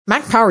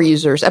Mac Power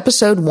Users,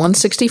 episode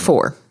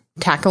 164,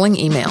 Tackling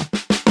Email.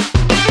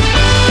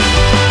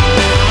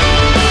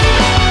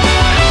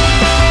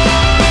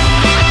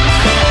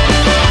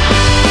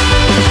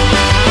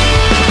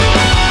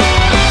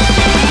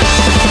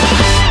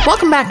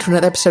 Welcome back to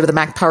another episode of the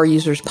Mac Power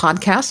Users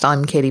podcast.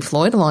 I'm Katie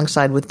Floyd,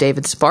 alongside with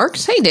David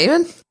Sparks. Hey,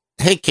 David.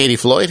 Hey, Katie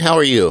Floyd. How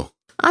are you?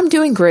 I'm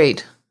doing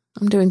great.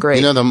 You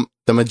know,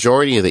 the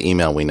majority of the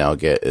email we now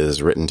get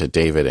is written to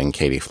David and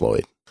Katie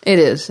Floyd. It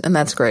is, and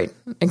that's great.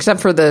 Except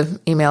for the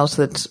emails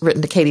that's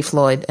written to Katie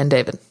Floyd and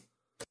David.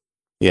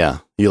 Yeah,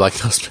 you like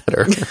those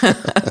better.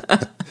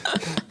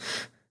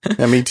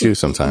 Yeah, me too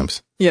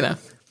sometimes.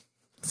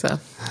 So.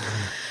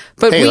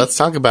 But hey, let's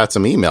talk about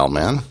some email,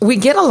 man. We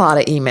get a lot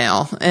of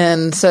email,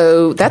 and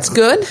so that's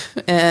good.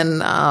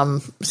 And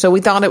so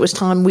we thought it was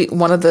time.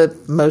 One of the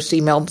most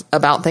emailed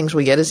about things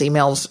we get is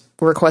emails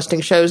requesting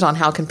shows on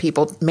how can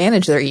people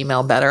manage their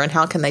email better and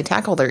how can they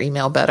tackle their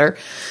email better.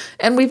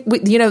 And we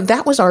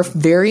that was our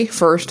very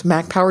first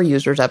Mac Power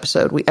Users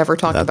episode we ever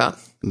talked about.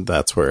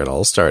 That's where it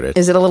all started.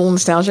 Is it a little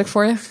nostalgic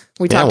for you?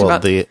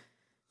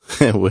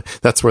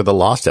 That's where the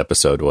lost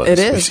episode was. It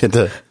is. We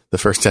did the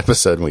first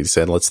episode, and we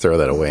said, let's throw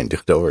that away and do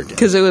it over again.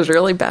 Because it was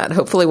really bad.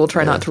 Hopefully we'll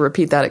try not to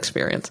repeat that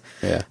experience.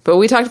 Yeah. But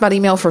we talked about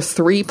email for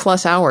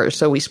 3+ hours,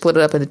 so we split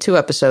it up into 2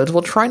 episodes.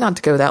 We'll try not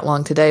to go that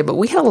long today, but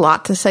we had a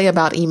lot to say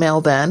about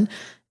email then,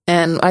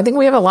 and I think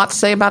we have a lot to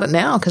say about it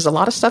now, because a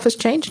lot of stuff has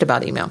changed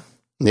about email.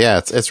 Yeah,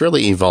 it's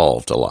really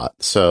evolved a lot.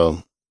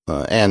 So,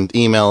 and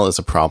email is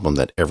a problem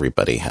that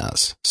everybody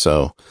has.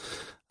 So,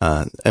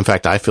 in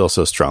fact, I feel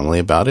so strongly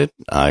about it,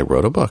 I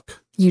wrote a book.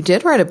 You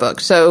did write a book.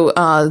 So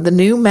the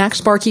new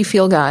MacSparky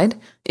Field Guide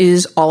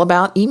is all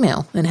about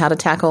email and how to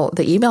tackle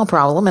the email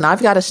problem. And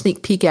I've got a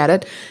sneak peek at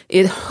it.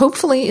 It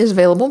hopefully is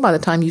available by the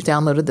time you've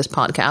downloaded this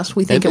podcast.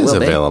 We think it will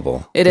be.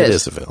 It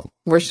is available.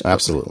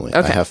 Absolutely.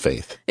 Okay. I have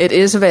faith. It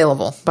is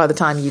available by the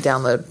time you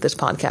download this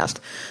podcast.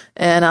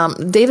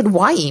 And David,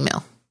 why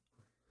email?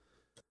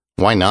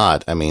 Why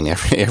not? I mean,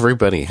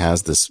 everybody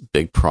has this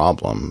big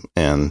problem,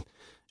 and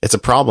it's a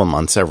problem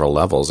on several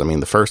levels. I mean,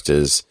 the first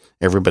is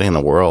everybody in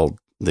the world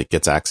that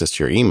gets access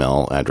to your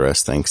email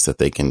address thinks that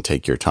they can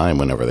take your time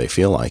whenever they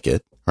feel like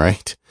it,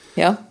 right?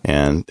 Yeah.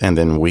 And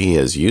then we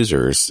as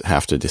users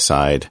have to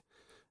decide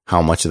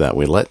how much of that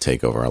we let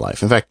take over our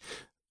life. In fact,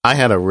 I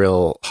had a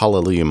real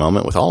hallelujah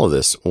moment with all of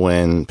this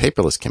when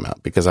Paperless came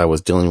out, because I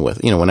was dealing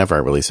with, whenever I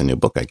release a new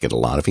book, I get a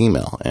lot of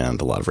email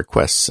and a lot of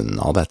requests and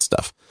all that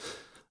stuff.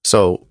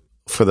 So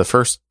for the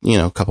first,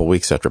 couple of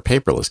weeks after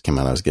Paperless came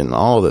out, I was getting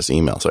all of this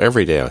email. So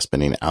every day I was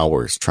spending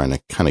hours trying to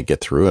kind of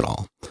get through it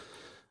all.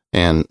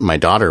 And my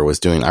daughter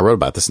was I wrote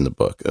about this in the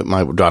book.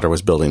 My daughter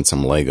was building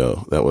some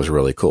Lego that was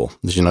really cool.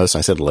 Did you notice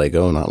I said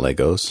Lego, not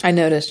Legos? I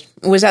noticed.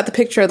 Was that the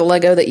picture of the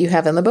Lego that you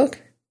have in the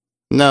book?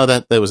 No,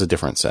 that was a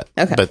different set.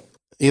 Okay. But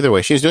either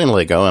way, she was doing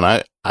Lego,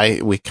 and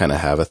we kind of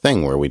have a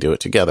thing where we do it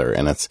together.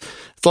 And it's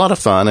a lot of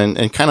fun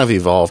and kind of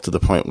evolved to the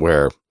point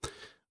where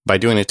by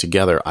doing it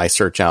together, I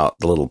search out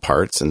the little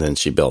parts and then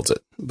she builds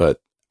it.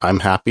 But I'm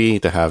happy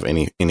to have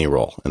any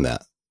role in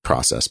that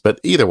process.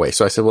 But either way,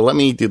 so I said, well, let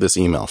me do this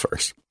email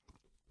first.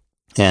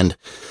 And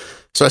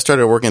so I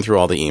started working through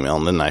all the email,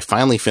 and then I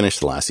finally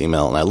finished the last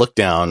email, and I looked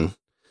down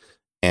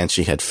and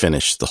she had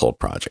finished the whole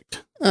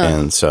project.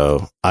 And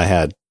so I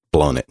had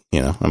blown it,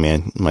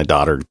 my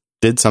daughter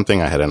did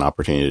something. I had an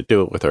opportunity to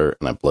do it with her,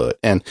 and I blew it.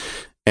 And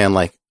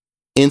like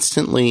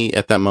instantly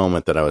at that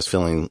moment that I was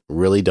feeling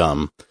really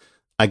dumb,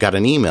 I got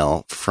an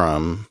email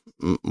from,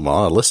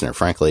 a listener,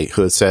 frankly,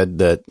 who had said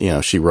that,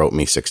 she wrote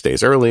me 6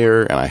 days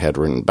earlier and I had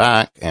written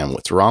back, and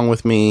what's wrong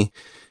with me?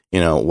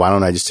 Why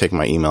don't I just take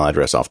my email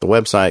address off the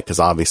website? Because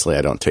obviously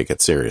I don't take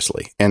it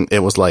seriously. And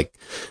it was like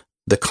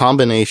the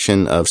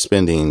combination of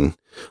spending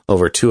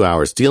over 2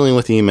 hours dealing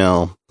with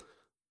email,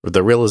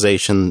 the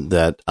realization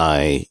that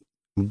I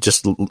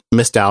just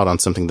missed out on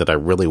something that I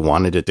really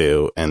wanted to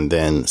do, and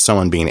then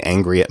someone being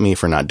angry at me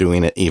for not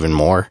doing it even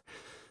more.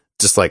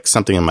 Just like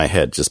something in my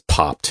head just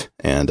popped.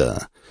 And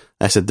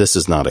I said, this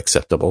is not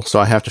acceptable. So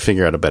I have to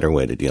figure out a better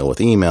way to deal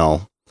with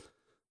email.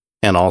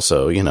 And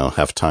also,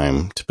 have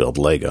time to build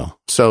Lego.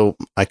 So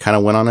I kind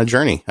of went on a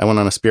journey. I went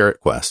on a spirit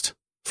quest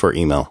for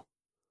email.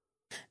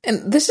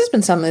 And this has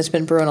been something that's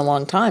been brewing a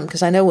long time,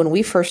 because I know when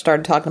we first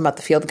started talking about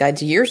the field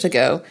guides years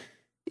ago,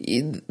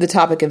 the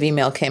topic of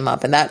email came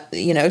up, and that,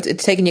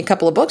 it's taken you a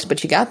couple of books,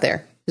 but you got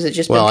there. Has it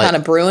just been kind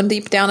of brewing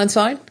deep down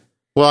inside?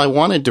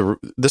 Well,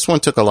 this one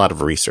took a lot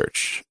of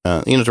research.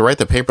 To write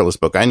the Paperless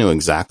book, I knew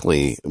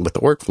exactly what the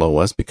workflow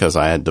was because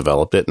I had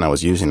developed it and I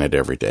was using it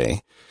every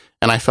day.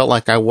 And I felt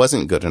like I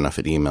wasn't good enough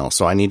at email,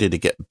 so I needed to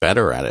get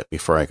better at it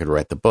before I could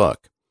write the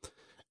book.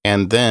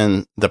 And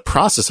then the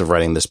process of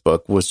writing this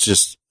book was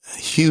just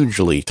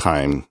hugely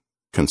time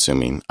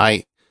consuming.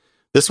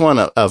 This one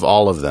of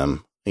all of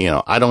them,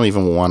 I don't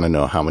even want to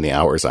know how many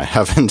hours I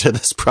have into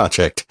this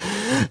project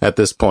at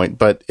this point,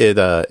 but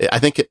I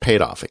think it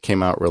paid off. It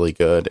came out really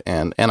good,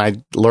 and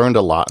I learned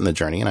a lot in the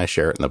journey, and I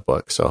share it in the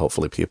book. So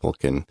hopefully people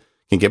can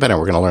get better.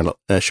 We're going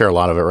to share a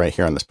lot of it right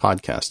here on this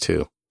podcast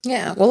too.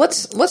 Yeah. Well,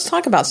 let's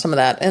talk about some of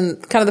that.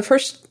 And kind of the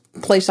first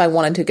place I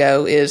wanted to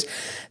go is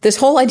this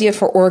whole idea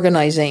for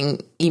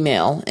organizing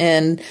email.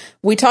 And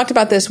we talked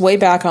about this way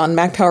back on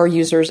Mac Power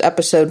Users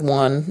episode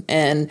 1.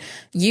 And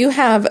you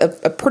have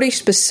a pretty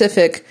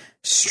specific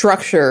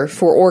structure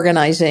for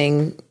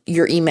organizing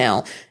your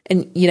email.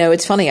 And,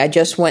 it's funny. I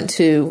just went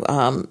to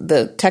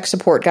the tech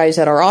support guys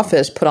at our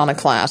office put on a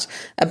class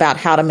about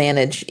how to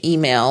manage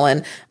email.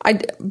 And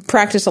I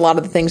practice a lot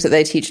of the things that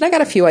they teach. And I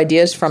got a few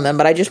ideas from them,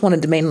 but I just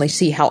wanted to mainly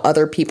see how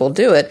other people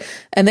do it.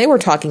 And they were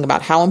talking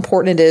about how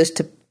important it is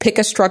to pick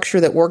a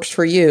structure that works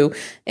for you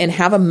and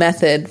have a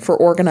method for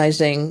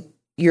organizing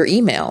your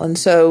email. And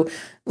so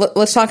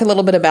let's talk a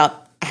little bit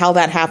about how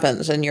that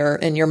happens in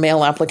your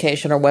mail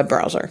application or web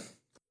browser.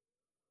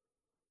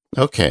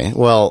 Okay.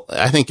 Well,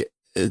 I think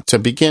to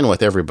begin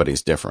with,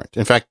 everybody's different.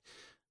 In fact,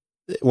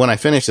 when I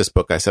finished this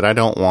book, I said, I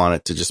don't want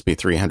it to just be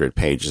 300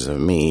 pages of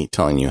me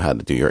telling you how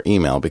to do your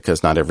email,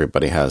 because not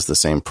everybody has the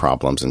same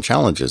problems and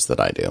challenges that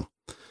I do.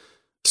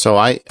 So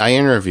I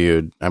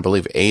interviewed, I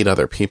believe, 8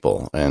 other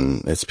people,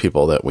 and it's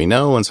people that we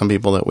know and some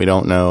people that we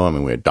don't know. I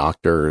mean, we had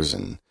doctors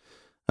and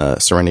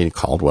Serenity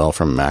Caldwell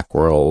from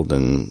Macworld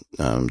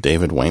and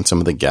David Wayne, some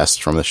of the guests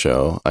from the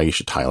show.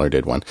 Aisha Tyler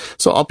did one.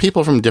 So all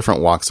people from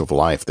different walks of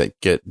life that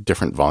get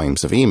different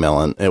volumes of email.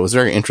 And it was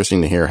very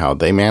interesting to hear how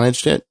they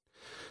managed it.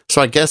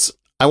 So I guess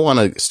I want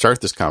to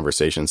start this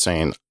conversation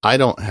saying I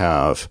don't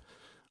have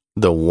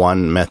the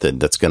one method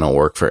that's going to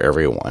work for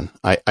everyone.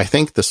 I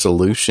think the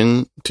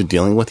solution to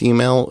dealing with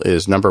email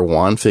is, number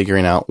one,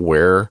 figuring out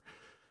where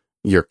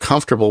you're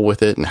comfortable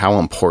with it and how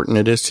important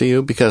it is to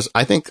you, because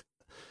I think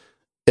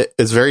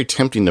it's very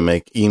tempting to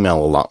make email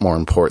a lot more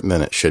important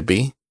than it should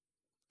be.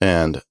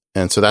 And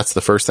so that's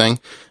the first thing.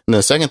 And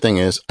the second thing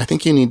is, I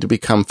think you need to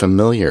become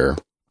familiar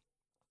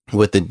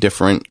with the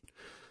different,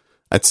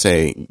 I'd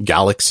say,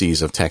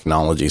 galaxies of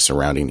technology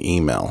surrounding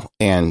email.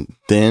 And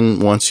then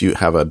once you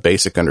have a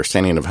basic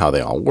understanding of how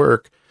they all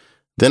work,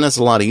 then it's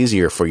a lot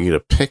easier for you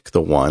to pick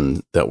the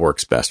one that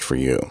works best for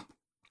you.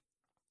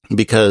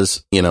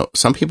 Because,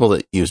 some people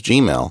that use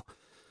Gmail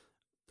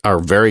are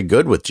very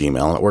good with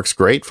Gmail and it works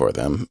great for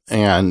them.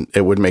 And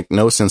it would make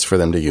no sense for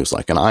them to use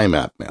like an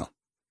IMAP mail.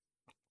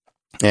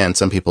 And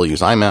some people use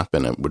IMAP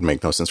and it would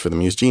make no sense for them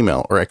to use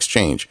Gmail or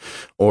Exchange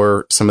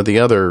or some of the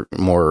other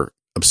more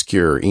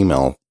obscure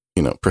email,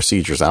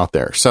 procedures out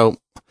there. So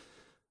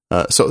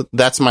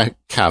that's my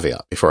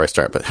caveat before I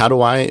start. But how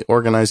do I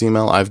organize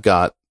email? I've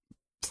got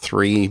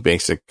 3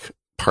 basic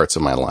parts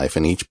of my life,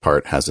 and each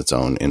part has its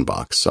own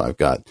inbox. So I've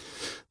got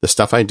the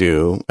stuff I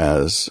do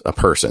as a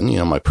person,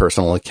 my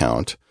personal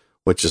account,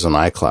 which is an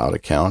iCloud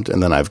account.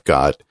 And then I've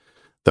got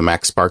the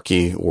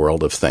MacSparky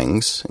world of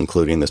things,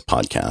 including this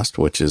podcast,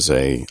 which is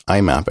a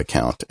IMAP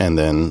account. And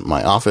then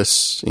my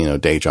office,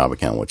 day job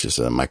account, which is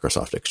a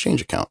Microsoft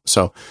Exchange account.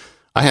 So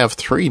I have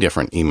 3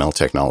 different email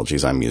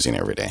technologies I'm using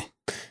every day.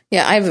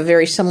 Yeah, I have a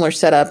very similar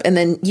setup. And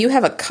then you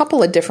have a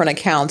couple of different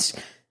accounts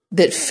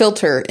that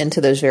filter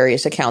into those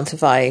various accounts,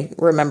 if I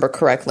remember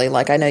correctly.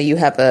 Like I know you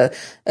have a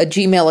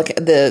Gmail,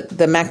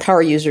 the Mac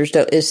Power Users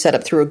is set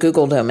up through a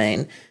Google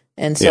domain.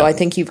 And so I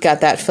think you've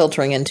got that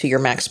filtering into your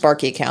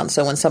MacSparky account.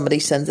 So when somebody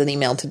sends an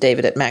email to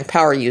David at Mac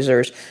Power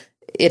Users,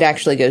 it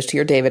actually goes to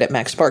your David at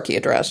MacSparky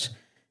address.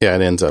 Yeah,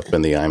 it ends up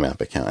in the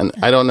IMAP account. And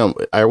I don't know,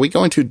 are we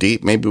going too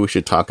deep? Maybe we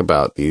should talk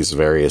about these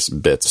various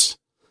bits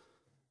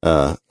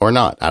or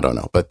not. I don't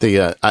know. But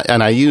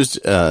I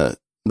used the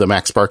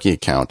MacSparky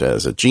account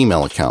as a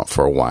Gmail account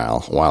for a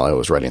while I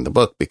was writing the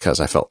book, because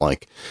I felt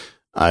like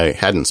I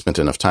hadn't spent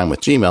enough time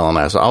with Gmail, and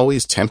I was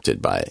always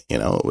tempted by it.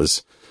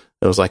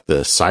 It was like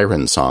the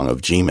siren song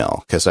of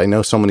Gmail, because I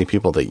know so many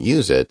people that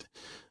use it.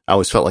 I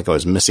always felt like I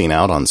was missing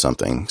out on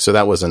something. So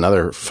that was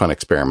another fun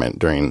experiment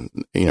during,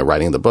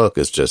 writing the book,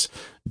 is just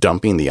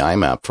dumping the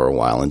IMAP for a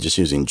while and just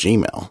using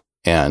Gmail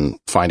and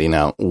finding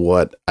out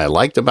what I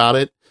liked about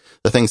it,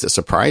 the things that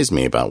surprised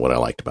me about what I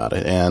liked about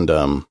it, and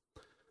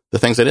the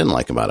things I didn't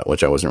like about it,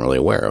 which I wasn't really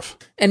aware of.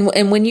 And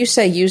when you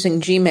say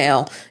using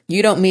Gmail,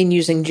 you don't mean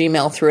using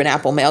Gmail through an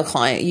Apple Mail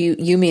client.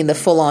 You mean the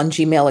full-on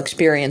Gmail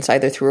experience,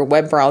 either through a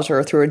web browser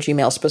or through a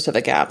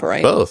Gmail-specific app,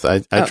 right? Both. I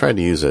tried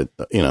to use it,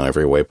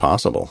 every way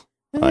possible.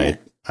 Oh.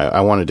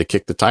 I wanted to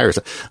kick the tires.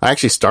 I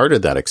actually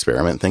started that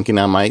experiment thinking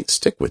I might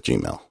stick with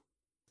Gmail.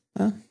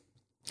 Oh.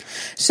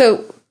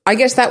 So I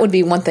guess that would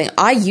be one thing.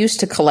 I used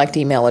to collect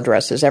email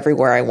addresses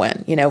everywhere I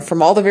went,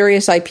 from all the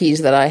various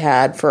IPs that I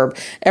had. For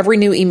every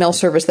new email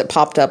service that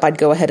popped up, I'd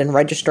go ahead and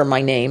register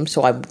my name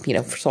so I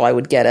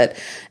would get it.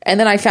 And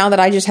then I found that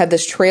I just had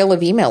this trail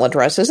of email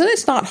addresses, and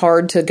it's not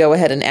hard to go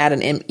ahead and add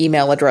an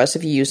email address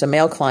if you use a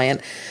mail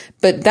client.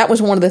 But that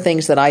was one of the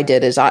things that I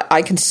did, is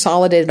I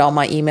consolidated all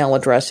my email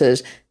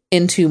addresses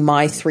into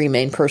my 3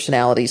 main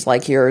personalities,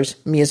 like yours,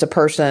 me as a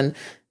person,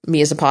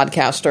 me as a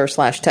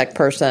podcaster / tech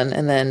person,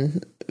 and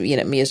then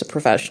me as a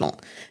professional.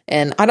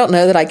 And I don't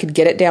know that I could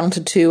get it down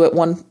to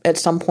 2 at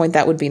some point.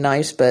 That would be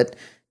nice, but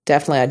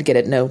definitely I'd get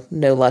it no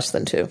less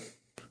than 2.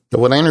 But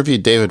when I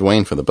interviewed David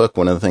Wayne for the book,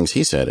 one of the things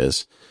he said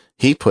is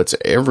he puts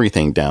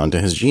everything down to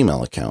his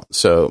Gmail account.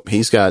 So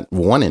he's got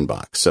one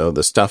inbox. So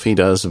the stuff he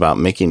does about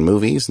making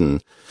movies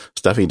and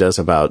stuff he does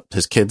about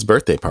his kid's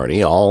birthday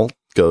party all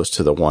goes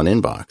to the one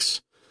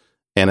inbox,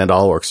 and it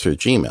all works through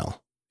Gmail.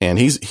 And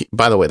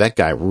by the way, that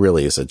guy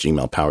really is a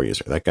Gmail power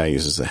user. That guy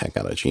uses the heck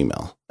out of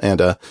Gmail.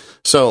 And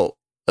so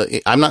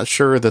I'm not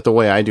sure that the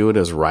way I do it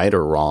is right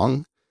or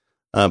wrong,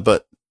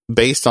 but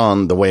based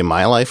on the way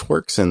my life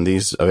works and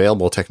these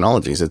available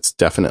technologies, it's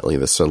definitely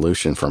the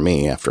solution for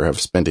me after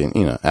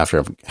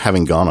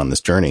having gone on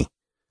this journey.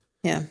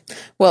 Yeah.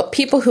 Well,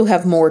 people who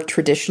have more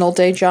traditional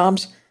day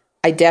jobs,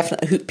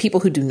 people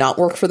who do not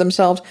work for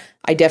themselves,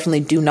 I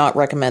definitely do not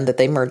recommend that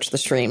they merge the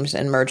streams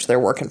and merge their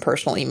work and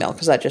personal email,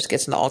 because that just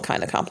gets into all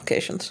kind of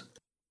complications.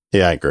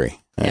 Yeah, I agree.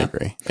 I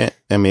agree.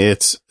 I mean,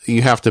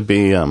 you have to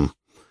be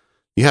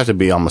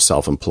almost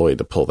self-employed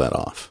to pull that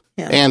off.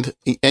 Yeah.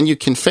 And you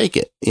can fake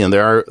it.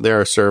 There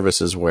are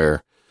services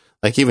where,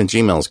 like, even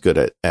Gmail is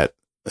good at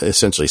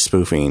essentially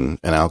spoofing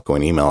an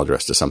outgoing email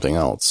address to something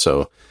else.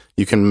 So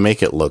you can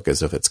make it look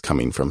as if it's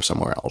coming from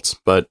somewhere else.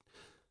 But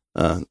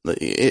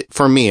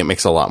for me, it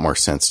makes a lot more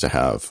sense to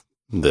have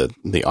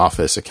the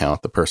office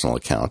account, the personal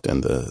account,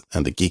 and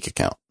the geek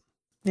account.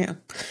 Yeah.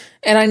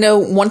 And I know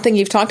one thing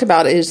you've talked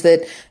about is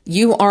that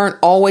you aren't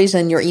always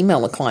in your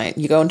email client.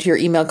 You go into your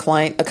email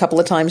client a couple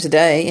of times a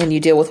day and you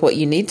deal with what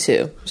you need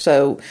to.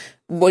 So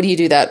what do you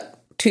do that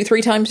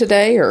 2-3 times a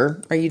day,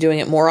 or are you doing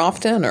it more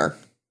often, or?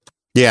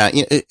 Yeah,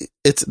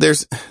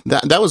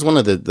 that was one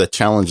of the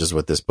challenges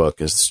with this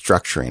book, is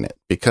structuring it,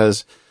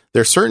 because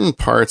there are certain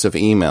parts of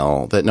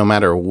email that no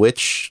matter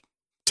which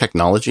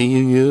technology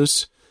you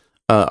use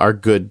are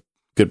good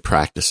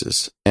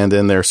practices. And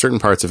then there are certain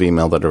parts of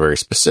email that are very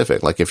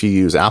specific. Like if you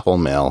use Apple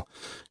Mail,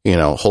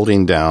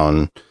 holding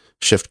down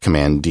Shift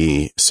Command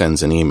D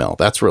sends an email.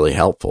 That's really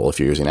helpful if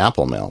you're using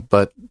Apple Mail,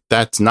 but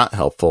that's not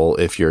helpful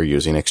if you're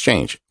using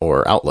Exchange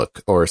or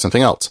Outlook or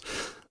something else.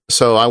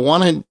 So I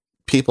wanted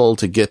people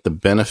to get the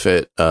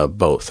benefit of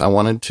both. I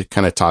wanted to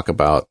kind of talk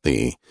about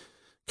the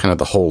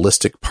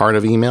holistic part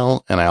of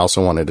email. And I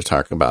also wanted to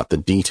talk about the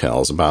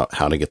details about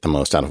how to get the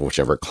most out of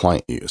whichever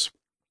client you use.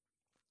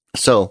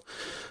 So,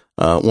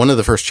 one of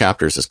the first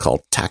chapters is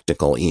called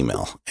Tactical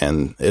Email,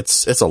 and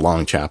it's a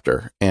long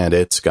chapter, and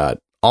it's got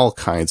all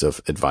kinds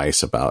of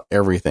advice about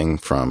everything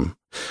from,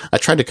 I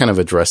tried to kind of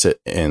address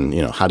it in,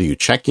 how do you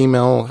check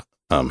email?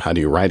 How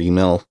do you write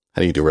email?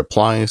 How do you do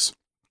replies?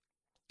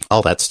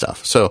 All that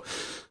stuff. So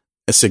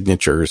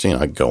signatures,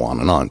 I go on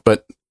and on,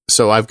 but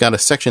so I've got a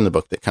section in the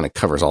book that kind of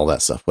covers all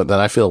that stuff, but that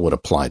I feel would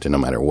apply to no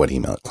matter what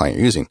email client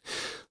you're using.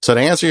 So to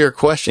answer your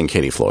question,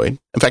 Katie Floyd,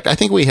 in fact, I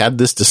think we had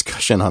this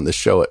discussion on the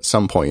show at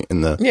some point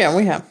in the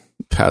we have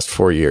past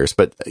 4 years,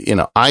 but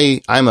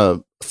I'm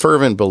a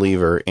fervent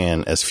believer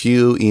in as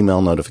few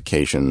email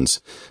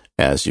notifications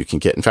as you can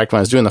get. In fact, when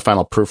I was doing the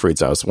final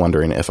proofreads, I was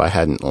wondering if I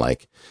hadn't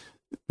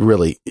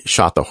really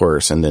shot the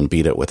horse and then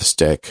beat it with a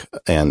stick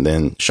and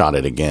then shot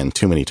it again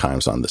too many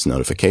times on this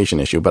notification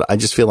issue. But I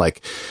just feel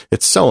like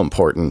it's so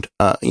important.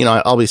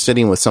 I'll be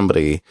sitting with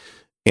somebody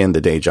in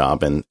the day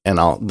job and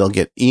they'll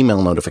get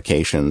email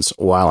notifications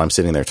while I'm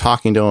sitting there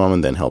talking to him.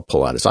 And then he'll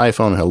pull out his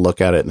iPhone and he'll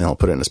look at it and he'll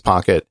put it in his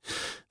pocket.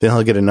 Then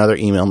he'll get another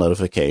email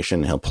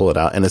notification. He'll pull it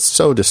out. And it's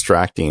so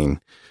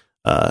distracting,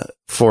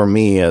 for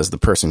me as the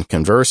person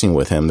conversing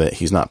with him, that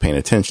he's not paying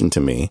attention to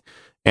me.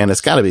 And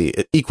it's got to be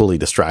equally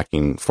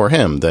distracting for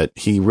him that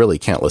he really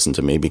can't listen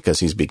to me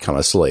because he's become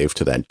a slave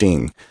to that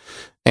ding.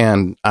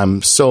 And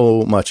I'm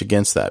so much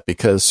against that,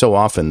 because so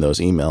often those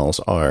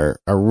emails are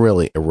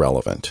really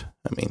irrelevant.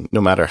 I mean,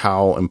 no matter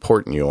how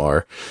important you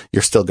are,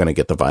 you're still going to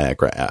get the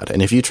Viagra ad.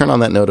 And if you turn on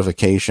that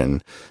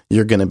notification,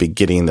 you're going to be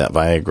getting that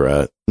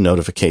Viagra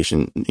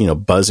notification,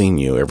 buzzing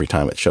you every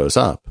time it shows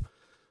up.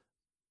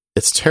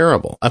 It's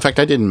terrible. In fact,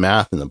 I did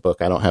math in the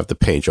book. I don't have the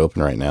page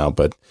open right now,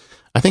 but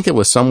I think it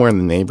was somewhere in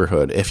the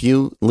neighborhood. If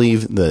you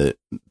leave the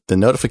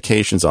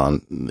notifications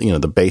on,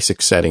 the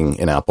basic setting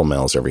in Apple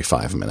Mails every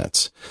 5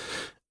 minutes.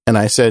 And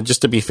I said,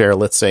 just to be fair,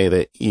 let's say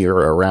that you're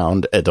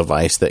around a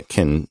device that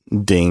can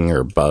ding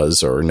or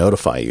buzz or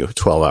notify you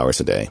 12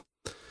 hours a day.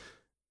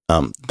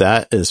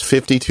 That is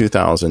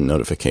 52,000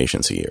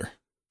 notifications a year.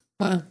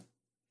 Wow.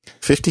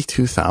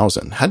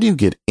 52,000. How do you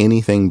get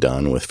anything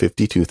done with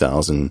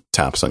 52,000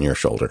 taps on your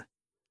shoulder?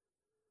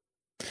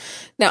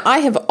 Now, I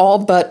have all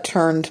but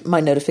turned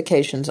my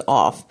notifications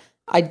off.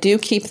 I do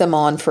keep them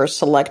on for a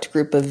select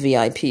group of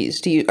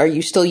VIPs. Are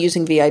you still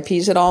using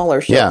VIPs at all,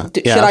 or should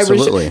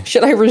absolutely.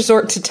 Should I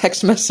resort to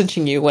text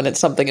messaging you when it's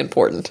something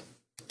important?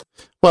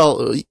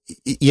 Well,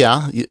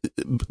 yeah.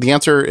 The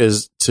answer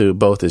is to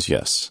both is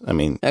yes. I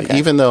mean, okay.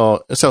 Even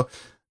though so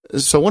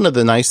one of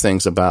the nice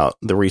things about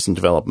the recent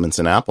developments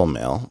in Apple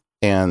Mail,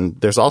 and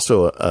there's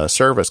also a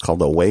service called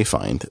the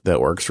Wayfind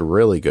that works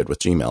really good with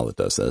Gmail that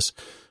does this.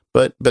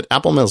 But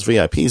Apple Mail's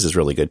VIPs is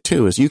really good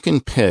too, is you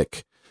can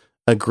pick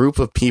a group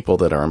of people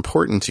that are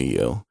important to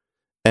you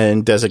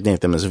and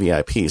designate them as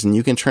VIPs. And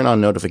you can turn on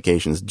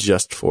notifications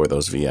just for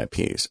those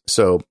VIPs.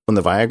 So when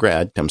the Viagra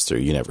ad comes through,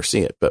 you never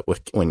see it. But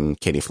when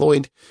Katie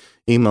Floyd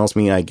emails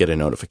me, I get a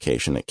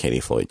notification that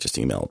Katie Floyd just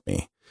emailed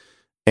me.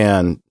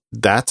 And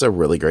that's a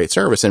really great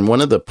service. And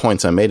one of the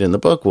points I made in the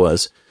book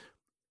was,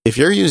 if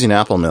you're using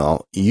Apple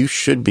Mail, you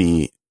should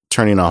be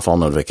turning off all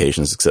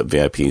notifications except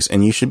VIPs,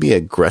 and you should be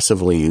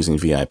aggressively using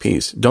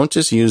VIPs. Don't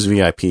just use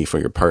VIP for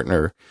your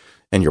partner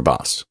and your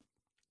boss.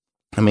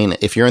 I mean,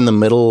 if you're in the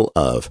middle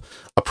of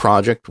a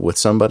project with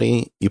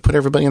somebody, you put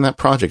everybody in that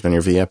project on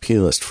your VIP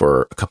list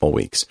for a couple of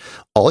weeks.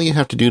 All you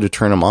have to do to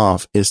turn them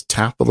off is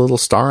tap a little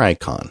star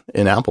icon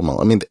in Apple Mail.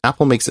 I mean,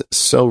 Apple makes it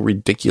so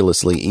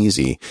ridiculously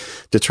easy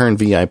to turn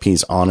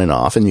VIPs on and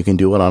off, and you can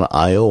do it on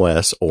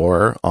iOS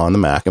or on the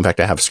Mac. In fact,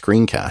 I have a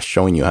screencast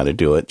showing you how to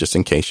do it, just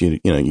in case you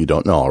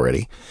don't know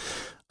already.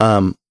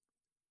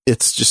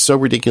 It's just so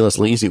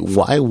ridiculously easy.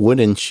 Why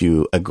wouldn't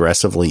you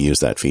aggressively use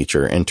that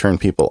feature and turn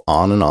people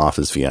on and off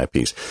as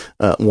VIPs?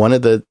 One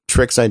of the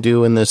tricks I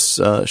do in this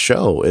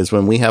show is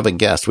when we have a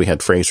guest. We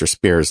had Fraser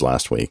Spears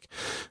last week.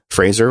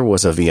 Fraser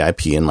was a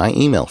VIP in my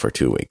email for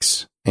 2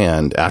 weeks.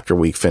 And after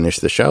we finished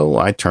the show,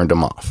 I turned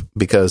him off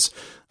because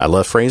I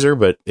love Fraser,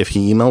 but if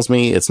he emails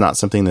me, it's not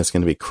something that's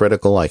going to be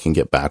critical. I can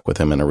get back with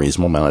him in a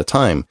reasonable amount of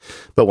time.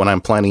 But when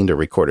I'm planning to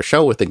record a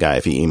show with the guy,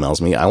 if he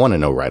emails me, I want to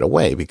know right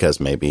away because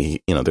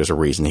maybe, there's a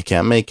reason he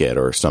can't make it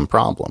or some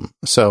problem.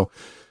 So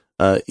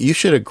you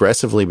should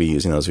aggressively be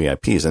using those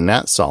VIPs, and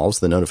that solves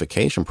the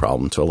notification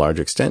problem to a large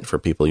extent for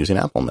people using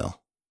Apple Mail.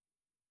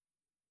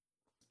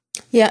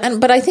 Yeah,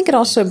 but I think it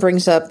also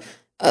brings up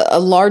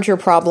a larger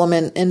problem,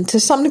 and to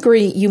some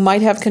degree, you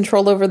might have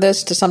control over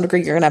this. To some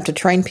degree, you're going to have to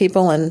train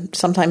people, and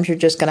sometimes you're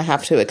just going to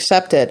have to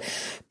accept it.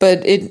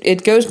 But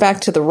it goes back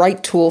to the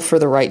right tool for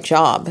the right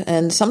job,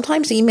 and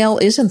sometimes email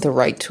isn't the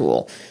right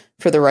tool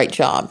for the right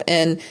job,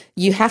 and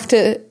you have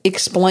to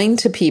explain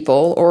to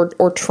people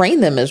or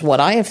train them, is what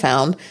I have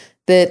found,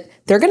 that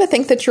they're going to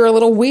think that you're a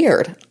little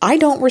weird. I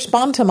don't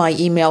respond to my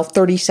email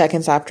 30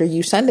 seconds after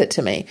you send it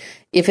to me.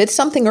 If it's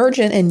something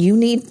urgent and you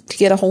need to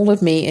get a hold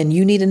of me and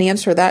you need an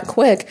answer that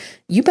quick,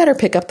 you better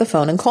pick up the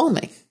phone and call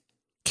me.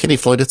 Kitty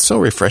Floyd, it's so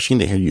refreshing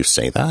to hear you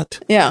say that.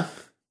 Yeah.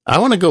 I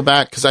want to go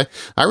back because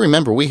I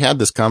remember we had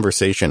this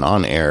conversation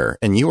on air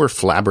and you were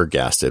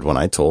flabbergasted when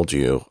I told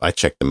you I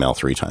checked the mail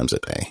 3 times a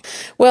day.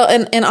 Well,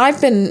 and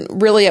I've been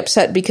really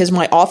upset because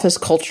my office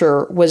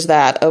culture was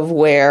that of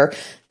where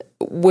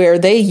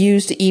they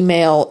used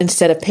email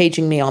instead of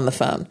paging me on the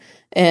phone.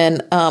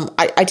 And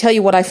I tell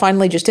you what I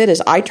finally just did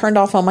is I turned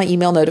off all my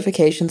email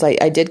notifications.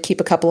 I did keep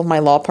a couple of my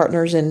law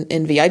partners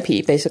in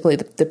VIP. Basically,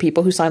 the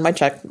people who sign my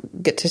check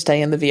get to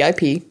stay in the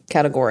VIP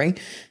category.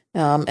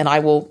 And I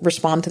will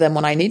respond to them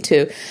when I need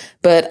to.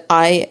 But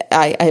I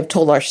have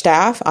told our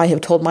staff, I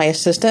have told my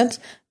assistants,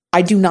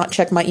 I do not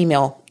check my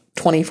email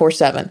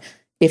 24/7.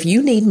 If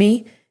you need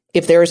me,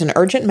 if there is an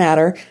urgent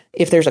matter,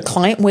 if there's a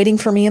client waiting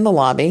for me in the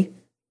lobby,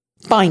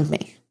 find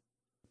me,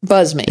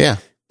 buzz me,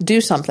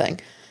 do something.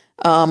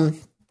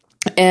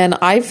 And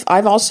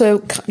I've also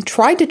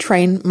tried to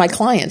train my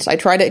clients. I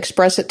try to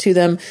express it to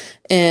them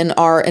in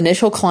our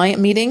initial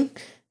client meeting,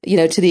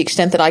 to the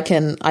extent that I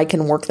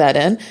can work that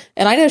in.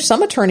 And I know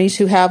some attorneys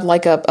who have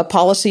like a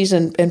policies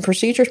and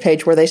procedures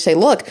page where they say,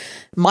 look,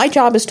 my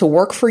job is to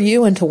work for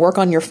you and to work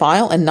on your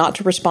file and not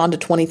to respond to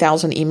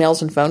 20,000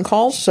 emails and phone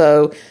calls.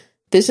 So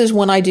this is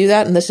when I do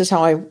that, and this is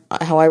how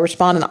I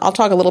respond. And I'll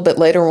talk a little bit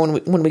later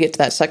when we get to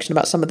that section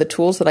about some of the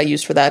tools that I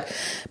use for that.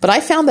 But I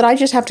found that I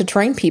just have to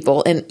train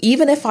people. And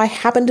even if I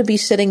happen to be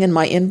sitting in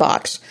my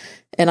inbox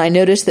and I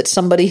notice that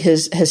somebody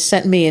has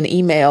sent me an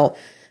email,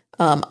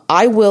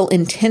 I will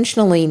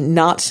intentionally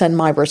not send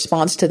my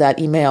response to that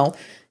email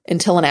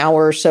until an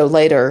hour or so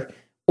later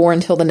or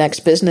until the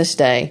next business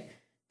day,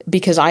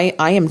 because I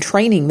am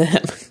training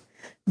them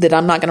that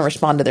I'm not going to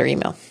respond to their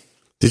email.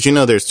 Did you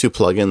know there's 2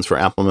 plugins for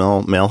Apple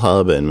Mail, Mail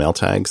Hub and Mail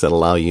Tags that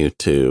allow you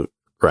to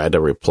write a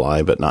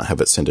reply but not have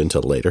it sent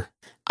until later?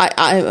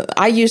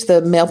 I use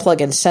the mail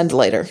plugin Send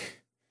Later.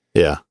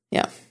 Yeah.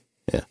 Yeah.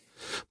 Yeah.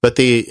 But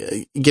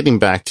getting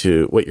back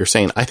to what you're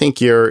saying, I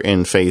think you're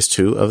in phase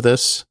 2 of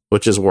this,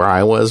 which is where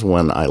I was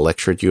when I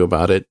lectured you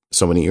about it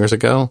so many years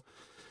ago,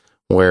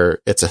 where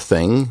it's a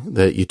thing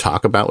that you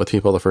talk about with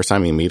people the first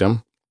time you meet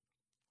them.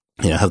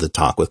 I have to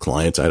talk with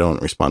clients. I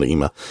don't respond to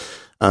email.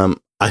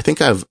 I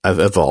think I've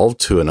evolved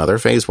to another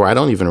phase where I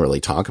don't even really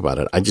talk about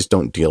it. I just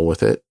don't deal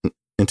with it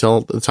until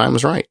the time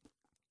is right.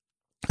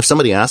 If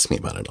somebody asks me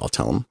about it, I'll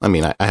tell them. I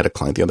mean, I had a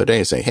client the other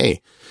day say,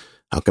 hey,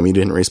 how come you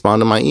didn't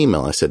respond to my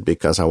email? I said,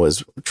 because I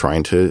was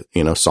trying to,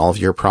 solve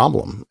your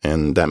problem.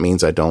 And that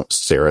means I don't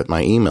stare at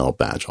my email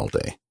badge all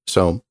day.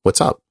 So what's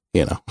up?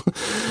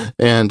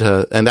 And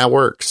that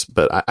works,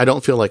 but I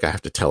don't feel like I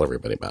have to tell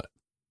everybody about it.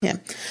 Yeah.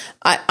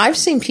 I've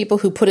seen people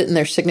who put it in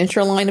their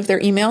signature line of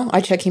their email. I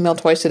check email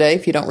twice a day.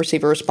 If you don't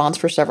receive a response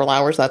for several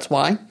hours, that's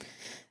why.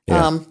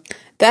 Yeah.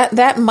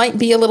 That might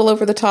be a little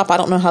over the top. I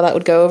don't know how that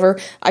would go over.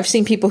 I've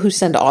seen people who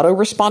send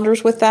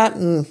autoresponders with that,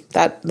 and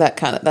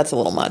that's a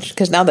little much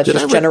because now that's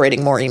just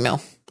generating more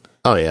email.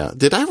 Oh, yeah.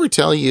 Did I ever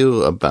tell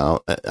you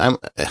about,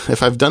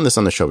 if I've done this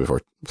on the show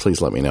before, please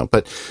let me know,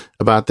 but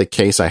about the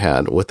case I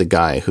had with the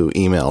guy who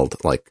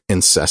emailed like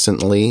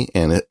incessantly.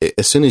 And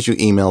as soon as you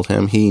emailed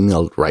him, he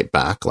emailed right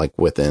back, like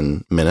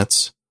within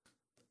minutes.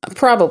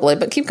 Probably,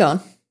 but keep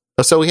going.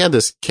 So we had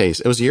this case.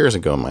 It was years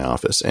ago in my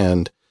office,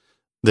 and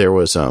there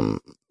was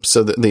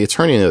so the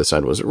attorney on the other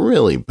side was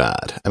really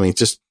bad. I mean,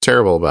 just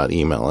terrible about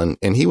email,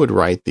 and he would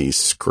write these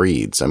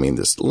screeds. I mean,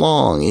 this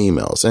long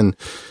emails, and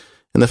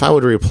if I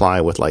would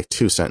reply with like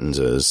 2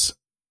 sentences,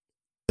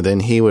 then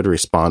he would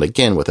respond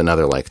again with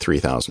another like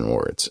 3,000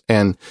 words.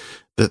 And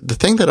the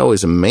thing that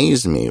always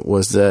amazed me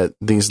was that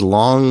these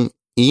long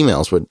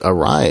emails would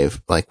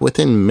arrive like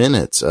within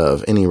minutes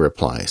of any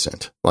reply I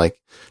sent. Like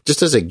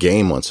just as a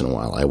game once in a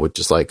while, I would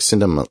just like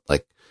send him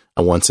like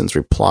a 1-sentence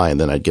reply, and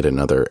then I'd get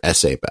another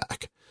essay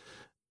back.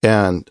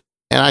 And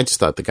I just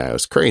thought the guy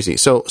was crazy.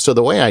 So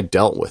the way I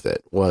dealt with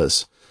it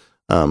was,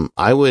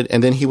 I would,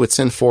 and then he would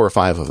send 4 or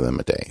 5 of them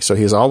a day. So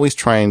he was always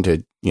trying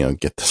to,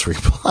 get this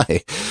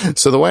reply.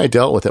 So the way I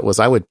dealt with it was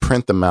I would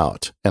print them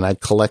out and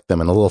I'd collect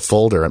them in a little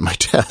folder at my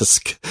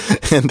desk.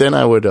 And then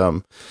I would,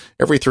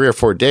 every 3 or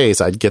 4 days,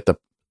 I'd get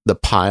the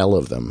pile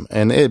of them.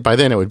 And by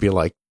then it would be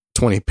like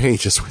 20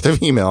 pages worth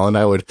of email. And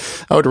I would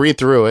read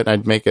through it.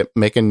 I'd make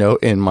a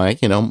note in my,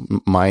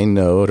 my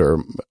note or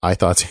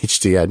iThoughts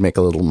HD. I'd make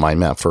a little mind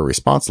map for a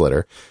response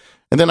letter.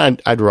 And then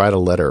I'd write a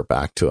letter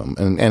back to him,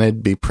 and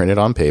it'd be printed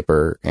on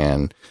paper,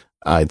 and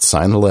I'd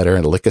sign the letter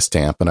and lick a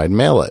stamp, and I'd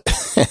mail it.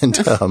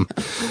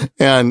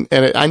 and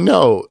I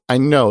know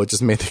it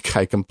just made the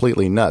guy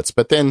completely nuts.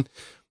 But then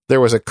there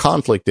was a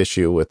conflict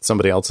issue with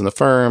somebody else in the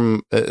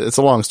firm. It's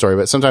a long story,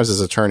 but sometimes as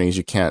attorneys,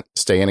 you can't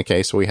stay in a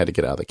case. So we had to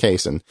get out of the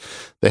case, and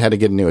they had to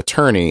get a new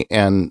attorney,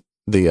 and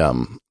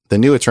the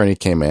new attorney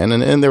came in,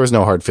 and there was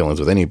no hard feelings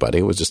with anybody.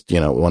 It was just,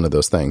 one of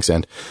those things.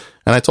 And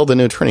I told the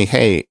new attorney,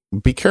 hey,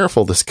 be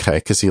careful this guy,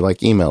 because he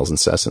emails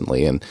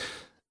incessantly. And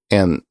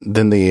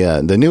then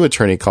the new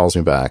attorney calls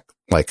me back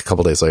like a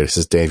couple days later. He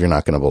says, Dave, you're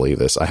not going to believe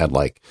this. I had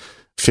like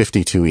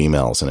 52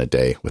 emails in a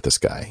day with this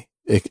guy.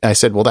 I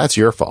said, well, that's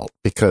your fault,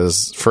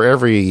 because for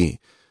every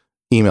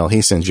email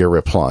he sends, you're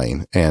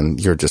replying,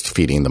 and you're just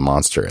feeding the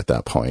monster at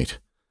that point.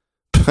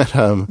 But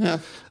yeah.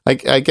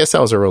 I guess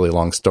that was a really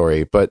long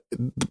story, but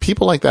the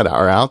people like that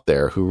are out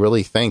there who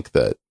really think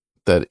that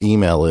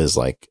email is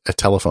like a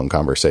telephone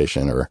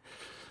conversation or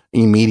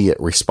immediate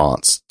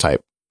response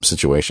type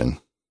situation.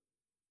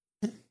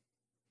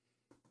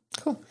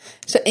 Cool.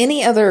 So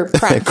any other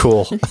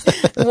cool.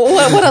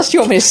 What else do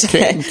you want me to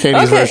say?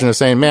 Katie's version of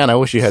saying, man, I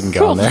wish you hadn't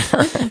gone there.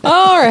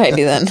 All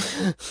righty then.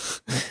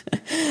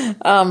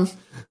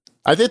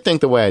 I did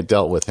think the way I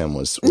dealt with him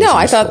was no,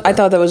 I thought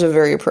that was a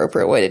very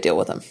appropriate way to deal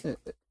with him.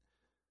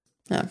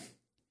 Yeah.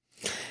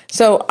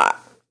 So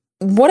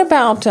what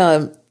about,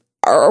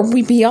 are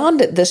we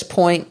beyond at this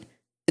point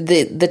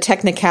the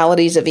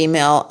technicalities of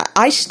email?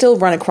 I still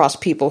run across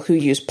people who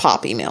use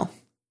pop email.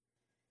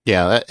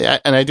 Yeah,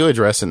 and I do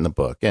address it in the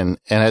book, and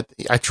I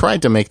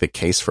tried to make the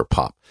case for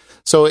pop.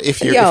 So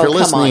if you're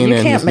listening, you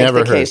and can't you've make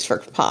never the case for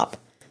pop.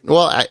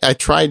 Well, I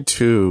tried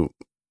to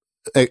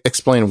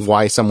explain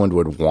why someone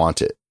would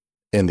want it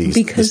in these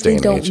because they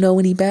don't know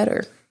any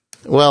better.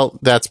 Well,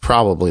 that's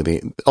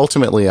probably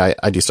ultimately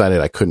I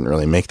decided I couldn't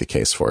really make the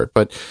case for it,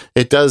 but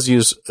it does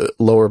use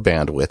lower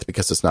bandwidth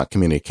because it's not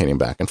communicating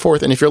back and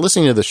forth. And if you're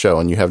listening to the show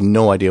and you have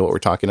no idea what we're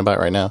talking about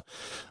right now,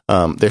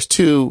 there's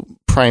 2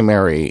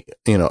 primary,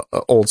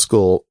 old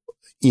school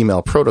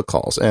email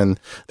protocols. And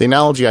the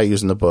analogy I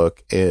use in the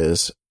book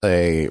is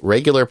a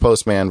regular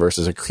postman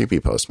versus a creepy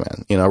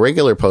postman. A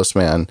regular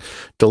postman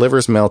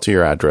delivers mail to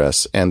your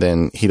address, and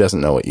then he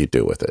doesn't know what you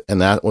do with it.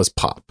 And that was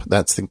POP.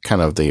 That's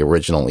kind of the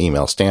original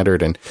email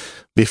standard. And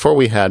before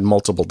we had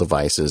multiple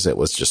devices, it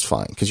was just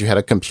fine because you had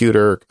a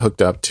computer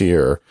hooked up to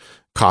your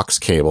Cox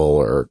cable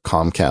or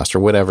Comcast or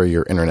whatever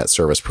your internet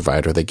service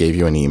provider. They gave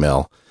you an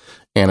email.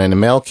 And then the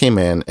mail came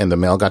in, and the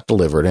mail got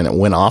delivered, and it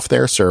went off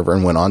their server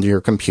and went onto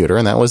your computer,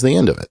 and that was the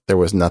end of it. There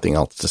was nothing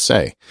else to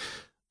say.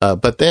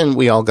 But then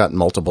we all got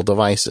multiple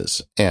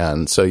devices,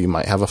 and so you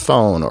might have a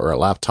phone or a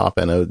laptop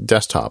and a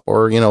desktop,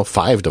 or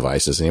 5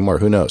 devices anymore.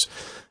 Who knows?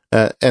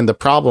 And the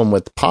problem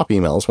with pop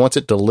emails, once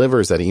it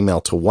delivers that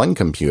email to one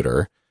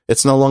computer,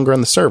 it's no longer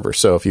on the server.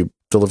 So if you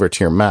deliver it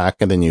to your Mac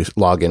and then you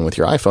log in with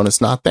your iPhone,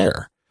 it's not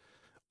there.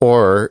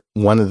 Or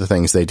one of the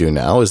things they do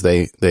now is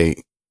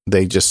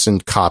they just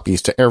send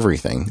copies to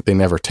everything. They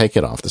never take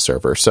it off the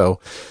server. So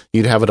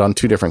you'd have it on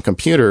 2 different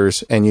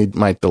computers, and you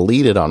might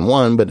delete it on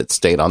one, but it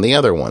stayed on the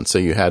other one. So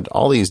you had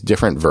all these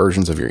different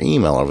versions of your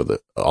email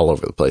all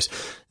over the place.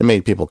 It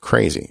made people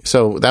crazy.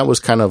 So that was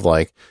kind of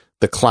like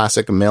the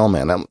classic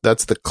mailman.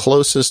 That's the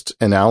closest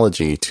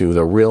analogy to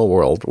the real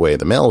world way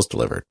the mail is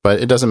delivered,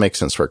 but it doesn't make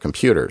sense for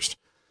computers.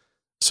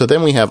 So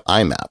then we have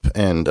IMAP,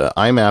 and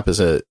IMAP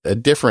is a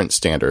different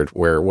standard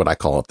where what I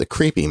call it the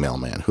creepy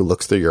mailman who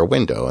looks through your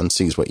window and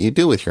sees what you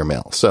do with your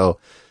mail. So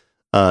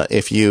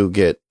if you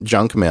get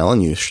junk mail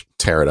and you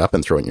tear it up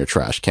and throw it in your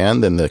trash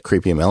can, then the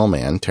creepy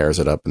mailman tears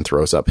it up and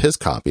throws up his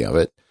copy of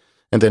it.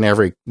 And then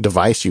every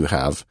device you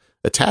have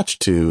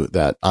attached to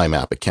that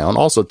IMAP account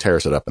also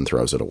tears it up and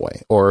throws it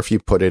away. Or if you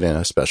put it in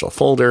a special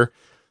folder,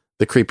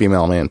 the creepy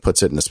mailman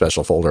puts it in a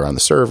special folder on the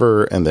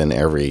server, and then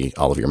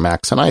all of your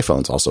Macs and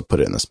iPhones also put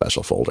it in a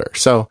special folder.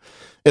 So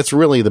it's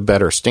really the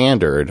better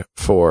standard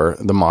for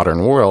the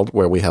modern world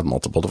where we have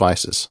multiple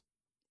devices.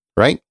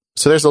 right?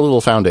 So there's a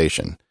little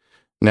foundation.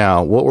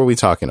 Now, what were we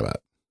talking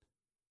about?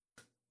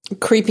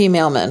 Creepy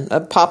mailman,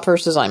 POP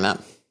versus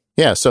IMAP.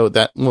 Yeah, so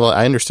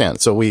I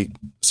understand. So we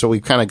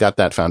kind of got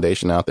that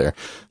foundation out there.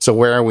 So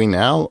where are we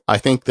now? I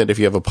think that if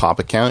you have a POP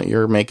account,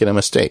 you're making a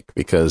mistake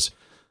because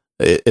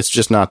it's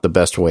just not the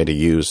best way to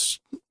use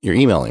your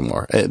email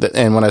anymore.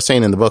 And when I was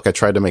saying in the book, I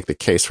tried to make the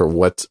case for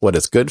what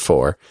it's good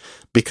for,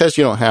 because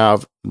you don't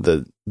have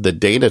the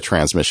data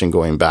transmission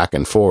going back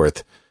and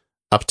forth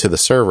up to the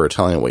server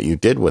telling it what you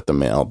did with the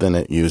mail, then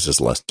it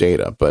uses less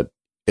data. But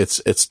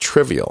it's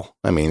trivial.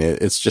 I mean,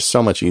 it's just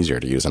so much easier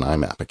to use an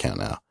IMAP account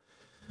now.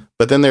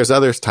 But then there's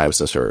other types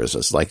of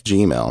services like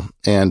Gmail,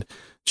 and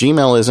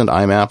Gmail isn't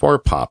IMAP or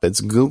POP. It's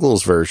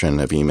Google's version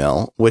of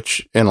email,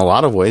 which in a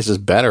lot of ways is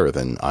better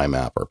than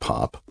IMAP or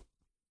POP,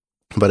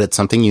 but it's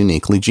something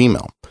uniquely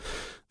Gmail.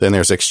 Then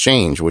there's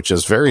Exchange, which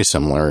is very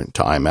similar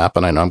to IMAP,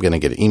 and I know I'm going to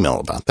get an email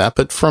about that,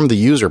 but from the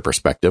user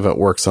perspective, it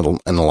works in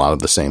a lot of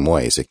the same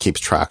ways. It keeps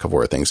track of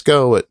where things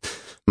go. It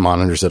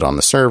monitors it on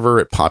the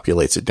server. It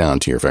populates it down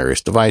to your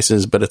various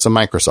devices, but it's a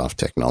Microsoft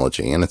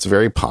technology, and it's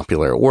very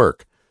popular at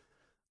work.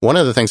 One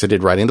of the things I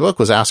did writing the book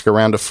was ask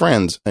around to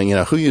friends,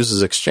 who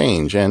uses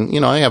Exchange?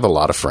 And, I have a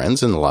lot of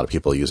friends and a lot of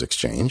people use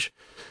Exchange.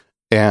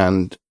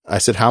 And I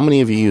said, how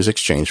many of you use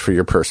Exchange for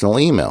your personal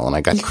email? And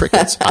I got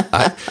crickets.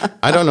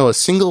 I don't know a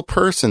single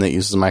person that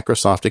uses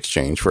Microsoft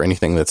Exchange for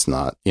anything that's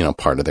not,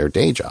 part of their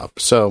day job.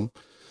 So,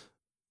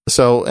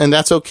 and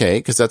that's okay,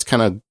 because that's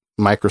kind of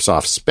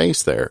Microsoft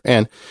space there.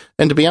 And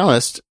to be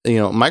honest,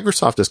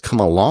 Microsoft has come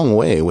a long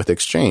way with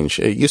Exchange.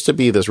 It used to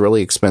be this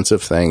really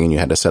expensive thing, and you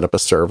had to set up a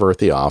server at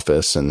the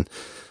office, and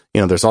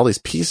there's all these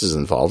pieces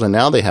involved. And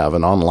now they have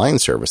an online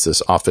service,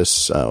 this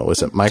Office,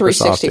 was it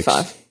Microsoft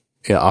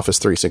 365? Office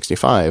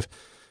 365.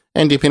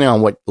 And depending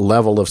on what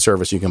level of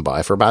service you can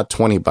buy, for about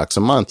 $20 a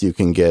month, you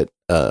can get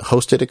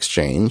hosted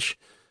Exchange.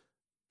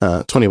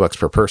 $20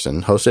 per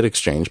person, hosted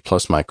Exchange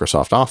plus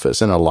Microsoft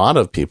Office. And a lot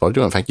of people are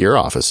doing, in fact, your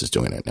office is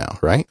doing it now,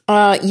 right?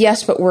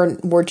 Yes, but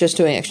we're just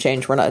doing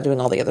Exchange. We're not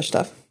doing all the other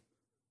stuff.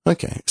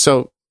 Okay.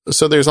 So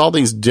there's all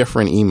these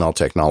different email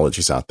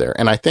technologies out there.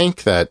 And I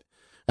think that,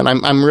 and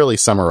I'm really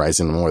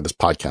summarizing more, this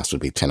podcast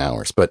would be 10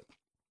 hours, but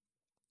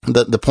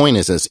the point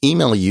is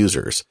email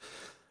users,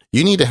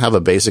 you need to have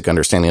a basic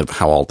understanding of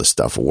how all this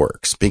stuff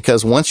works,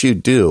 because once you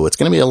do, it's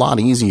going to be a lot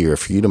easier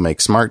for you to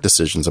make smart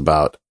decisions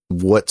about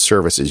what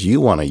services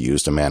you want to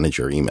use to manage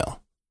your email.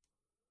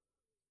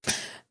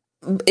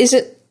 Is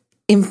it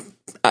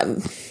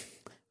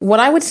what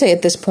I would say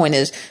at this point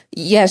is,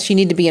 yes, you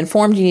need to be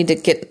informed, you need to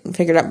get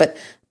figured out, but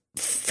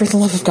for the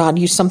love of God,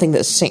 use something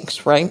that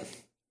syncs, right?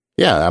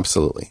 Yeah,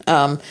 absolutely.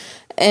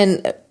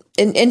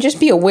 And just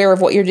be aware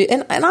of what you're doing.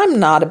 And I'm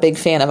not a big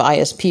fan of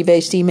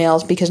ISP-based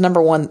emails because,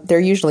 number one, they're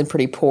usually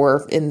pretty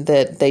poor in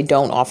that they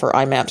don't offer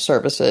IMAP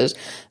services.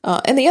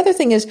 And the other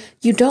thing is,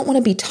 you don't want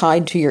to be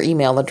tied to your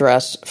email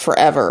address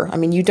forever. I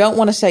mean, you don't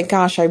want to say,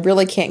 gosh, I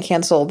really can't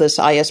cancel this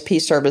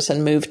ISP service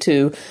and move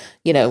to,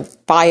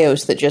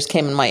 BIOS that just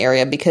came in my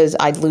area because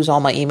I'd lose all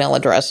my email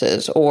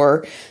addresses.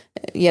 Or,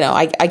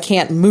 I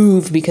can't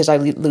move because I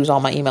lose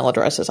all my email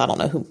addresses. I don't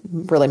know who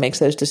really makes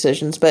those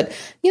decisions, but,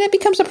 it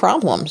becomes a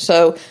problem.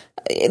 So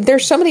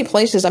there's so many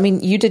places. I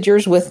mean, you did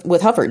yours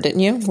with Hover,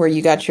 didn't you? Where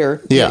you got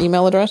your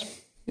email address?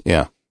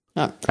 Yeah.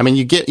 Oh. I mean,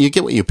 you get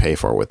what you pay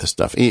for with this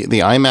stuff. The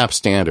IMAP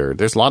standard,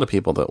 there's a lot of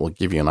people that will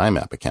give you an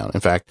IMAP account.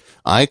 In fact,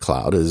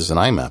 iCloud is an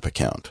IMAP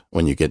account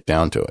when you get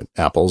down to it,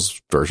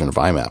 Apple's version of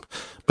IMAP.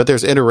 But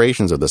there's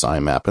iterations of this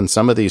IMAP, and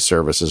some of these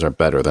services are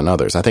better than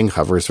others. I think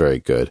Hover is very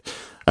good.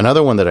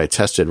 Another one that I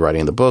tested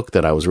writing the book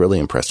that I was really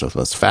impressed with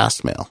was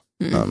Fastmail.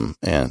 Mm-hmm.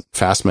 And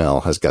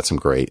Fastmail has got some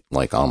great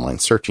online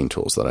searching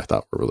tools that I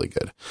thought were really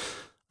good.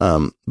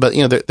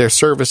 But there's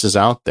services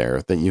out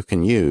there that you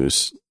can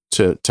use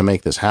to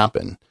make this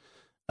happen.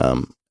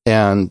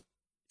 And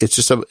it's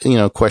just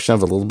a question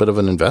of a little bit of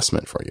an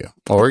investment for you.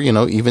 Or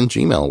even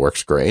Gmail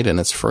works great and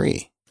it's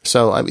free.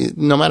 So I mean,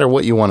 no matter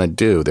what you want to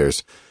do,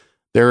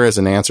 there is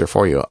an answer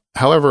for you.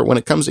 However, when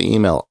it comes to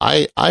email,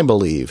 I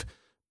believe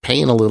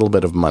paying a little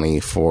bit of money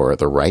for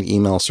the right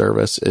email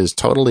service is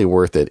totally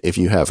worth it if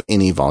you have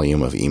any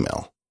volume of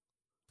email.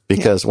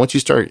 Because once you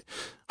start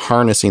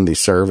harnessing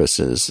these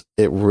services,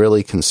 it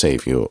really can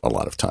save you a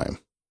lot of time.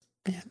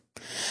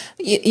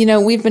 Yeah.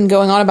 We've been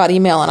going on about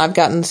email, and I've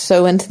gotten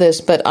so into this,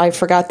 but I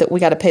forgot that we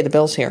got to pay the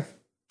bills here.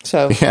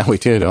 So yeah, we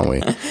do, don't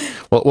we?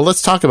 Well,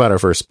 let's talk about our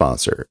first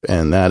sponsor,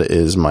 and that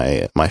is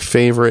my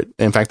favorite.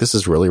 In fact, this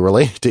is really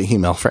related to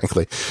email,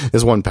 frankly,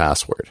 is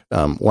 1Password.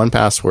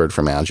 1Password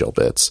from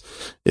AgileBits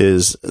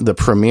is the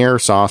premier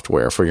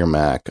software for your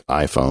Mac,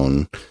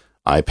 iPhone,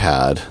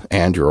 iPad,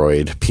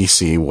 Android,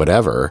 PC,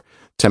 whatever,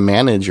 to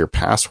manage your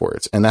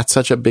passwords. And that's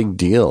such a big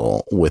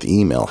deal with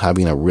email,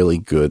 having a really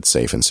good,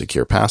 safe, and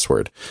secure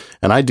password.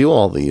 And I do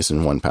all these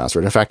in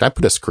 1Password. In fact, I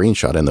put a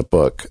screenshot in the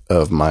book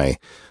of my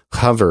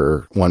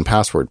Hover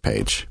 1Password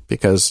page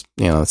because,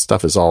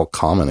 stuff is all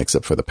common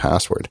except for the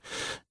password.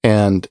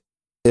 And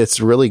it's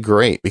really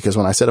great because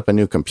when I set up a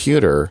new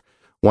computer,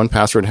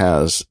 1Password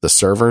has the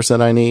servers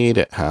that I need.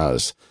 It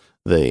has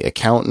the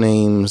account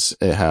names.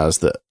 It has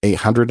the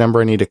 800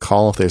 number I need to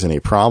call if there's any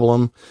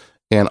problem.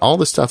 And all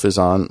this stuff is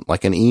on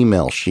like an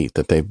email sheet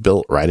that they've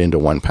built right into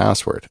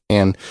 1Password.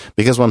 And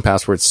because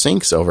 1Password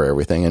syncs over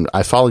everything, and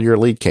I follow your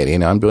lead, Katie,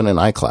 and I'm doing an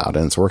iCloud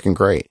and it's working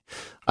great.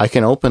 I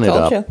can open it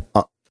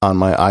up on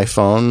my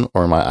iPhone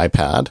or my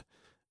iPad,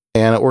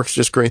 and it works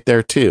just great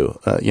there too.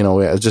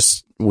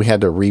 We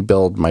had to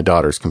rebuild my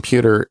daughter's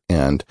computer,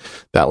 and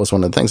that was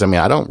one of the things. I mean,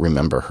 I don't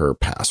remember her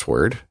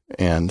password.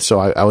 And so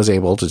I was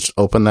able to just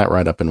open that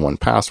right up in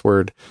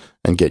 1Password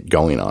and get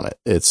going on it.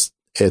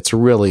 It's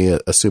really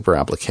a super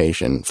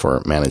application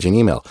for managing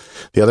email.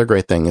 The other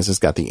great thing is it's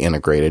got the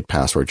integrated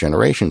password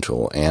generation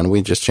tool, and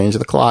we just changed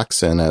the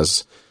clocks. And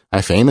as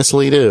I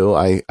famously do,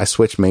 I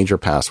switched major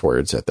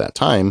passwords at that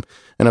time.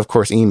 And of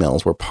course,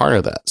 emails were part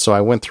of that. So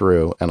I went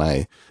through and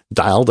I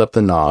dialed up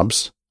the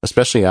knobs,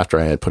 especially after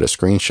I had put a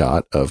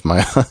screenshot of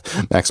my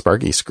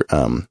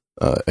MacSparky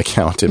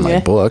account in my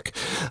book,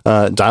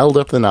 dialed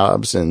up the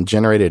knobs and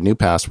generated new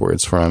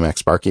passwords for my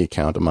MacSparky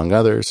account, among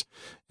others,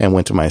 and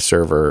went to my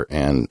server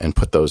and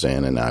put those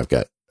in. And now I've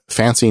got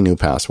fancy new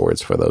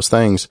passwords for those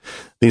things.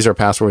 These are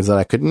passwords that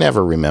I could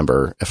never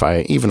remember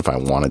even if I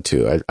wanted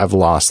to. I've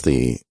lost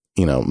the,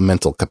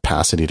 mental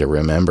capacity to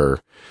remember,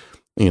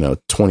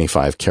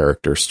 25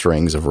 character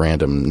strings of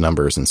random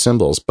numbers and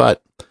symbols,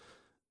 but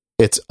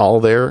it's all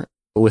there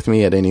with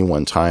me at any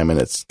one time, and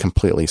it's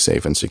completely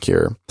safe and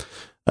secure.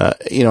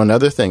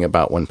 Another thing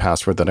about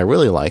 1Password that I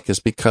really like is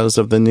because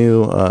of the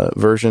new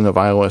version of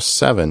iOS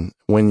 7.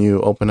 When you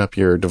open up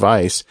your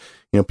device,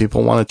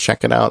 people want to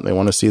check it out. They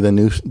want to see the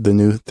new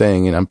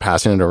thing, and I'm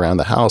passing it around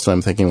the house, and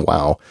I'm thinking,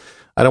 wow,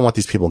 I don't want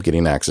these people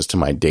getting access to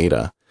my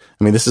data.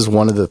 I mean, this is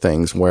one of the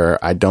things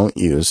where I don't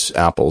use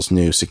Apple's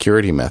new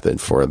security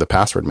method for the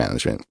password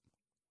management.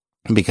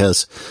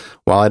 Because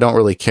while I don't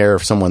really care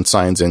if someone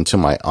signs into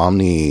my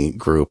Omni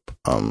Group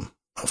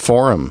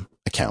forum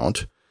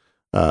account,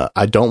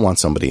 I don't want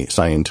somebody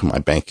signing into my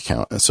bank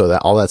account. So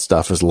that all that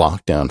stuff is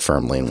locked down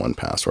firmly in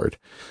 1Password.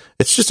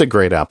 It's just a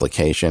great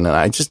application, and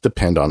I just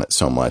depend on it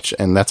so much.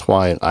 And that's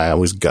why I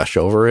always gush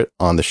over it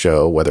on the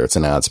show, whether it's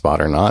an ad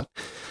spot or not.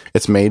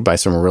 It's made by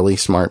some really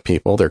smart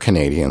people. They're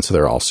Canadian, so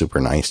they're all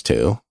super nice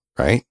too,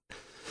 right?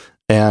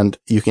 And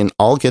you can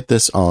all get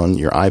this on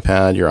your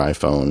iPad, your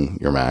iPhone,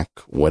 your Mac,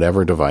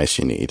 whatever device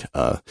you need.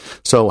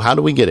 So how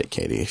do we get it,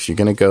 Katie? If you're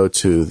going to go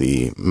to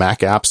the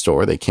Mac App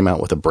Store, they came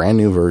out with a brand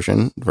new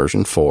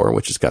version 4,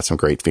 which has got some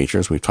great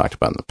features we've talked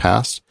about in the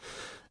past.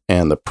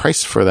 And the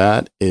price for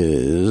that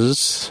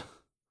is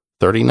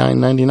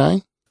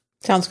 $39.99.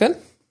 Sounds good.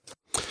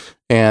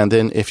 And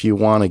then if you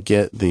want to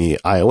get the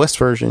iOS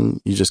version,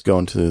 you just go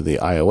into the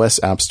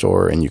iOS App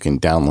Store and you can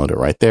download it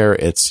right there.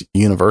 It's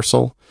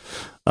universal.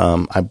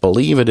 I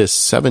believe it is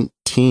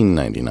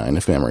 $17.99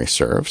 if memory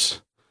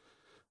serves.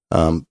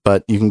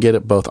 But you can get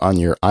it both on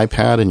your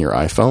iPad and your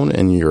iPhone,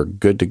 and you're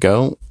good to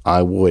go.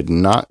 I would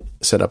not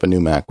set up a new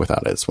Mac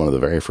without it. It's one of the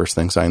very first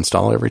things I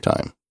install every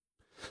time.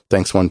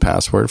 Thanks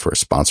 1Password for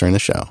sponsoring the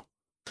show.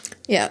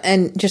 Yeah,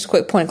 and just a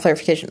quick point of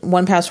clarification.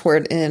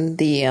 1Password in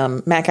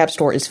the Mac App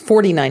Store is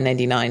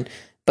 $49.99,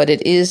 but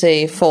it is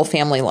a full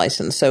family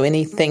license. So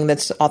anything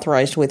that's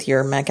authorized with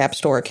your Mac App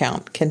Store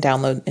account can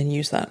download and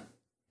use that.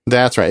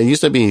 That's right. It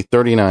used to be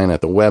 $39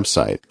 at the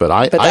website, but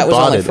that was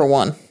bought only it for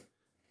one.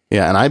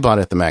 Yeah, and I bought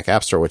it at the Mac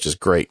App Store, which is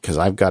great because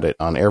I've got it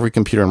on every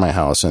computer in my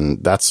house,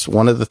 and that's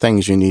one of the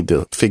things you need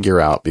to figure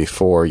out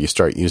before you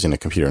start using a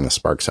computer in the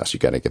Sparks house. You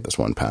got to get this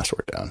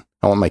 1Password down.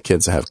 I want my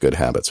kids to have good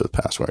habits with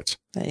passwords.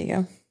 There you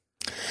go.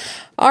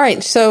 All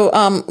right.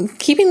 So,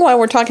 keeping while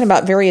we're talking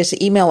about various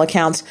email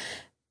accounts,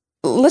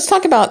 let's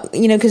talk about,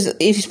 because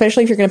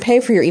especially if you're going to pay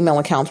for your email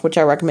accounts, which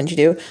I recommend you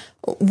do,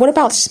 what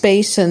about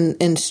space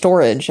and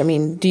storage? I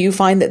mean, do you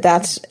find that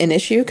that's an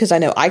issue? Because I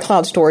know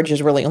iCloud storage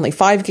is really only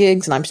 5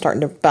 gigs, and I'm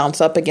starting to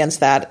bounce up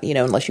against that,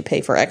 unless you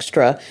pay for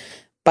extra.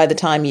 By the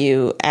time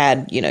you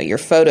add, your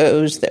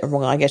photos,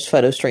 well, I guess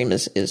PhotoStream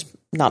is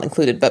not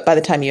included, but by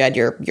the time you add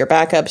your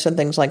backups and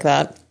things like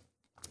that.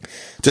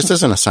 Just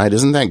as an aside,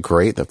 isn't that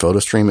great that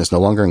PhotoStream is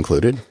no longer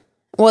included?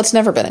 Well, it's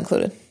never been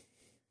included.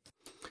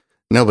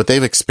 No, but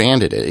they've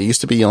expanded it. It used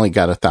to be you only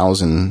got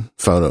 1,000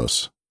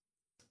 photos.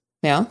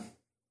 Yeah.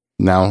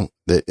 Now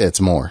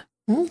it's more.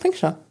 I don't think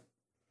so.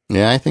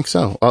 Yeah, I think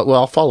so. Well,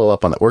 I'll follow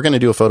up on that. We're going to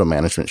do a photo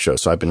management show,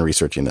 so I've been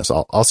researching this.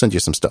 I'll send you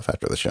some stuff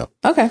after the show.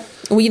 Okay.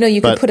 Well,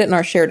 you could put it in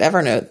our shared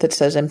Evernote that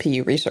says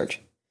MPU research.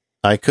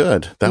 I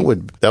could. That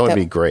would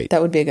be great.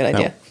 That would be a good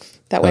idea.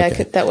 That way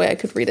I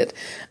could read it.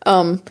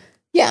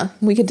 Yeah,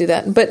 we could do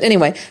that. But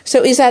anyway,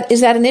 so is that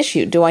an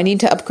issue? Do I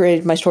need to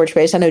upgrade my storage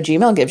space? I know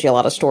Gmail gives you a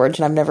lot of storage,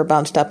 and I've never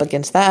bounced up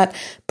against that.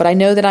 But I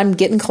know that I'm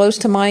getting close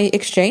to my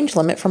Exchange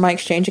limit for my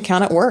Exchange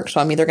account at work. So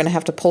I'm either going to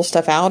have to pull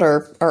stuff out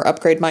or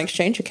upgrade my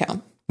Exchange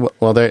account.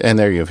 Well,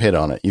 there you've hit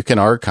on it. You can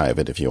archive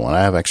it if you want.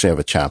 I actually have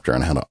a chapter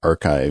on how to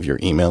archive your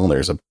email.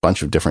 There's a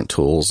bunch of different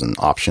tools and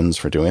options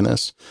for doing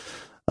this.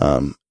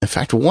 In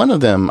fact, one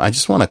of them I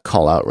just want to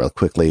call out real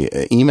quickly,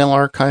 Email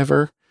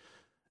Archiver.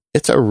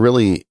 it's a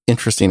really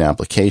interesting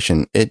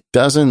application. It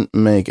doesn't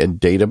make a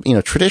data,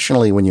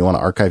 traditionally when you want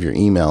to archive your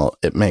email,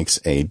 it makes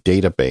a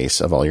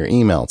database of all your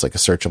email. It's like a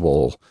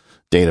searchable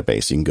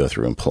database. You can go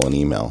through and pull an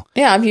email.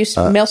 Yeah, I've used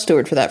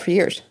MailSteward for that for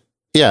years.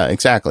 Yeah,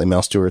 exactly.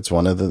 MailSteward's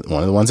one of the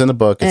ones in the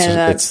book.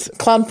 It's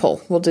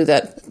Cloudpull will do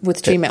that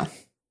with Gmail.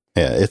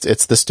 Yeah,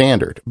 it's the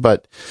standard.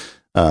 But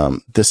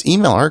this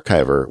email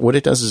archiver, what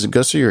it does is it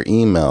goes through your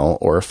email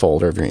or a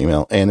folder of your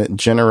email, and it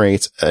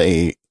generates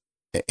a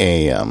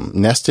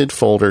nested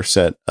folder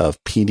set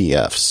of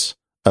PDFs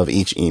of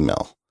each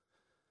email.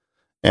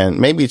 And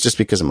maybe it's just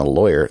because I'm a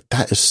lawyer.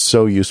 That is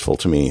so useful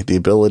to me. The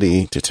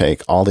ability to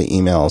take all the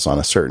emails on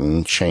a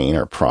certain chain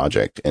or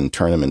project and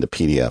turn them into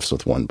PDFs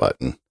with one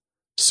button.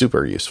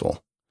 Super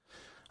useful.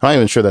 I'm not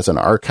even sure that's an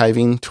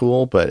archiving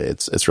tool, but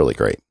it's really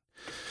great.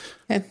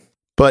 Okay.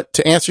 But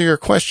to answer your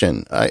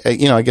question,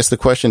 I guess the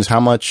question is how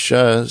much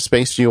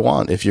space do you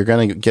want? If you're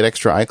going to get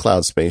extra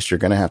iCloud space, you're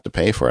going to have to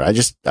pay for it. I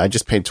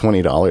just paid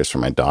 $20 for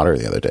my daughter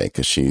the other day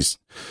because she's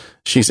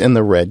in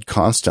the red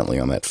constantly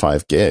on that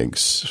 5 gigs.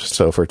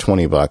 So for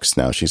 $20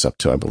 now, she's up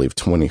to, I believe,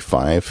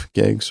 25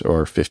 gigs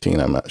or 15.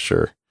 I'm not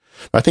sure.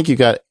 I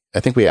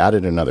think we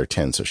added another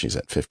 10, so she's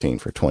at 15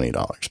 for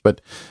 $20.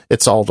 But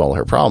it solved all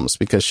her problems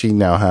because she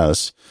now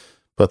has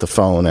both a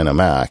phone and a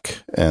Mac,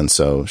 and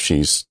so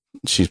she's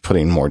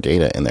putting more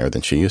data in there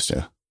than she used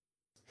to.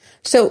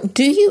 So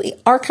do you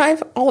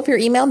archive all of your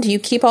email? Do you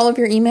keep all of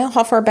your email?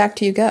 How far back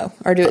do you go?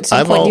 Or at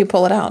some point do you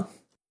pull it out?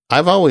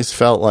 I've always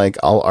felt like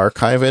I'll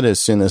archive it as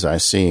soon as I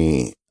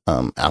see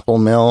Apple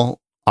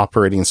Mail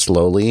operating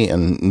slowly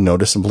and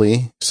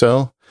noticeably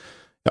so.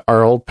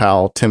 Our old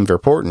pal, Tim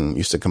Verporten,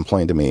 used to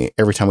complain to me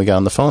every time we got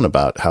on the phone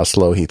about how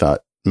slow he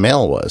thought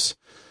mail was.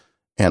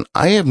 And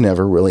I have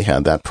never really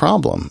had that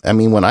problem. I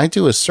mean, when I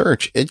do a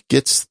search, it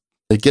gets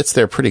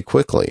there pretty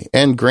quickly.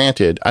 And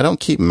granted, I don't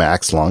keep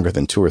Macs longer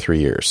than 2 or 3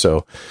 years.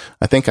 So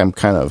I think I'm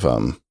kind of,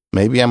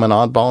 maybe I'm an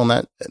oddball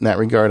in that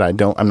regard.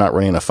 I'm not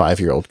running a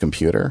 5-year-old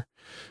computer.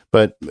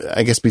 But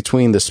I guess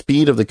between the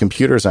speed of the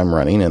computers I'm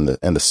running and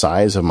the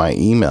size of my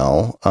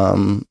email,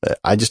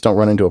 I just don't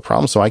run into a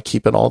problem. So I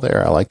keep it all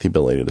there. I like the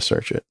ability to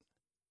search it.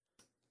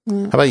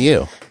 How about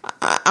you?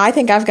 I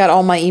think I've got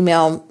all my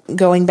email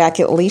going back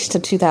at least to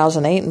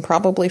 2008 and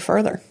probably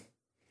further.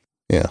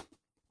 Yeah.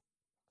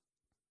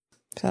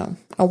 So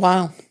a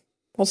while.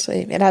 We'll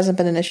see. It hasn't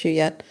been an issue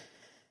yet.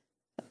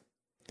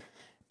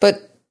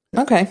 But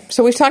okay,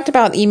 so we've talked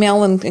about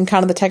email and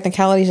kind of the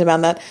technicalities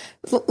about that.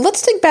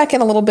 Let's dig back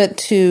in a little bit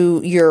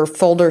to your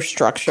folder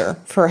structure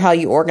for how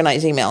you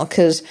organize email,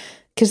 because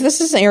this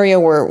is an area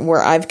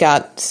where I've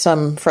got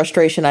some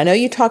frustration. I know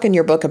you talk in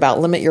your book about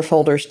limit your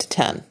folders to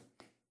 10.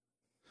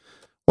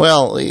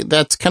 Well,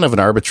 that's kind of an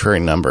arbitrary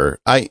number.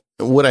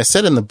 What I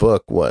said in the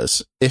book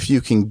was, if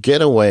you can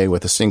get away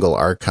with a single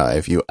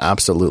archive, you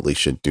absolutely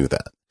should do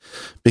that.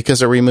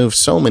 Because it removes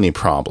so many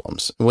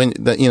problems. When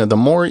the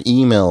more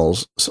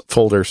emails,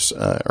 folders,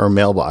 or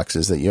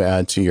mailboxes that you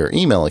add to your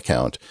email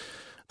account,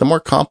 the more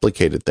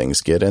complicated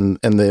things get, and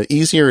the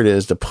easier it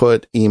is to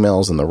put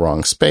emails in the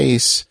wrong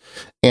space.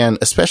 And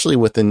especially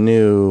with the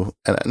new,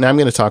 and now I'm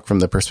going to talk from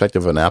the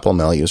perspective of an Apple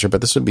Mail user,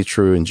 but this would be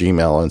true in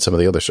Gmail and some of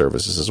the other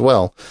services as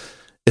well.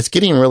 It's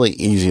getting really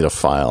easy to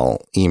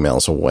file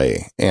emails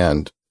away.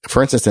 And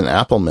for instance, in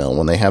Apple Mail,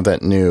 when they have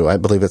that new, I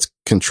believe it's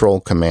Control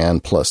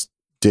Command plus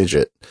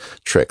digit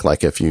trick,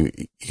 like if you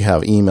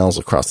have emails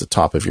across the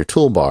top of your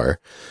toolbar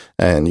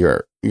and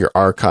your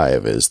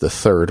archive is the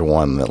third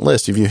one on that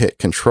list, if you hit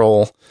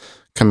Control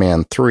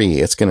Command 3,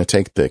 it's going to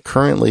take the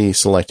currently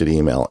selected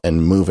email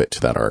and move it to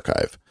that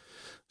archive.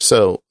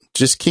 So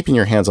just keeping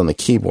your hands on the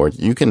keyboard,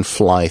 you can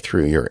fly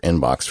through your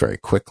inbox very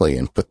quickly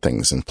and put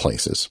things in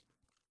places.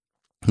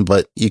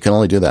 But you can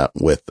only do that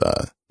with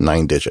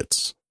 9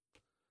 digits.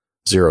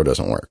 0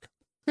 doesn't work.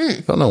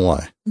 Don't know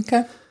why.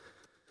 Okay.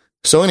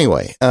 So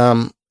anyway,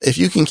 if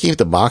you can keep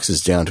the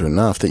boxes down to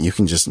enough that you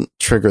can just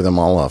trigger them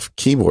all off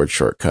keyboard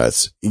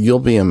shortcuts, you'll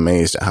be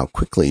amazed at how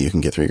quickly you can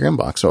get through your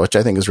inbox, which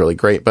I think is really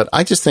great. But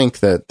I just think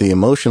that the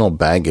emotional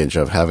baggage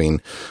of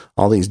having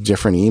all these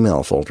different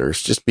email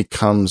folders just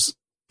becomes,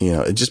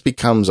 it just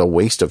becomes a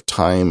waste of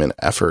time and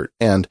effort.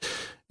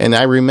 And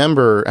I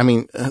remember,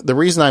 the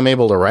reason I'm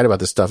able to write about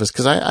this stuff is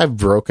because I've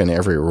broken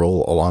every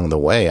rule along the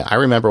way. I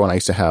remember when I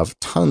used to have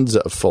tons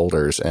of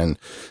folders, and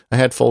I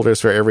had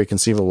folders for every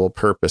conceivable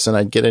purpose, and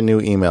I'd get a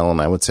new email and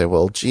I would say,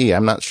 well, gee,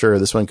 I'm not sure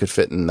this one could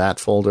fit in that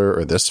folder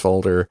or this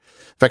folder.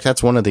 In fact,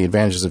 that's one of the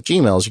advantages of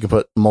Gmail is you can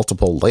put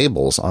multiple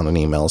labels on an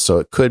email, so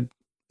it could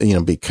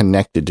be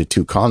connected to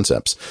 2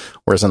 concepts,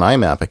 whereas an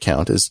IMAP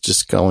account is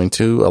just going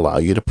to allow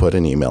you to put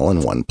an email in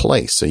one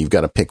place. So you've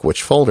got to pick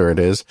which folder it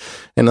is.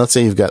 And let's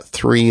say you've got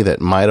 3 that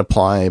might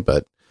apply,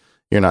 but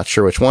you're not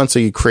sure which one. So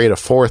you create a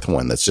 4th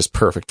one that's just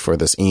perfect for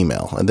this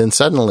email. And then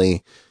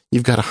suddenly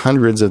you've got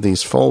hundreds of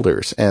these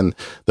folders, and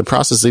the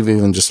process of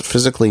even just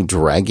physically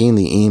dragging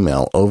the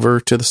email over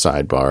to the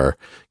sidebar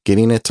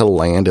getting it to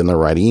land in the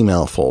right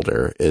email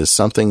folder is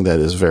something that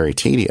is very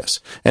tedious.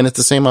 And it's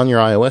the same on your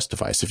iOS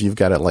device. If you've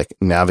got to like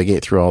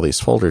navigate through all these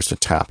folders to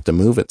tap to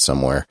move it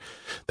somewhere,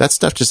 that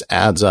stuff just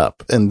adds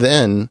up. And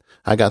then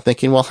I got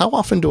thinking, well, how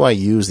often do I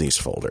use these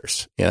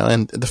folders?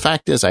 And the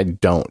fact is I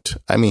don't.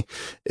 I mean,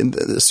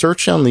 the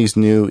search on these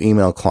new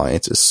email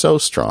clients is so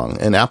strong,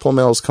 and Apple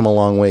Mail's come a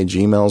long way.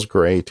 Gmail's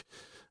great.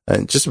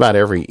 And just about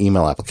every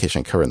email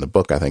application covered in the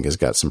book, I think, has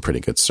got some pretty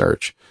good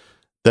search.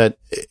 That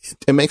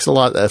it makes a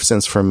lot of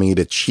sense for me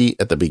to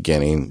cheat at the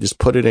beginning, just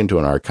put it into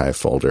an archive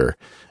folder,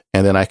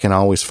 and then I can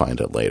always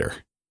find it later.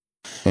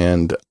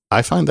 And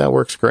I find that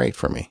works great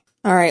for me.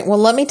 All right. Well,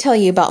 let me tell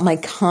you about my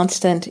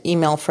constant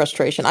email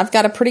frustration. I've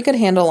got a pretty good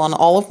handle on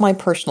all of my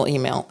personal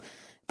email,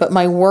 but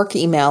my work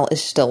email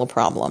is still a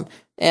problem.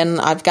 And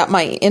I've got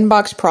my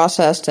inbox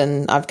processed,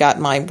 and I've got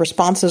my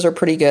responses are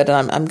pretty good,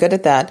 and I'm good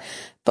at that.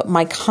 But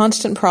my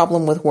constant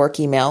problem with work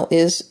email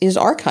is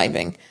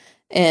archiving.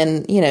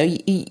 And,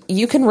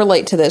 you can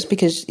relate to this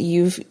because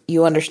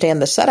you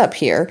understand the setup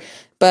here.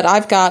 But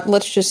I've got,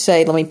 let's just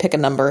say, let me pick a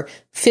number,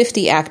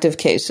 50 active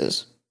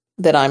cases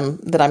that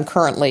I'm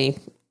currently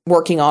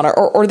working on,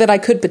 or that I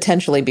could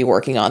potentially be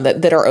working on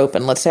that are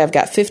open. Let's say I've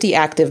got 50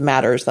 active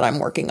matters that I'm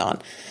working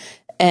on.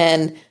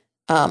 And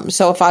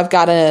so if I've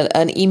got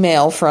an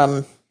email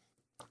from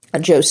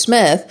Joe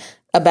Smith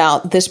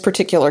about this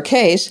particular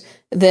case,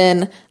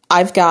 then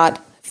I've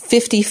got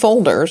 50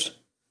 folders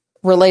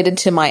related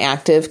to my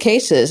active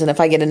cases. And if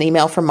I get an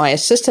email from my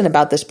assistant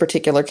about this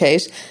particular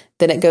case,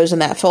 then it goes in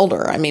that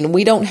folder. I mean,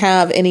 we don't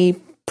have any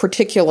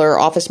particular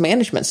office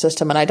management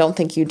system, and I don't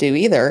think you do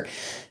either.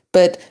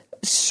 But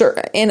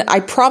and I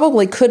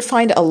probably could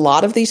find a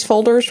lot of these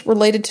folders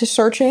related to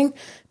searching.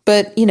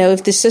 But,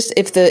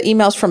 if the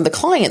email's from the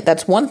client,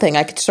 that's one thing.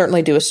 I could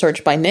certainly do a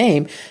search by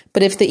name.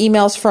 But if the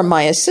email's from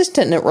my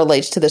assistant and it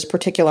relates to this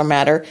particular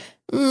matter,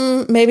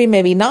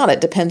 maybe not.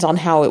 It depends on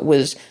how it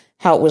was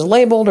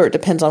labeled, or it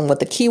depends on what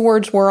the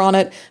keywords were on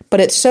it.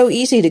 But it's so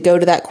easy to go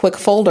to that quick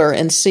folder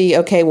and see,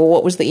 okay, well,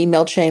 what was the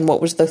email chain?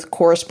 What was the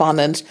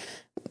correspondence?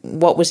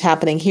 What was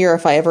happening here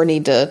if I ever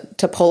need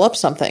to pull up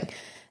something?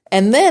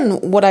 And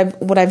then what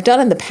I've done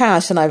in the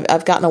past, and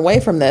I've gotten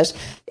away from this,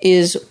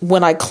 is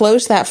when I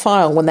close that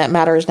file, when that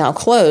matter is now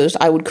closed,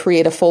 I would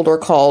create a folder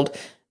called,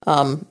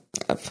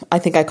 I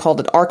think I called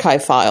it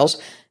archive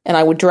files, and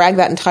I would drag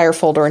that entire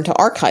folder into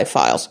archive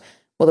files.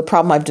 Well, the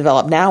problem I've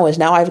developed now is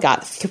I've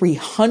got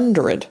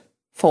 300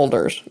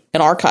 folders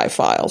in archive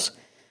files,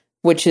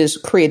 which has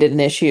created an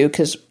issue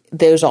because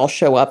those all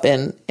show up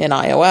in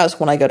iOS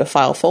when I go to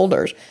file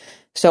folders.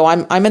 So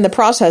I'm in the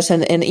process,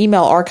 and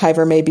Email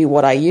Archiver may be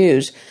what I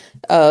use,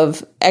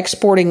 of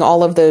exporting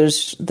all of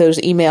those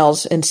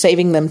emails and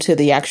saving them to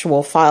the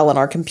actual file in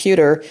our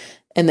computer,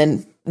 and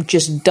then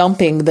just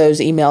dumping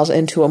those emails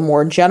into a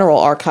more general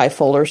archive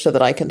folder so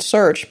that I can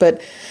search.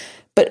 But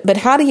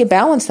how do you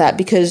balance that?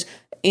 Because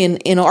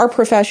in our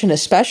profession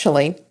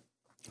especially,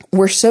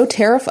 we're so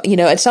terrified.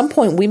 At some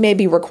point we may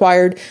be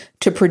required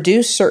to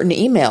produce certain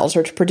emails,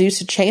 or to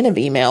produce a chain of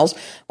emails,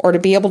 or to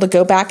be able to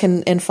go back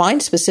and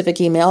find specific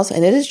emails.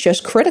 And it is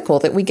just critical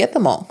that we get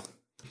them all.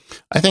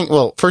 I think,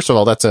 well, first of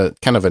all, that's a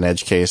kind of an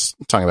edge case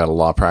talking about a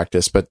law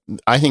practice. But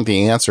I think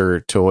the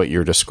answer to what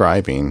you're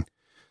describing,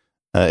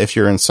 if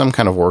you're in some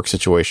kind of work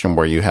situation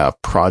where you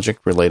have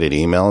project related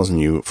emails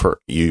and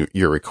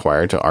you're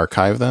required to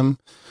archive them,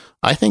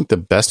 I think the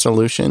best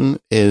solution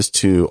is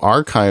to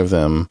archive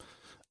them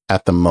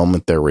at the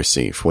moment they're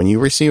received. When you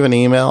receive an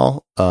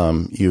email,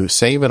 you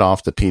save it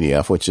off to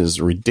PDF, which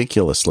is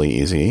ridiculously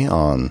easy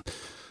on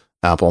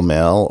Apple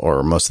Mail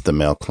or most of the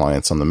mail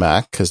clients on the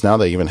Mac, because now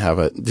they even have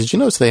did you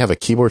notice they have a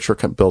keyboard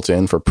shortcut built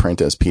in for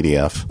print as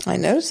PDF? I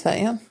noticed that,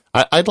 yeah.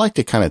 I'd like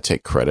to kind of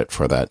take credit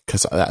for that,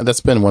 because that's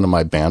been one of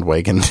my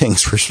bandwagon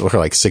things for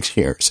like 6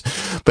 years.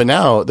 But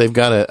now they've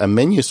got a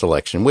menu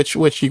selection, which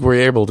you were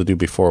able to do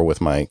before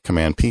with my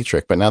Command P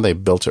trick, but now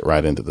they've built it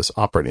right into this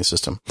operating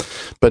system.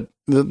 But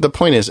the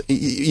point is,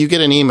 you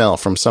get an email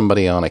from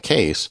somebody on a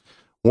case.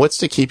 What's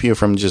to keep you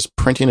from just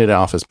printing it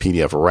off as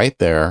PDF right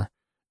there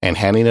and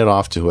handing it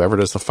off to whoever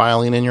does the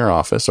filing in your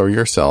office or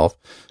yourself,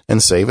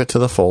 and save it to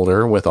the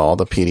folder with all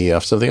the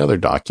PDFs of the other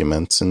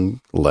documents and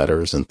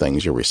letters and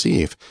things you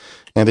receive.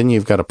 And then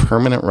you've got a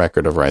permanent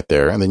record of right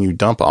there. And then you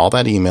dump all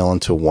that email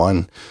into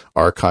one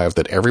archive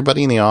that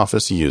everybody in the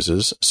office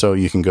uses. So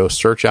you can go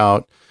search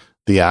out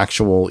the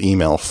actual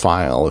email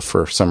file if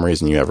for some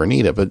reason you ever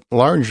need it. But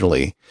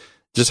largely,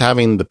 just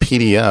having the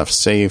PDF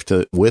saved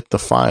with the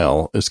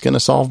file is going to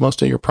solve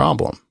most of your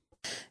problem.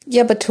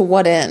 Yeah, but to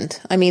what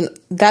end? I mean,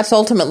 that's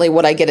ultimately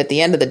what I get at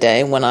the end of the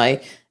day when I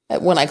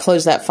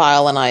close that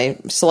file and I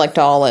select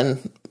all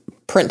and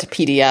print to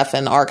PDF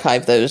and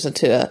archive those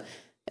into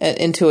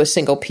a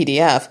single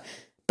PDF.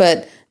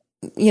 But,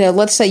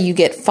 let's say you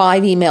get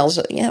 5 emails,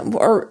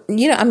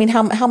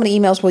 how many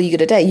emails will you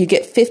get a day? You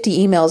get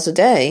 50 emails a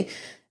day.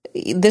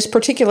 This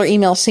particular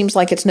email seems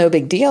like it's no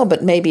big deal,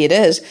 but maybe it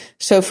is.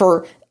 So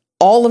for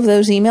all of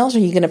those emails, are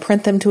you going to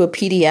print them to a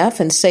PDF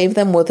and save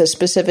them with a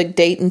specific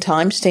date and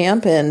time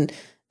stamp and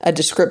a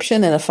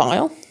description in a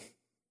file?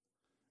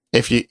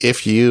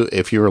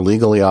 If you're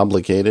legally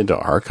obligated to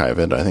archive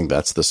it, I think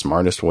that's the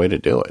smartest way to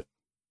do it.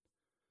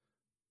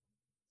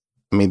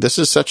 I mean, this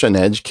is such an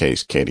edge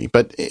case, Katie,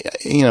 but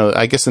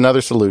I guess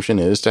another solution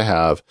is to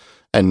have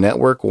a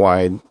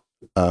network-wide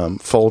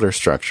folder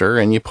structure,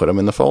 and you put them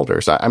in the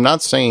folders. I'm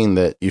not saying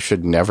that you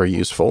should never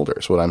use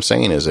folders. What I'm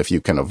saying is if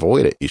you can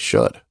avoid it, you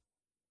should.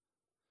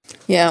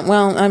 Yeah,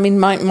 well, I mean,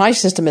 my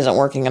system isn't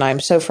working, and I'm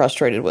so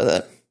frustrated with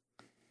it.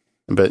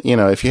 But,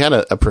 if you had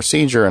a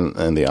procedure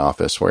in the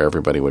office where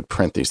everybody would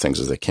print these things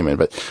as they came in,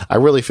 but I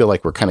really feel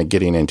like we're kind of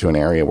getting into an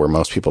area where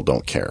most people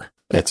don't care.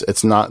 Yeah.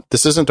 It's not,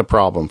 this isn't a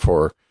problem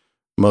for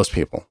most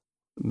people,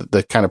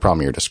 the kind of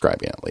problem you're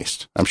describing, at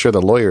least. I'm sure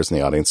the lawyers in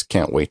the audience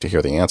can't wait to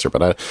hear the answer,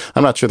 but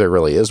I'm not sure there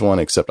really is one,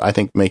 except I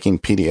think making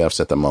PDFs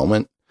at the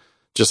moment,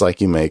 just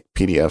like you make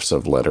PDFs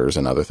of letters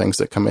and other things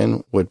that come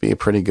in, would be a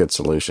pretty good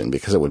solution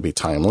because it would be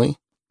timely.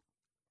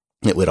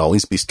 It would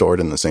always be stored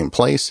in the same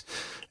place.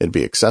 It'd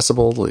be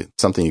accessible,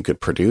 something you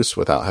could produce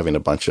without having a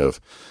bunch of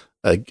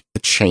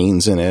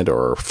chains in it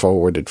or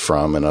forwarded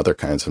from and other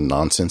kinds of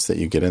nonsense that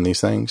you get in these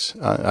things.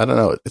 I don't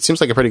know. It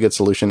seems like a pretty good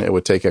solution. It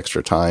would take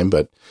extra time,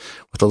 but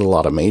with a little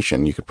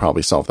automation, you could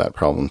probably solve that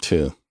problem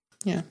too.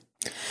 Yeah.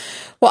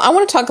 Well, I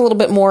want to talk a little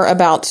bit more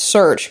about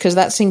search because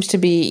that seems to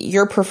be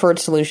your preferred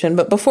solution.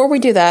 But before we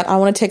do that, I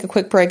want to take a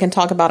quick break and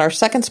talk about our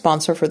second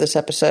sponsor for this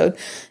episode.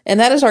 And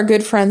that is our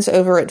good friends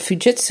over at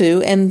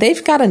Fujitsu. And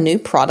they've got a new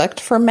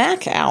product for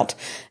Mac out.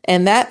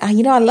 And that, I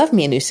love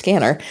me a new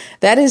scanner.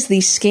 That is the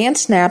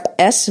ScanSnap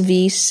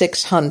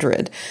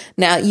SV600.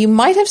 Now, you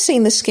might have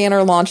seen the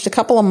scanner launched a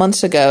couple of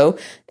months ago,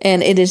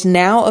 and it is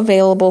now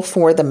available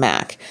for the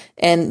Mac.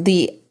 And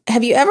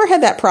have you ever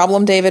had that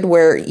problem, David,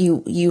 where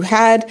you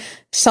had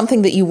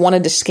something that you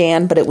wanted to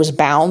scan, but it was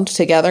bound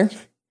together?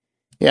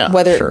 Yeah,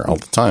 sure, all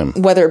the time.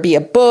 Whether it be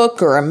a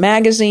book or a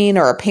magazine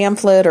or a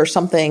pamphlet or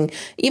something,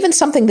 even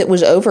something that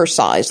was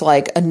oversized,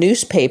 like a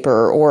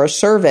newspaper or a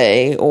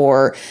survey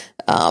or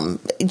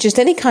just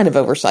any kind of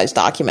oversized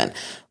document.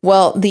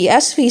 Well, the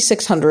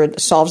SV600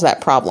 solves that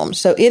problem.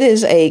 So it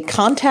is a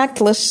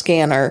contactless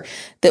scanner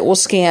that will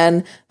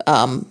scan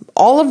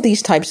all of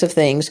these types of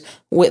things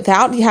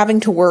without having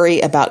to worry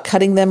about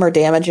cutting them or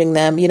damaging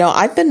them.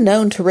 I've been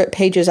known to rip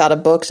pages out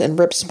of books and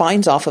rip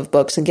spines off of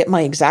books and get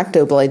my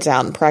X-Acto blades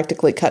out and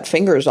practically cut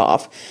fingers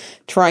off,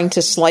 trying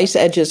to slice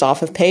edges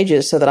off of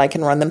pages so that I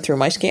can run them through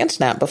my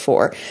ScanSnap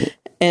before.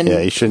 And yeah,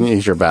 you shouldn't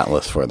use your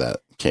batleth for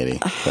that, Katie.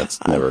 That's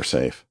never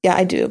safe. Yeah,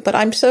 I do. But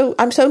I'm so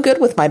good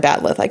with my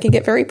batleth. I can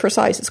get very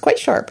precise. It's quite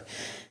sharp.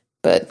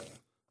 But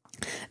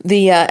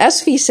the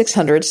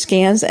SV600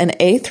 scans an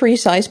A3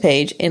 size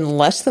page in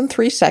less than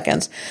 3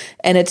 seconds,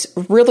 and it's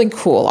really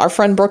cool. Our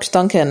friend Brooks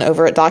Duncan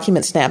over at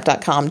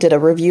DocumentSnap.com did a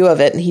review of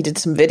it, and he did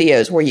some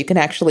videos where you can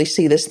actually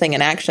see this thing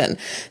in action.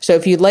 So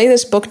if you lay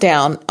this book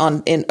down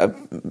in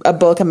a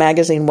book, a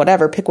magazine,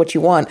 whatever, pick what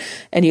you want,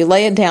 and you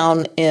lay it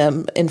down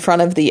in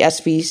front of the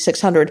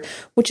SV600,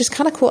 which is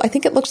kind of cool. I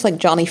think it looks like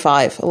Johnny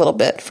Five a little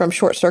bit from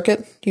Short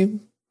Circuit.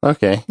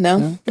 Okay.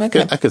 No? Yeah,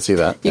 okay. I could see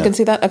that. You can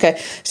see that?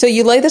 Okay. So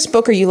you lay this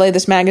book or you lay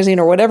this magazine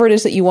or whatever it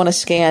is that you want to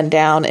scan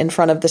down in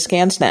front of the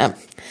ScanSnap,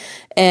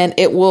 and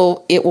it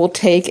will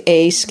take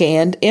a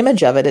scanned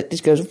image of it. It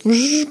just goes,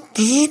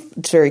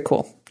 it's very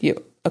cool.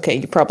 You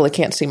probably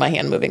can't see my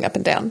hand moving up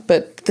and down,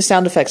 but the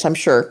sound effects, I'm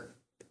sure,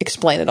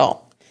 explain it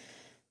all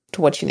to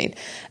what you need.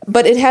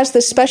 But it has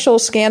this special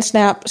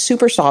ScanSnap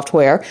super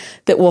software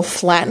that will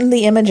flatten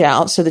the image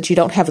out so that you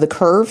don't have the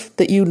curve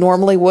that you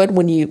normally would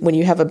when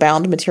you have a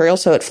bound material.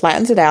 So it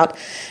flattens it out.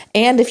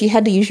 And if you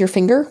had to use your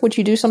finger, which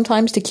you do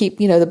sometimes to keep,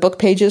 the book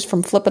pages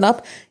from flipping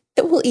up,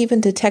 it will even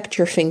detect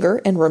your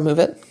finger and remove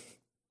it.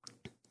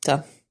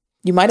 So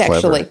you might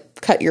actually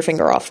cut your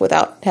finger off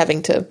without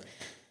having to,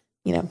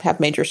 have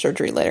major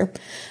surgery later.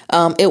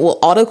 It will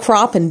auto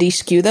crop and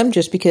deskew them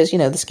just because, the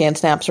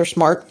ScanSnaps are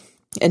smart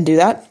and do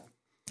that.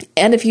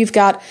 And if you've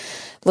got,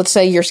 let's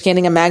say you're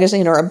scanning a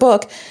magazine or a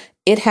book,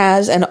 it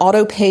has an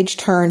auto page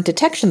turn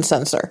detection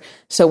sensor.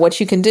 So what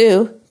you can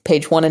do,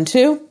 page 1 and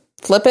 2,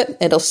 flip it.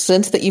 It'll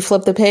sense that you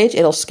flip the page.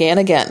 It'll scan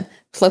again.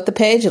 Flip the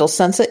page. It'll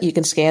sense it. You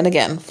can scan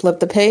again.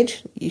 Flip the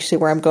page. You see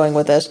where I'm going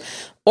with this.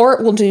 Or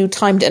it will do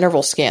timed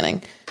interval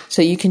scanning.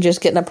 So you can just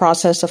get in a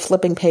process of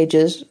flipping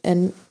pages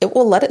and it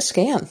will let it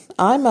scan.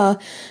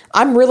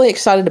 I'm really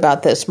excited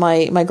about this.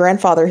 My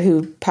grandfather,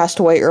 who passed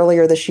away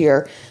earlier this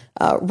year,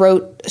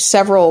 wrote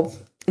several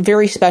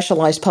very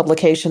specialized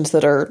publications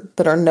that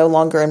are no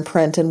longer in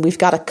print, and we've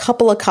got a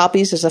couple of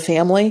copies as a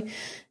family.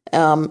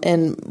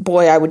 And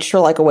boy, I would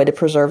sure like a way to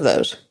preserve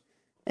those.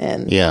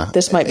 And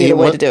this might be the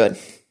way to do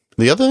it.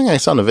 The other thing I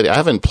saw in the video, I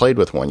haven't played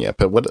with one yet,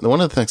 but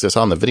one of the things I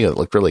saw in the video that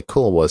looked really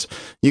cool was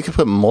you could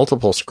put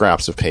multiple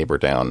scraps of paper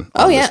down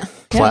on this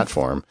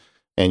platform.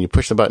 And you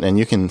push the button and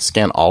you can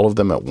scan all of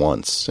them at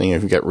once. And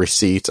if you get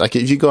receipts, like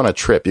if you go on a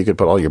trip, you could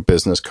put all your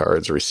business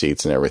cards,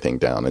 receipts, and everything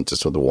down, and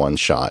just with the one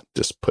shot,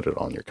 just put it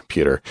on your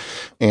computer.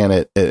 And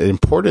it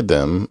imported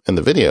them in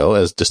the video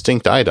as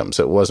distinct items.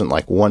 It wasn't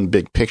like one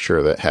big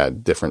picture that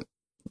had different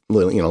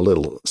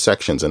little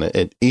sections in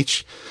it.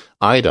 Each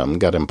item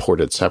got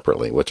imported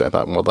separately, which I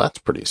thought, well, that's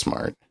pretty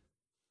smart.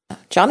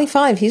 Johnny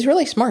 5, he's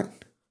really smart.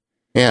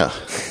 Yeah,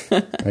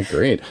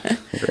 agreed.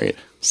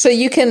 So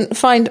you can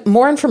find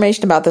more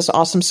information about this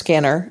awesome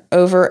scanner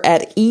over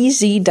at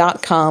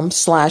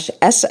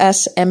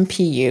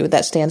ez.com/SSMPU.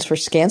 That stands for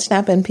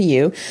ScanSnap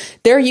NPU.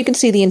 There you can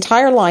see the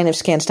entire line of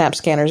ScanSnap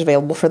scanners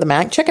available for the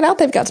Mac. Check it out.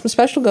 They've got some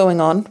special going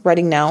on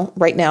right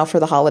now for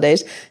the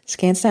holidays.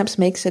 ScanSnaps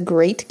makes a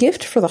great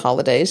gift for the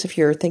holidays if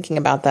you're thinking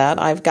about that.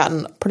 I've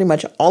gotten pretty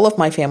much all of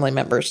my family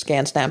members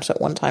ScanSnaps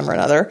at one time or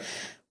another,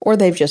 or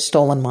they've just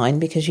stolen mine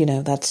because,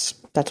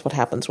 that's what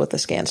happens with the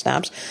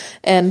ScanSnaps.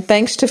 And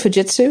thanks to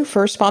Fujitsu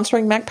for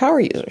sponsoring Mac Power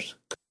Users.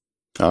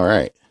 All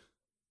right.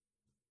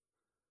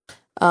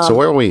 So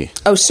where are we?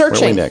 Oh,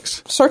 searching. Where are we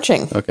next?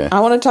 Searching. Okay. I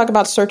want to talk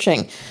about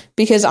searching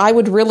because I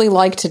would really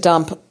like to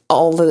dump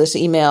all of this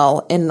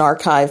email in an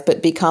archive,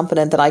 but be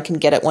confident that I can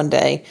get it one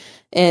day.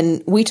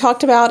 And we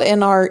talked about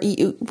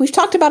we've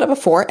talked about it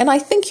before, and I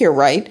think you're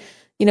right.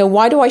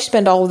 Why do I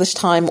spend all of this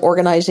time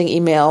organizing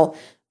email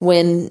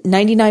when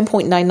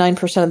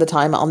 99.99% of the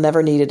time I'll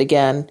never need it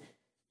again?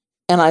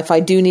 And if I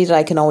do need it,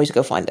 I can always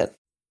go find it.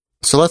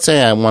 So let's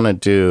say I want to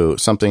do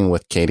something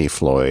with Katie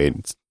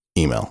Floyd's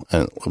email.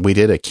 And we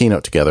did a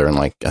keynote together in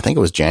I think it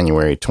was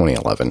January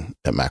 2011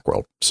 at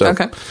Macworld. So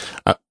okay.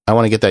 I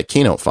want to get that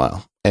keynote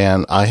file.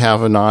 And I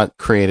have not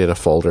created a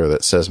folder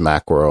that says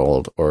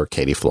Macworld or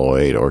Katie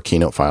Floyd or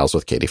keynote files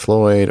with Katie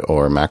Floyd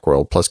or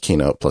Macworld plus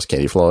keynote plus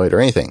Katie Floyd or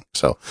anything.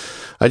 So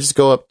I just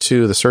go up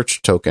to the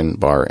search token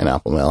bar in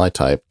Apple Mail. I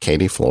type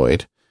Katie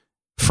Floyd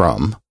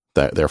from,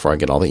 therefore I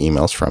get all the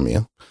emails from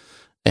you.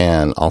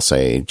 And I'll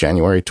say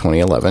January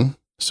 2011.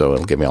 So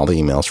it'll give me all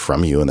the emails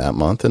from you in that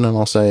month. And then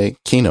I'll say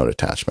keynote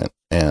attachment.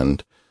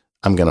 And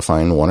I'm going to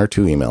find one or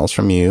two emails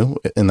from you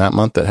in that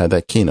month that had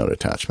that keynote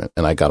attachment.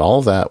 And I got all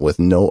of that with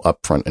no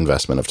upfront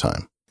investment of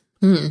time.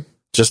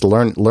 Just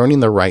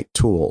learning the right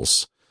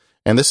tools.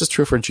 And this is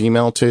true for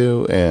Gmail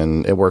too.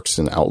 And it works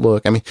in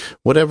Outlook. I mean,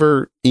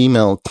 whatever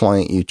email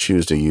client you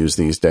choose to use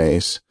these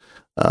days,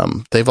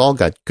 they've all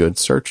got good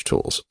search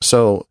tools.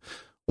 So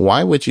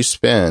why would you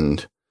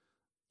spend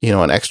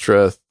an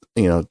extra,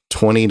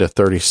 20 to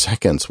 30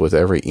 seconds with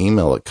every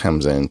email that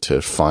comes in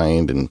to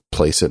find and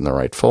place it in the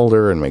right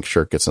folder and make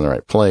sure it gets in the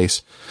right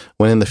place,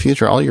 when in the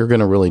future, all you're going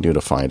to really do to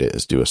find it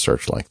is do a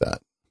search like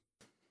that.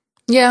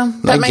 Yeah,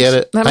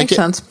 that makes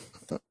sense.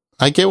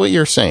 I get what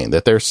you're saying,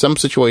 that there's some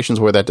situations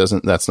where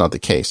that's not the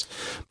case.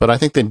 But I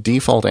think the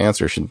default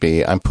answer should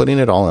be, I'm putting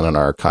it all in an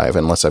archive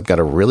unless I've got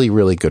a really,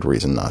 really good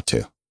reason not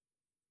to.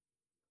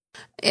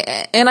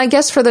 And I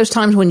guess for those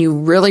times when you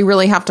really,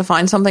 really have to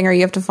find something or you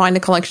have to find a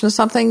collection of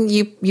something,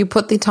 you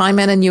put the time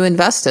in and you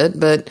invest it,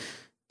 but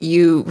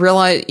you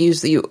realize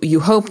you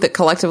hope that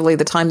collectively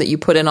the time that you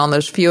put in on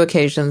those few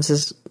occasions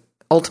is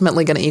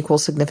ultimately going to equal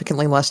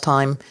significantly less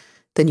time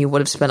than you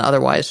would have spent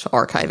otherwise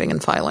archiving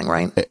and filing,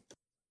 right?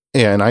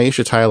 Yeah, in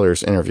Aisha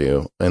Tyler's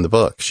interview in the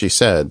book, she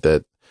said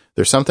that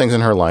there's some things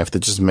in her life that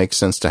just make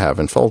sense to have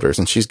in folders,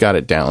 and she's got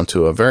it down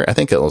to I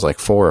think it was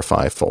 4 or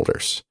 5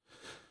 folders.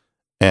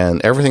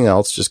 And everything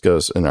else just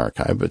goes in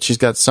archive, but she's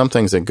got some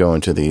things that go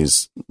into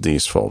these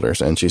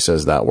folders, and she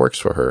says that works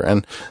for her.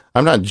 And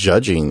I'm not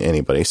judging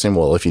anybody saying,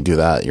 well, if you do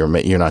that,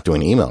 you're not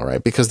doing email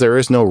right, because there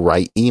is no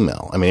right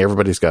email. I mean,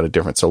 everybody's got a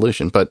different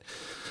solution, but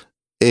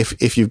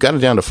if you've got it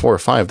down to 4 or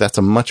 5, that's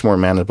a much more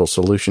manageable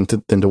solution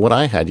than to what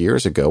I had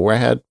years ago, where I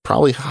had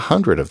probably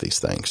 100 of these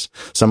things.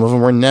 Some of them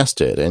were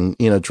nested and,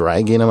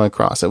 dragging them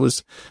across. It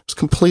was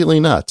completely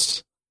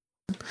nuts.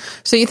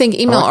 So you think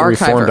email archiver?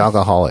 Reformed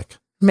alcoholic.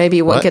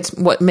 Maybe what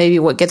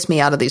gets me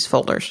out of these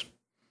folders.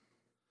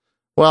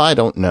 Well, I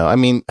don't know. I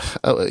mean,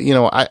 I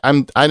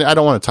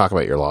don't want to talk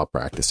about your law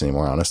practice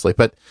anymore, honestly,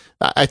 but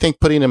I think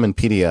putting them in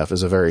PDF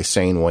is a very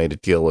sane way to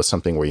deal with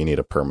something where you need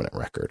a permanent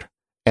record.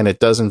 And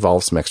it does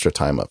involve some extra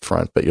time up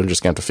front, but you're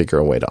just going to have to figure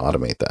a way to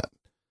automate that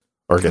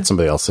or get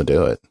somebody else to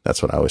do it.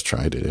 That's what I was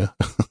trying to do.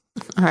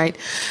 All right.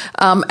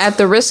 At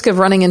the risk of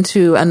running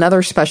into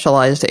another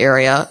specialized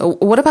area,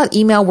 what about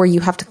email where you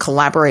have to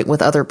collaborate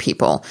with other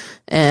people?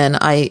 And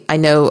I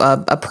know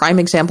a prime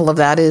example of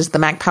that is the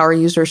Mac Power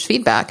Users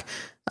feedback.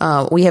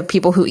 We have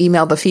people who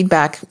email the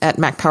feedback at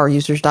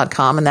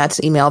macpowerusers.com, and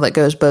that's email that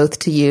goes both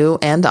to you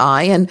and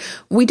I. And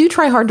we do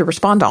try hard to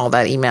respond to all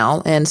that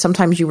email. And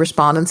sometimes you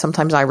respond and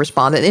sometimes I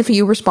respond. And if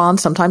you respond,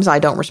 sometimes I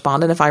don't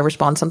respond. And if I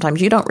respond,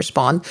 sometimes you don't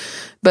respond.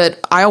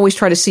 But I always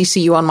try to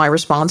CC you on my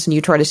response and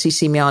you try to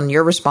CC me on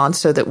your response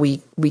so that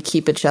we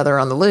keep each other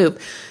on the loop.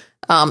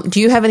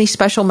 Do you have any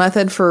special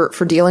method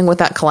for dealing with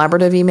that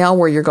collaborative email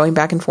where you're going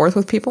back and forth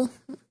with people?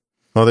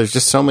 Well, there's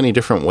just so many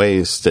different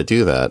ways to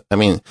do that. I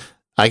mean,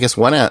 I guess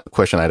one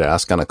question I'd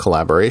ask on a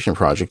collaboration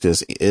project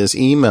is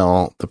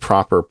email the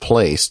proper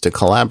place to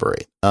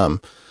collaborate? I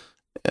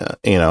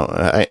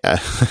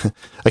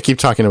keep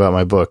talking about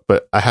my book,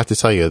 but I have to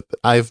tell you,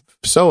 I'm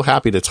so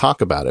happy to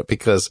talk about it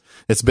because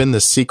it's been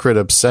the secret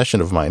obsession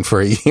of mine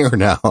for a year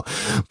now.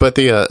 But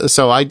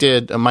so I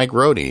did Mike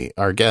Rohde,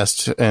 our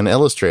guest and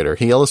illustrator.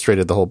 He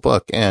illustrated the whole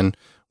book, and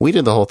we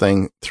did the whole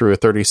thing through a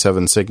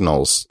 37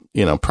 Signals,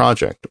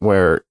 project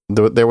where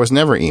there was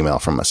never email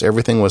from us.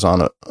 Everything was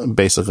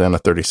basically on a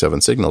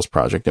 37 Signals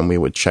project, and we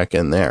would check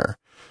in there.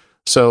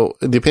 So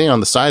depending on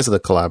the size of the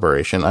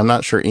collaboration, I'm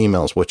not sure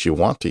email is what you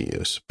want to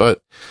use,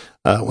 but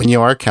when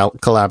you are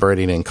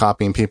collaborating and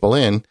copying people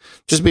in,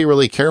 just be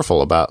really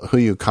careful about who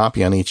you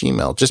copy on each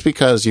email. Just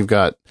because you've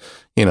got,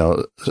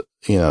 Joe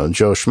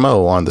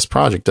Schmo on this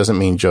project doesn't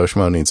mean Joe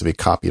Schmo needs to be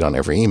copied on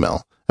every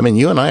email. I mean,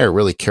 you and I are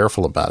really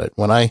careful about it.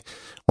 When I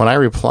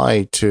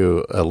reply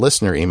to a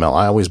listener email,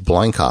 I always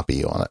blind copy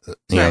you on it,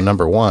 right.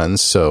 Number one.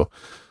 So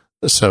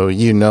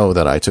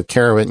that I took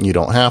care of it and you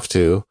don't have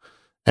to.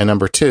 And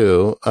number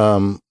two,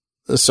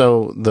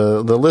 so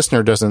the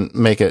listener doesn't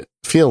make it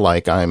feel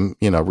like I'm,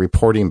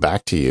 reporting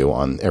back to you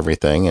on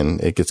everything, and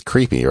it gets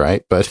creepy,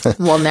 right? But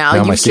well, now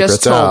you've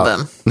just told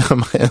them.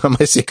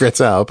 my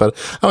secret's out, but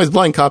I always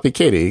blind copy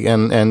Katie,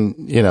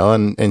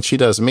 and she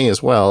does me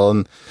as well,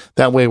 and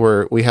that way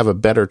we have a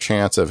better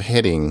chance of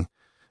hitting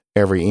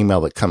every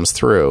email that comes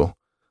through.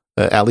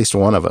 At least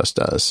one of us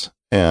does.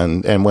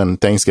 And when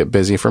things get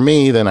busy for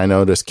me, then I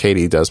notice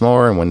Katie does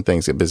more. And when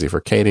things get busy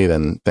for Katie,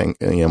 then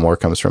more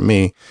comes from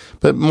me.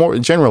 But more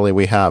generally,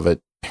 we have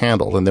it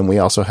handled. And then we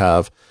also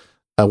have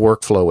a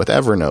workflow with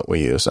Evernote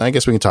we use. And I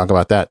guess we can talk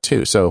about that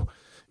too. So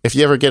if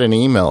you ever get an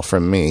email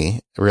from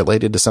me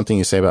related to something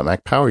you say about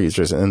Mac Power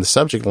Users, and the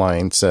subject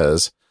line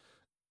says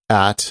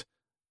at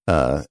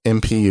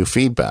MPU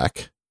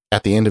feedback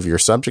at the end of your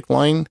subject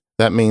line,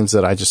 that means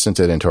that I just sent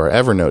it into our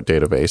Evernote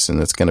database,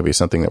 and it's going to be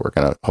something that we're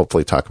going to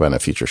hopefully talk about in a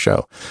future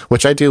show,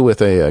 which I do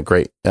with a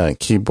great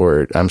text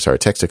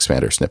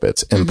expander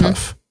snippets,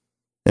 MPUF,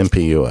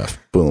 MPUF,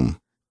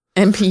 boom.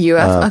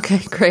 MPUF, okay,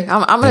 great.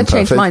 I'm going to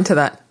change mine to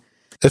that.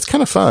 It's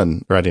kind of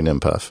fun writing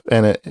MPUF,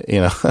 and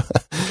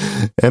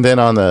and then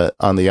on the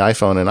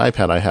iPhone and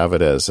iPad, I have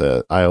it as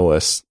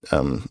iOS.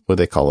 What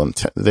they call them?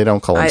 They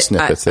don't call them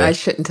snippets. I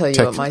shouldn't tell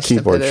you what my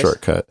keyboard snippet is.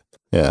 Shortcut.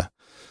 Yeah.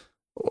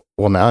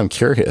 Well, now I'm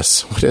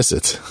curious. What is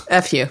it?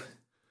 F you.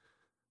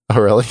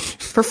 Oh, really?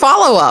 For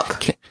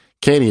follow-up.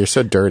 Katie, you're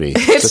so dirty.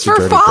 It's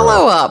for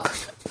follow-up.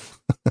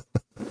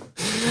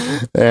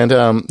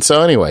 And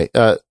so anyway,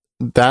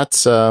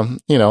 that's,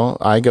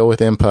 I go with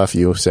MPUF,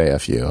 you say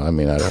F you. I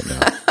mean, I don't know.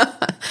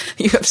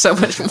 You have so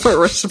much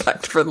more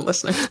respect for the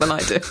listeners than I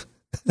do.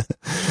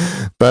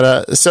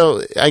 But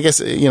so I guess,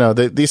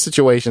 these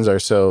situations are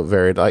so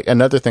varied. Like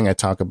another thing I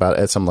talk about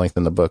at some length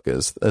in the book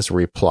is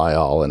reply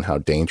all and how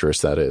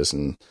dangerous that is.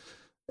 And,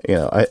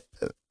 I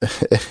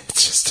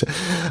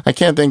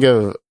can't think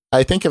of,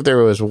 I think if there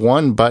was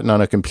one button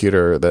on a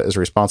computer that is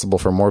responsible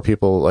for more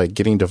people like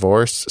getting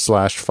divorced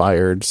 /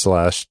 fired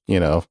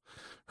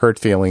 / hurt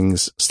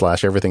feelings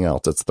 / everything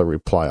else, it's the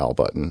reply all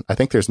button. I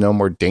think there's no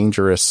more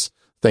dangerous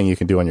thing you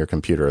can do on your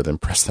computer than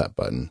press that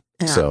button.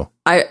 Yeah. So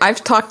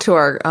I've talked to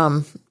our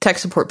tech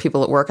support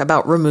people at work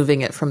about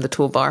removing it from the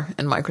toolbar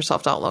in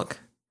Microsoft Outlook.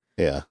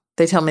 Yeah.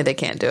 They tell me they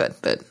can't do it,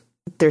 but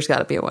there's got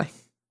to be a way.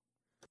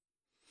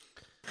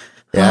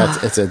 Yeah,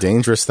 it's a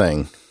dangerous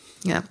thing.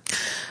 Yeah.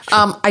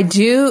 I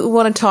do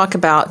want to talk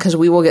about, because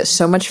we will get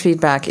so much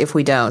feedback if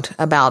we don't,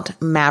 about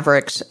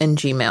Mavericks and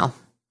Gmail.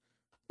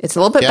 It's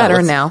a little bit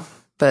better now,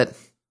 but...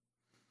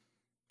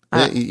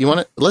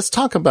 let's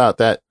talk about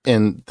that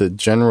in the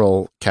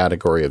general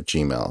category of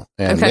Gmail,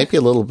 and maybe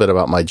a little bit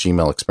about my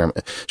Gmail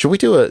experiment. Should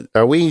we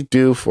are we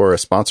due for a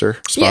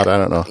sponsor spot? Yeah. I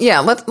don't know. Yeah.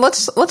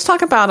 Let's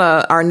talk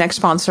about our next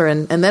sponsor,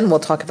 and then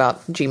we'll talk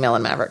about Gmail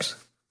and Mavericks.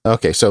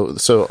 Okay. So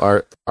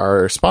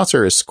our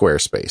sponsor is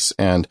Squarespace,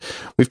 and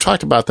we've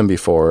talked about them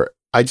before.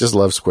 I just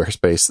love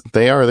Squarespace.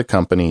 They are the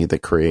company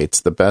that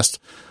creates the best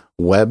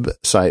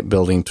website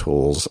building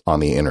tools on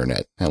the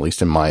internet, at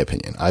least in my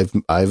opinion.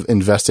 I've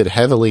invested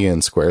heavily in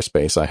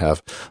Squarespace. I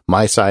have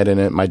my site in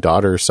it. My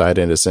daughter's site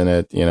is in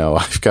it.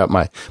 I've got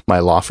my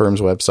law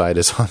firm's website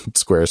is on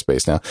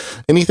Squarespace now.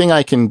 Anything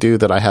I can do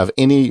that I have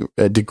any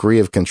degree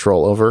of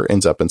control over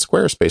ends up in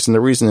Squarespace. And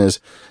the reason is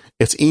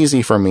it's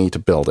easy for me to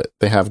build it.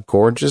 They have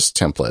gorgeous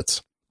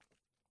templates.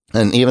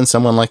 And even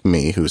someone like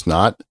me, who's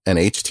not an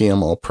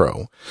HTML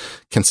pro,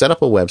 can set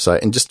up a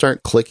website and just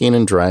start clicking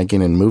and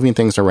dragging and moving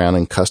things around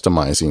and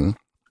customizing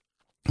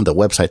the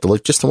website to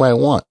look just the way I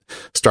want,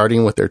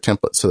 starting with their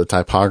templates. So the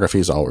typography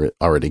is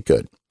already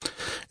good.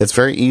 It's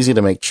very easy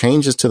to make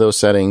changes to those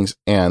settings,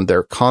 and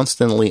they're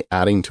constantly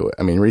adding to it.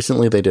 I mean,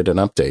 recently they did an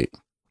update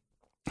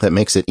that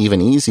makes it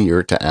even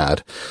easier to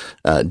add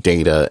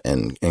data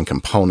and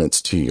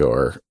components to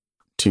your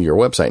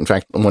website. In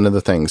fact, one of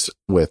the things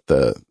with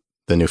the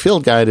new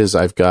field guide is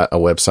I've got a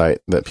website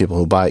that people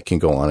who buy it can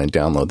go on and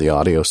download the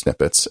audio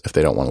snippets if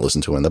they don't want to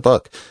listen to in the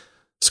book.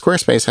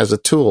 Squarespace has a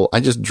tool.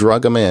 I just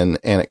drug them in,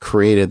 and it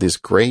created this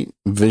great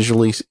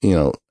visually,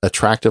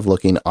 attractive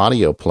looking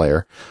audio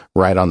player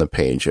right on the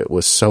page. It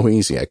was so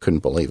easy. I couldn't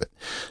believe it.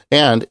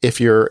 And if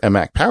you're a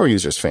Mac Power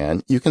Users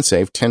fan, you can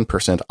save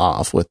 10%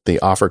 off with the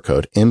offer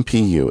code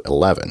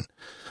MPU11.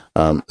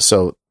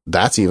 So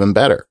that's even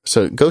better.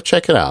 So go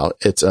check it out.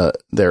 It's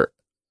their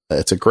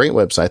It's a great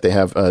website. They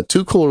have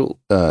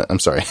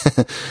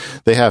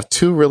they have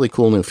two really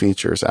cool new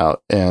features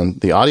out, and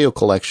the audio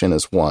collection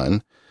is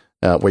one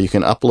where you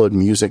can upload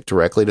music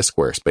directly to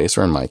Squarespace,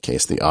 or in my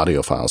case, the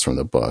audio files from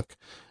the book.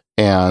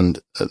 And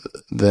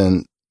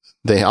then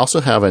they also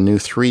have a new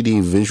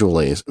 3D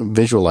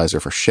visualizer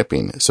for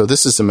shipping. So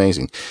this is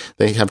amazing.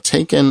 They have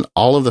taken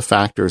all of the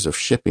factors of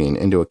shipping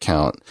into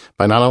account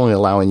by not only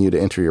allowing you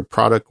to enter your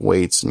product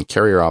weights and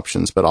carrier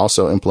options, but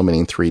also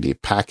implementing 3D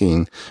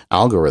packing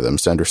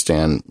algorithms to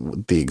understand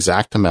the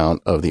exact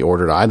amount of the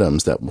ordered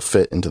items that will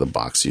fit into the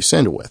box you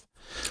send it with.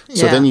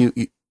 So then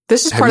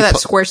this is part of that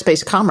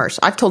Squarespace commerce.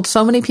 I've told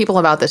so many people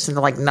about this, and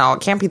they're like, no,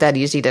 it can't be that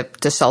easy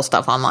to sell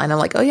stuff online. I'm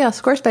like, oh yeah,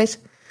 Squarespace.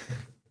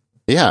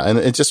 Yeah, and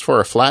it's just for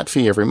a flat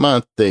fee every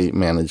month. They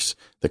manage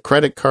the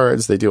credit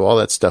cards. They do all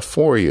that stuff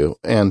for you.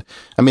 And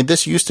I mean,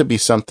 this used to be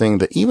something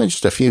that even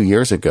just a few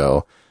years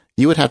ago,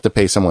 you would have to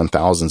pay someone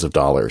thousands of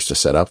dollars to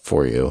set up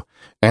for you.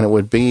 And it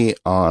would be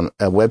on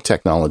a web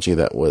technology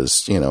that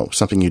was,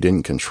 something you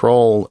didn't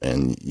control,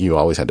 and you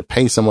always had to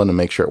pay someone to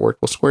make sure it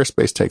worked. Well,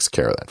 Squarespace takes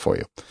care of that for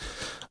you.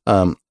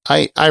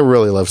 I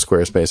really love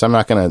Squarespace. I'm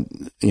not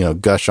going to,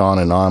 gush on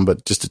and on,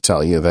 but just to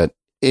tell you that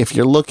if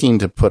you're looking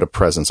to put a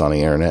presence on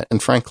the internet,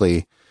 and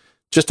frankly,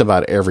 just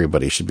about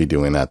everybody should be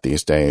doing that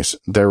these days,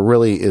 there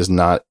really is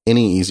not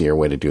any easier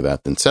way to do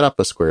that than set up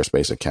a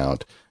Squarespace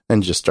account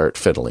and just start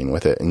fiddling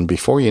with it. And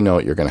before you know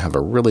it, you're going to have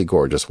a really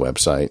gorgeous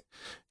website.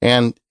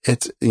 And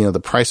it's, the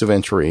price of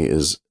entry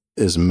is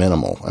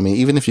minimal. I mean,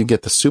 even if you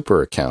get the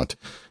super account,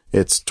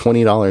 it's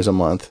 $20 a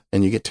month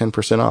and you get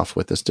 10% off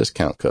with this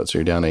discount code. So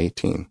you're down to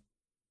 18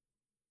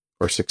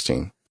 or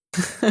 16.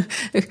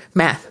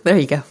 Math. There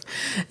you go.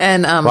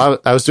 And well,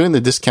 I was doing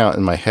the discount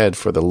in my head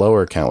for the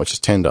lower account, which is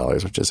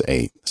 $10, which is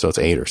 $8. So it's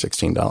 $8 or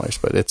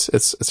 $16, but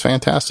it's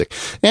fantastic.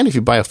 And if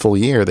you buy a full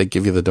year, they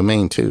give you the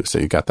domain too. So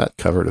you got that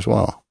covered as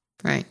well.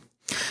 Right.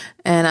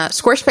 And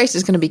Squarespace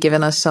is going to be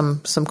giving us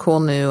some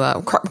cool new.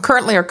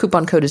 Currently, our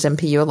coupon code is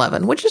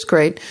MPU11, which is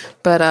great.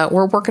 But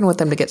we're working with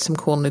them to get some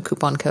cool new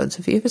coupon codes.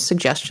 If you have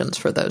suggestions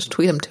for those,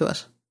 tweet them to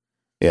us.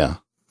 Yeah.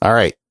 All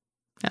right.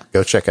 Yeah.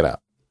 Go check it out.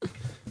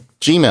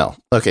 Gmail.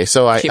 Okay,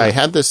 so I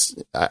had this.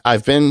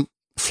 I've been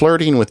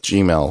flirting with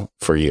Gmail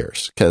for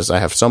years because I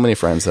have so many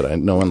friends that I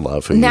know and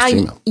love who use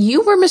Gmail.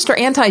 You were Mr.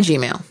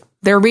 Anti-Gmail.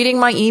 They're reading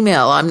my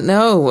email.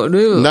 No,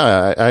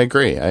 I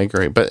agree.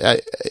 But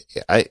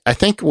I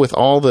think with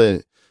all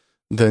the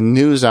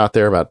news out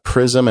there about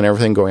Prism and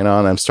everything going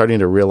on, I'm starting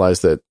to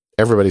realize that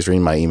everybody's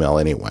reading my email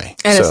anyway.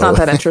 And it's not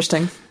that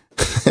interesting.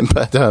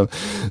 But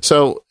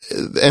so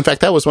in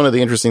fact, that was one of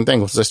the interesting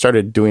things. Once I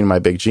started doing my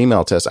big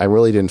Gmail test, I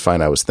really didn't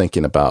find I was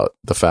thinking about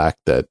the fact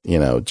that,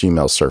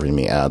 Gmail's serving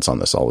me ads on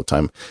this all the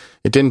time.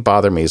 It didn't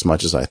bother me as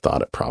much as I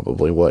thought it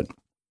probably would.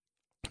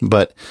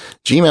 But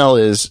Gmail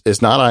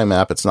is not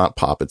IMAP, it's not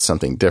POP, it's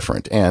something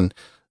different. And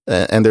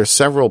there's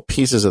several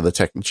pieces of the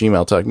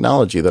Gmail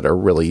technology that are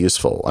really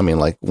useful. I mean,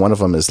 like one of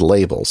them is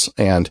labels.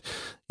 And,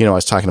 I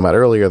was talking about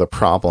earlier, the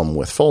problem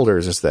with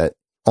folders is that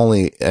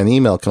an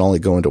email can only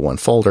go into one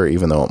folder,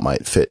 even though it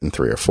might fit in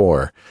 3 or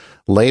 4.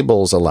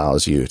 Labels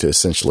allows you to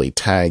essentially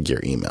tag your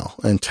email,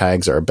 and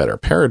tags are a better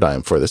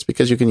paradigm for this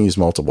because you can use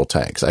multiple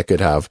tags. I could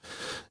have,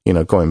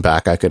 going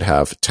back, I could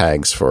have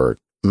tags for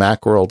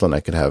Macworld, and I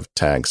could have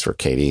tags for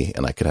Katie,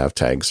 and I could have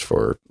tags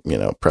for,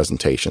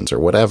 presentations or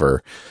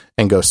whatever,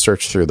 and go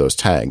search through those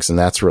tags. And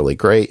that's really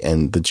great.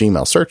 And the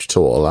Gmail search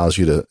tool allows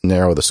you to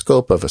narrow the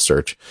scope of a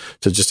search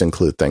to just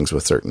include things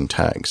with certain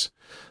tags.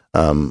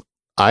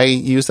 I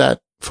use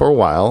that for a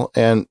while,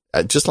 and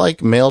just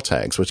like mail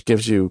tags, which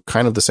gives you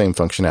kind of the same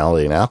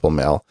functionality in Apple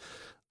Mail,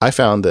 I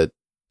found that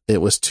it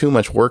was too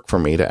much work for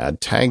me to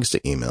add tags to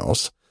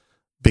emails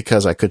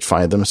because I could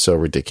find them so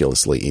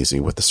ridiculously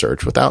easy with the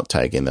search without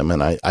tagging them.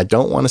 And I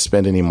don't want to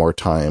spend any more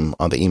time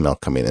on the email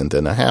coming in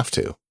than I have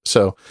to.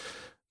 So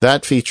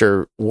that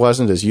feature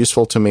wasn't as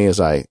useful to me as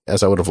I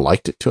would have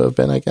liked it to have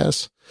been, I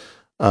guess.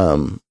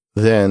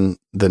 Then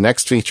the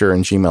next feature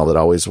in Gmail that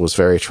always was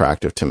very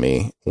attractive to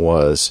me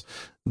was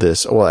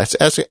this. Well,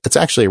 it's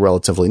actually a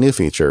relatively new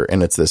feature,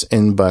 and it's this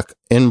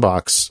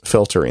inbox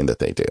filtering that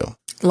they do.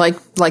 Like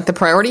the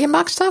priority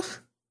inbox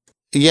stuff?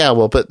 Yeah,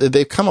 well, but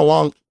they've come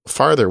along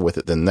farther with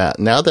it than that.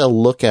 Now they'll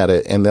look at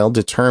it and they'll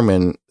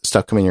determine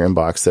stuff coming in your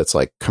inbox that's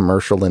like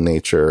commercial in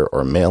nature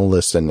or mail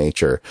list in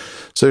nature.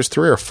 So there's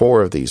 3 or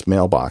 4 of these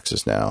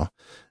mailboxes now.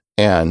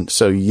 And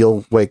so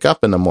you'll wake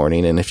up in the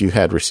morning, and if you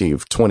had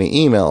received 20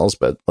 emails,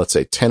 but let's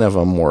say 10 of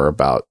them were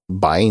about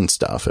buying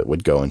stuff, it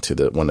would go into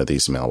one of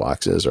these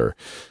mailboxes, or,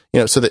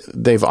 so that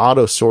they've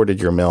auto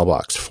sorted your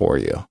mailbox for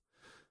you.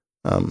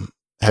 Do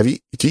you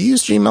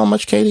use Gmail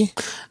much, Katie?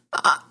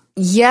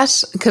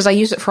 Yes, because I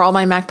use it for all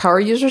my Mac Power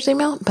users'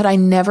 email, but I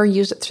never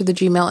use it through the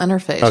Gmail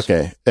interface.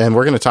 Okay. And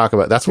we're going to talk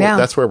about, that's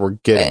where we're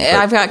getting.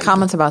 I've got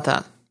comments about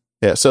that.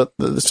 Yeah. So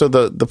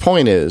the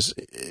point is,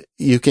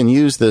 you can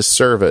use this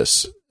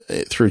service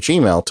through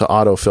Gmail to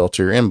auto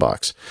filter your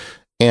inbox,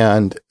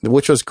 and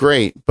which was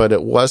great, but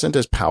it wasn't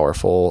as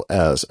powerful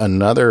as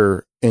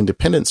another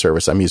independent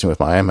service I'm using with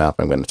my IMAP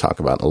I'm going to talk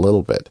about in a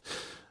little bit.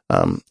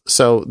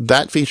 So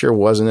that feature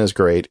wasn't as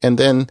great. And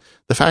then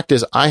the fact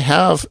is I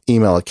have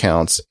email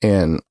accounts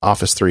in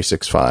Office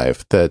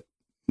 365 that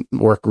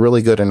work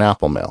really good in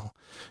Apple Mail.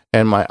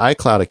 And my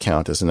iCloud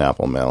account is in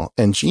Apple Mail,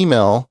 and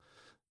Gmail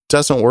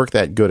doesn't work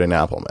that good in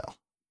Apple Mail.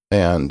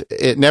 And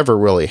it never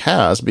really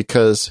has,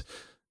 because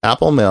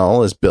Apple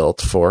Mail is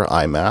built for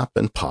IMAP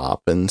and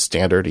POP and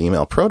standard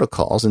email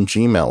protocols, and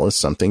Gmail is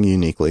something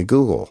uniquely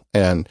Google.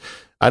 And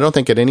I don't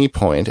think at any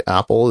point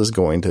Apple is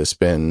going to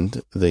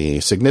spend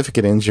the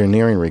significant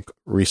engineering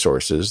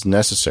resources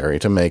necessary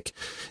to make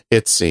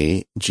it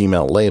see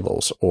Gmail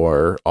labels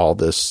or all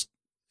this,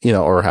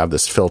 or have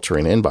this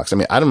filtering inbox. I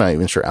mean, I'm not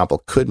even sure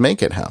Apple could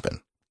make it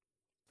happen.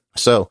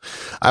 So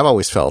I've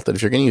always felt that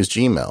if you're going to use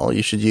Gmail,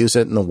 you should use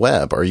it in the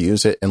web or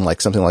use it in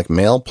like something like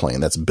MailPlane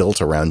that's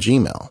built around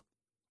Gmail.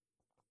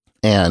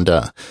 And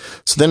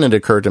so then it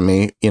occurred to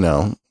me,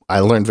 I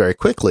learned very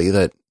quickly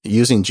that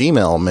using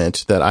Gmail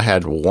meant that I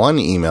had one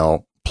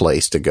email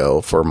place to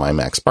go for my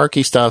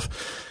MacSparky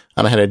stuff,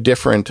 and I had a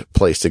different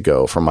place to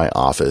go for my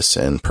Office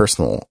and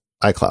personal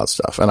iCloud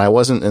stuff. And I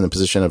wasn't in the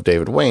position of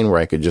David Wayne where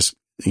I could just,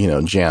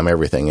 jam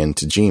everything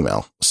into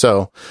Gmail.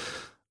 So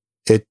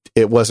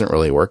it wasn't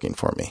really working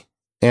for me.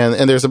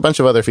 And there's a bunch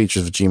of other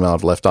features of Gmail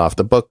I've left off.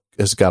 The book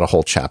has got a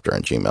whole chapter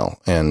on Gmail,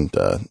 and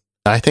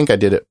I think I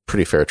did it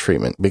pretty fair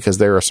treatment because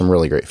there are some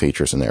really great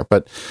features in there.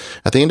 But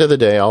at the end of the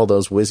day, all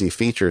those whizzy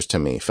features to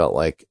me felt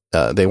like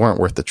they weren't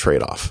worth the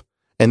trade-off.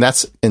 And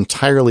that's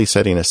entirely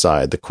setting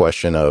aside the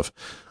question of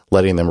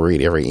letting them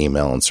read every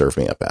email and serve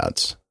me up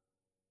ads.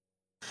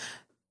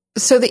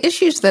 So the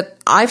issues that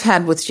I've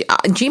had with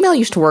Gmail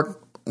used to work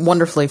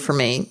wonderfully for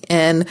me,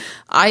 and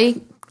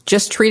I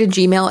just treated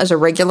Gmail as a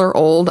regular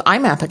old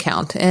IMAP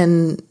account,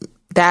 and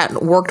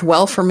that worked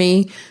well for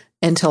me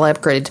until I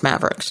upgraded to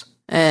Mavericks.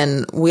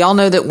 And we all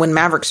know that when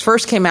Mavericks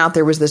first came out,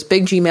 there was this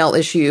big Gmail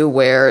issue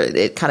where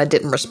it kind of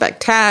didn't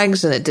respect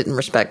tags, and it didn't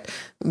respect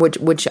which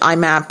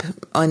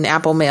IMAP on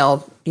Apple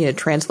Mail,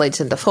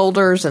 translates into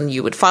folders, and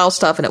you would file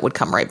stuff and it would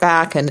come right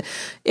back. And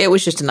it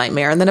was just a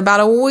nightmare. And then about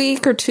a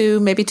week or two,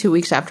 maybe 2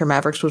 weeks after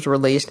Mavericks was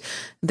released,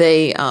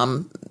 they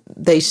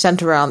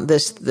sent around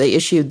they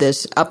issued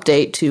this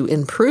update to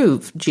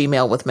improve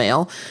Gmail with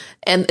Mail,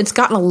 and it's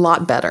gotten a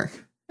lot better.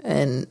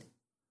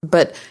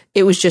 But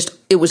it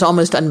was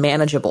almost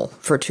unmanageable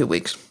for 2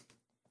 weeks.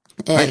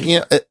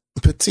 And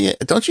but see,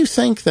 don't you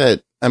think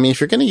that,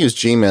 if you're going to use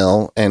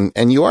Gmail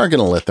and you are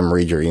going to let them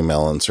read your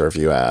email and serve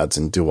you ads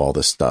and do all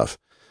this stuff,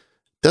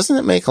 doesn't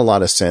it make a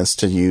lot of sense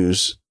to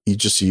use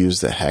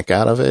the heck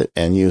out of it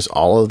and use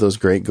all of those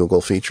great Google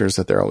features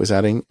that they're always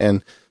adding?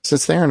 And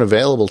since they aren't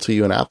available to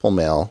you in Apple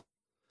Mail,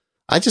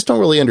 I just don't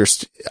really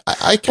understand.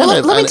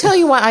 Let me tell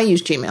you why I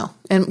use Gmail.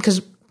 And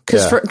because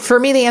for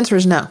me, the answer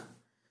is no.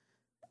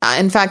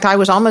 In fact, I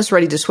was almost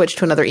ready to switch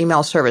to another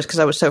email service because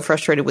I was so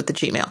frustrated with the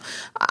Gmail.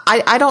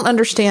 I don't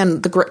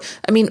understand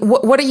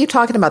what are you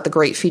talking about, the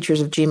great features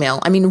of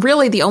Gmail?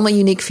 Really, the only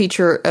unique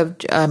feature of,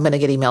 I'm going to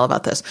get email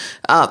about this.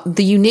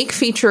 The unique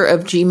feature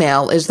of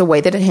Gmail is the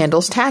way that it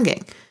handles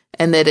tagging,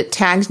 and that it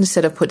tags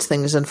instead of puts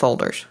things in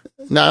folders.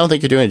 No, I don't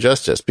think you're doing it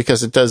justice,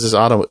 because it does this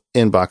auto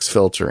inbox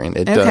filtering.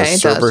 It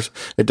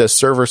does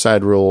server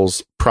side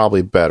rules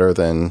probably better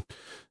than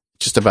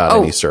just about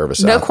any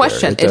service. No out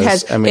question. There.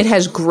 It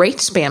has great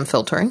spam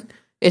filtering.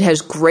 It has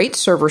great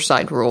server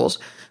side rules,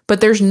 but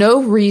there's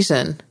no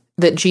reason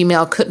that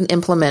Gmail couldn't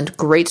implement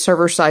great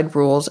server side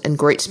rules and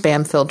great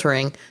spam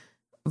filtering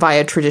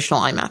via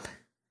traditional IMAP.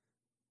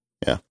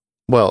 Yeah.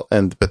 Well,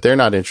 but they're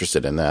not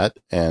interested in that,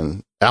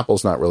 and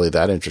Apple's not really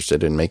that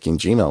interested in making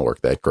Gmail work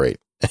that great.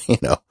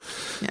 Yeah.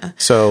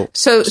 So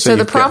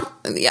the problem,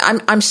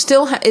 I'm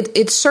still,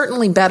 it's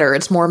certainly better.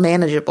 It's more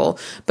manageable,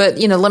 but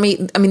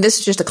this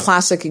is just a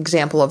classic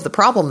example of the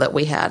problem that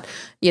we had.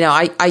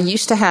 I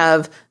used to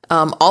have,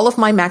 all of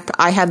my Mac,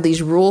 I had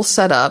these rules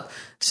set up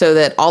so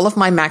that all of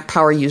my Mac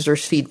Power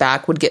users'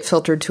 feedback would get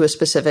filtered to a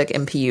specific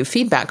MPU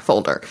feedback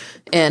folder.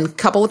 And a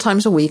couple of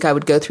times a week, I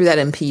would go through that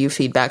MPU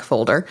feedback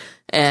folder,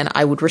 and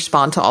I would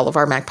respond to all of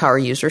our Mac Power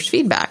users'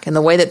 feedback. And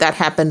the way that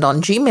happened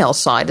on Gmail's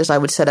side is I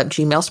would set up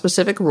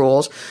Gmail-specific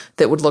rules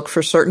that would look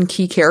for certain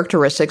key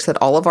characteristics that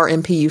all of our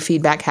MPU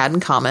feedback had in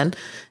common,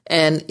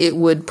 and it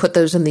would put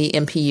those in the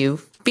MPU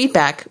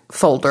feedback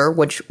folder,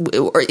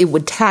 or it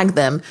would tag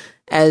them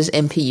as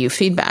MPU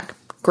feedback.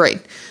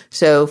 Great.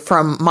 So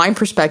from my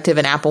perspective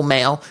in Apple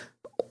Mail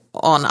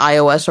on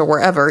iOS or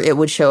wherever, it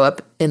would show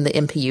up in the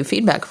MPU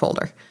feedback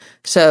folder.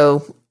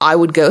 So I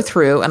would go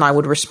through and I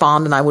would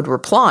respond and I would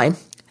reply.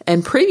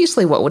 And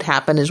previously what would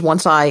happen is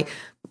once I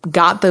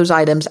got those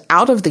items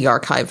out of the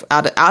archive,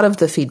 out of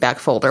the feedback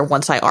folder,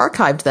 once I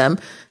archived them,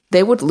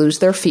 they would lose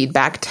their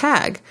feedback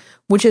tag,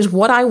 which is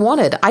what I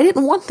wanted. I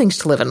didn't want things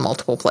to live in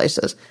multiple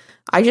places.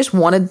 I just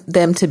wanted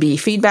them to be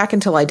feedback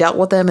until I dealt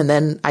with them, and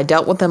then I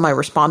dealt with them, I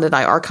responded,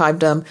 I archived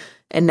them,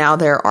 and now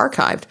they're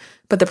archived.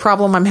 But the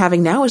problem I'm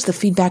having now is the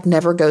feedback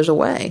never goes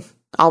away.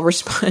 I'll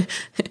respond,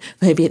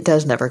 maybe it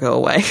does never go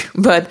away,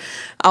 but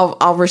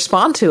I'll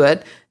respond to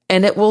it,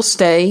 and it will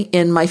stay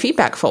in my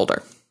feedback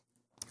folder.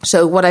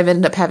 So what I've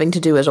ended up having to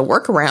do as a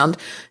workaround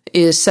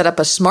is set up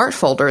a smart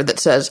folder that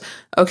says,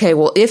 okay,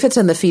 well, if it's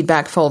in the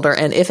feedback folder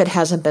and if it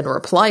hasn't been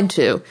replied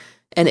to,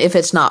 and if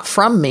it's not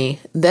from me,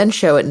 then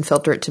show it and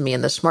filter it to me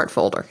in the smart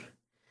folder.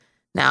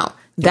 Now,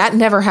 that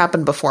never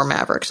happened before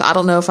Mavericks. I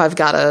don't know if I've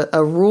got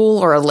a rule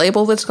or a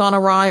label that's gone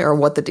awry or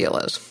what the deal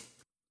is.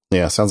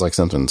 Yeah, sounds like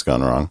something's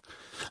gone wrong.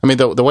 I mean,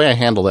 the way I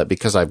handle that,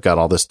 because I've got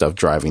all this stuff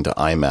driving to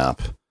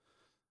IMAP,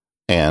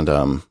 and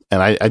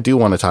I do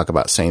want to talk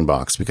about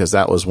SaneBox, because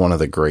that was one of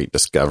the great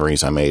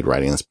discoveries I made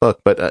writing this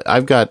book. But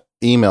I've got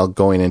email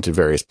going into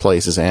various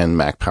places, and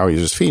Mac Power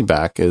Users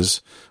feedback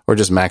or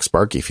just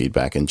MacSparky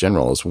feedback in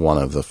general, is one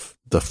of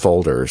the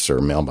folders or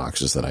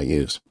mailboxes that I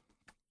use.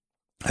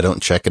 I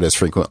don't check it as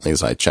frequently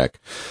as I check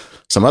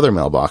some other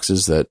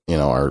mailboxes that,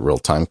 are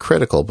real-time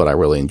critical, but I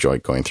really enjoy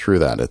going through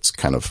that. It's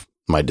kind of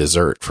my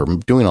dessert for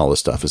doing all this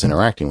stuff, is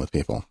interacting with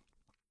people.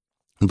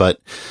 But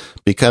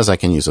because I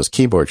can use those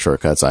keyboard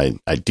shortcuts, I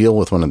deal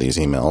with one of these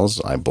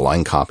emails, I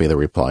blind copy the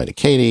reply to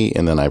Katie,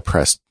 and then I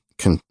press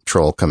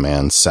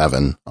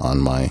Control-Command-7 on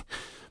my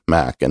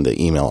Mac, and the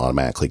email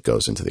automatically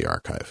goes into the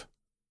archive.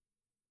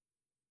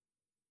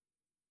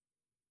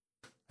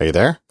 Are you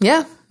there?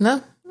 Yeah,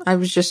 no. I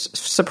was just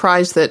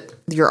surprised that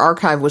your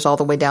archive was all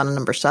the way down to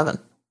number 7.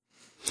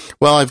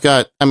 Well, I've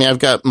got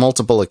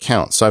multiple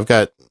accounts. So I've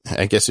got,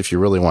 I guess if you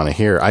really want to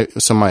hear,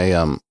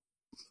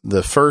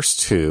 the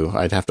first two,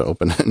 I'd have to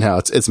open it now.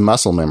 It's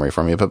muscle memory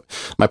for me, but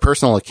my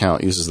personal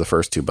account uses the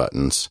first 2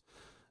 buttons,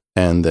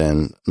 and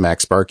then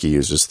MacSparky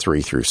uses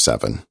 3 through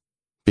 7,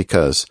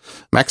 because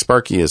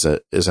MacSparky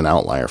is an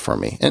outlier for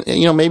me.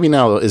 And maybe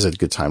now is a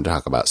good time to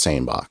talk about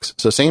SaneBox.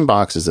 So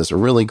SaneBox is this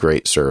really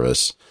great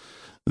service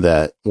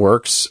that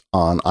works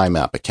on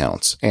IMAP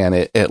accounts, and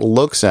it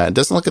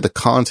doesn't look at the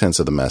contents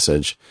of the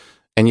message,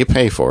 and you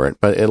pay for it,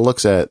 but it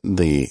looks at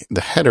the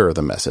header of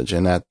the message,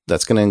 and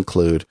that's going to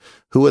include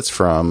who it's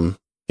from,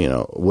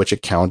 which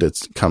account it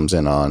comes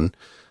in on.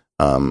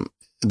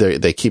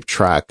 They keep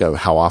track of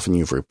how often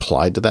you've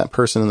replied to that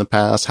person in the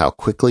past, how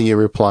quickly you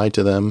replied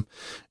to them,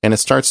 and it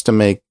starts to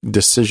make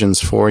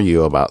decisions for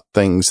you about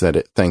things that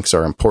it thinks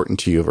are important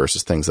to you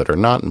versus things that are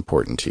not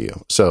important to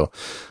you. So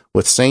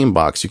with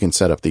SaneBox, you can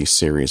set up these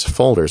series of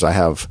folders. I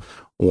have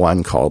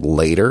one called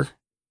Later.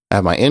 I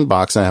have my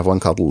inbox, and I have one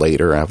called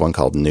Later. I have one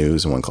called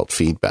News and one called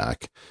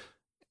Feedback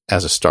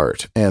as a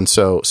start. And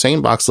so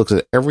SaneBox looks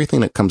at everything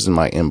that comes in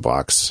my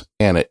inbox,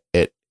 and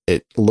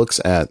it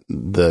looks at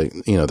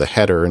the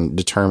header and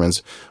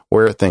determines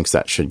where it thinks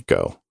that should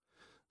go.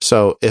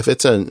 So if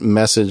it's a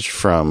message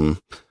from,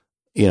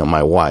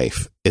 my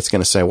wife, it's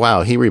going to say,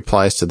 wow, he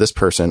replies to this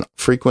person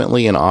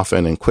frequently and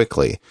often and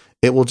quickly.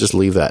 It will just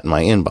leave that in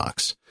my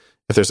inbox.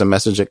 If there's a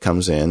message that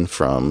comes in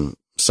from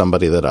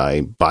somebody that I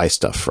buy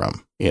stuff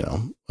from,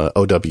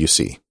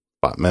 OWC,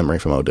 bought memory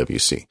from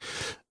OWC,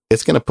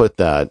 it's going to put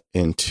that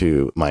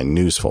into my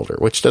news folder,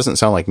 which doesn't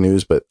sound like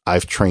news, but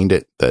I've trained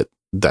it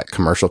that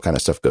commercial kind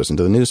of stuff goes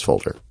into the news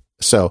folder.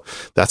 So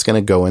that's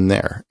going to go in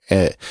there.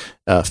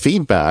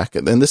 Feedback,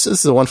 and this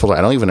is the one folder,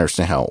 I don't even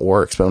understand how it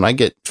works, but when I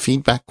get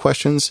feedback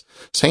questions,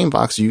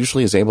 SaneBox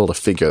usually is able to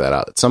figure that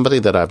out. It's somebody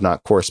that I've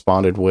not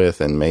corresponded with,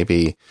 and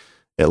maybe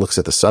it looks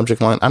at the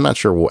subject line. I'm not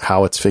sure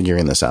how it's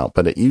figuring this out,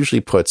 but it usually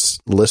puts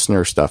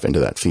listener stuff into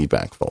that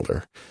feedback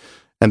folder.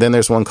 And then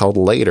there's one called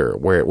Later,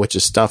 which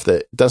is stuff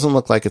that doesn't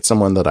look like it's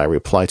someone that I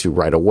reply to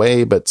right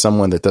away, but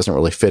someone that doesn't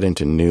really fit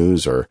into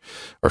news or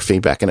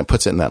feedback, and it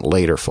puts it in that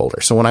Later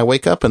folder. So when I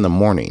wake up in the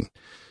morning,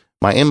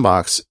 my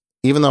inbox,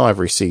 even though I've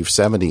received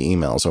 70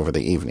 emails over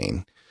the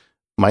evening,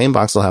 my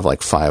inbox will have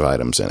like 5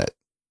 items in it.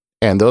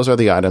 And those are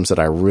the items that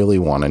I really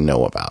want to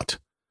know about.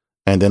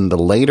 And then the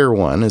Later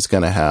one is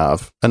going to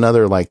have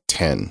another like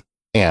 10.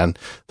 And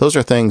those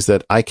are things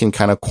that I can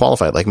kind of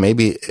qualify. Like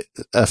maybe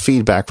a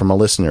feedback from a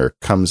listener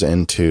comes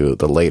into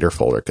the Later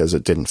folder because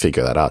it didn't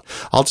figure that out.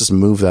 I'll just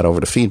move that over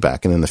to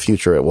feedback. And in the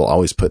future, it will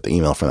always put the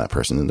email from that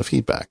person into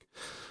feedback.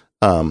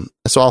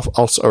 So I'll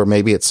also, or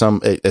maybe it's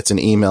an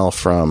email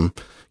from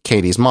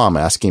Katie's mom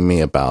asking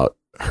me about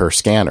her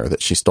scanner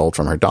that she stole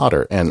from her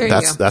daughter. And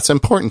that's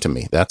important to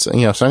me. So I'm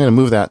going to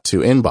move that to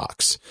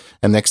inbox.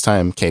 And next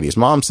time Katie's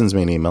mom sends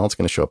me an email, it's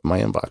going to show up in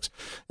my inbox.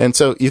 And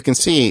so you can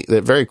see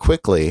that very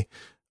quickly,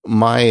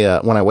 when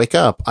I wake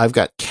up, I've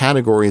got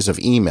categories of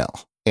email,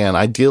 and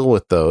I deal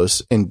with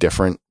those in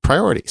different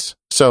priorities.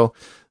 So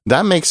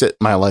that makes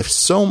my life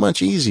so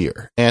much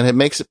easier, and it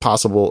makes it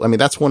possible. I mean,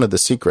 that's one of the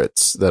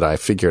secrets that I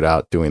figured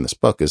out doing this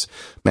book is,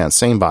 man,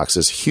 SaneBox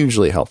is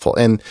hugely helpful.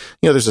 And,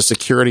 there's a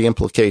security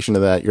implication to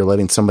that. You're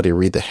letting somebody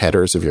read the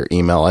headers of your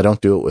email. I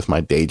don't do it with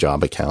my day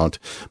job account,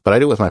 but I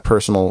do it with my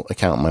personal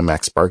account, my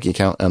MacSparky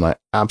account, and I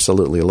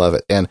absolutely love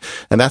it. And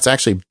that's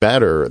actually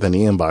better than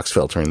the inbox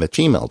filtering that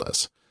Gmail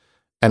does.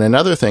 And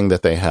another thing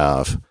that they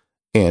have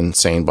in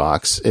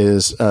SaneBox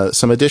is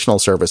some additional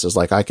services.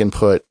 Like I can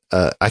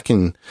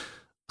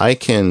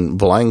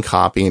blind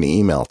copy an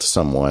email to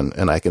someone,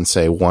 and I can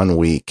say 1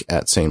 week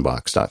at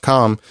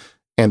sanebox.com.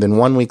 And then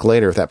 1 week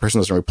later, if that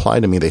person doesn't reply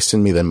to me, they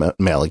send me the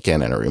mail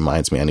again, and it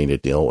reminds me I need to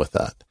deal with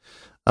that.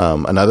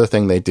 Another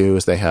thing they do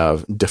is they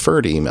have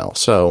deferred email.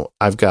 So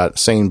I've got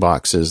sane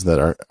boxes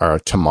that are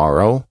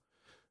tomorrow,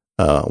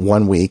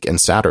 1 week, and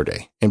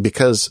Saturday. And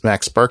because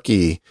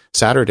MacSparky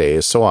Saturday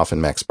is so often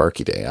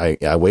MacSparky Day,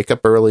 I wake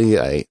up early,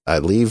 I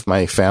leave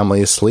my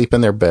family asleep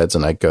in their beds,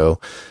 and I go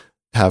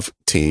have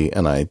tea,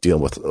 and I deal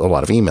with a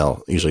lot of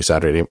email, usually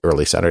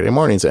early Saturday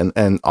mornings.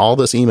 And all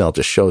this email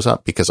just shows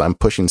up because I'm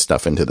pushing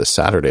stuff into the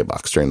Saturday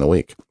box during the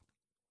week.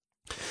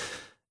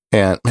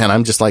 And man,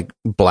 I'm just like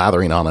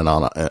blathering on and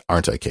on,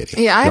 aren't I,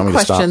 Katie? Yeah, I have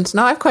questions.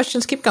 No, I have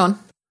questions. Keep going.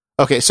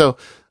 Okay, so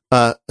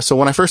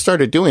when I first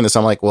started doing this,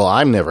 I'm like, well,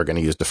 I'm never going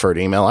to use deferred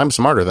email. I'm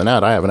smarter than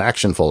that. I have an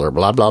action folder,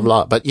 blah, blah,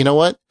 blah. But you know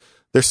what?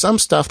 There's some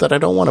stuff that I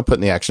don't want to put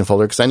in the action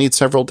folder because I need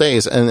several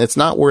days, and it's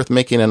not worth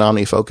making an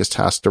OmniFocus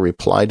task to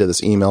reply to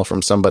this email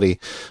from somebody,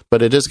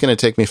 but it is going to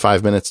take me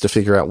 5 minutes to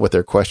figure out what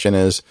their question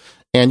is.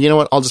 And you know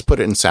what? I'll just put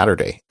it in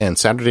Saturday. And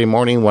Saturday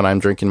morning when I'm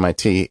drinking my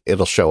tea,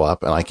 it'll show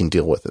up and I can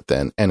deal with it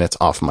then, and it's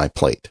off my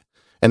plate.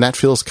 And that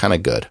feels kind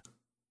of good.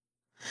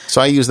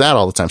 So I use that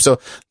all the time. So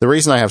the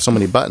reason I have so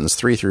many buttons,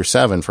 3 through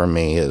 7 for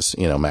me is,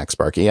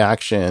 MacSparky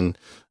Action,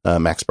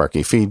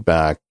 MacSparky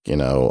Feedback,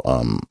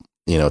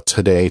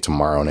 today,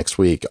 tomorrow, next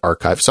week,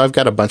 archive. So I've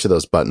got a bunch of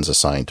those buttons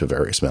assigned to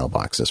various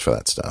mailboxes for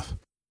that stuff.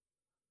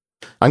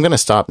 I'm going to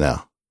stop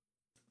now.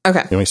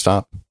 Okay. Can we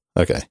stop?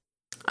 Okay.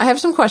 I have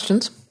some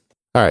questions.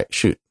 All right,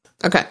 shoot.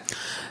 Okay.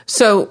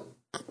 So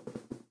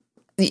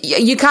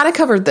you kind of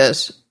covered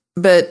this,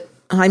 but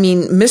I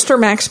mean, Mr.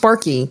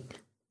 MacSparky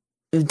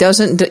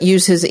doesn't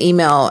use his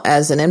email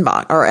as an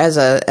inbox or as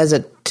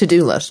a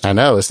to-do list. I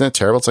know. Isn't it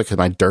terrible? It's like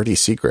my dirty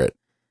secret.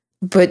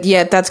 But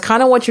yet that's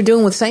kind of what you're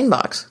doing with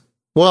SaneBox.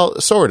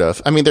 Well, sort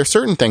of. I mean, there's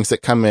certain things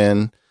that come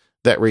in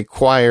that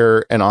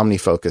require an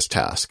OmniFocus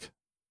task,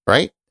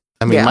 right?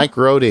 I mean, yeah. Mike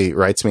Rohde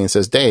writes me and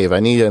says, Dave, I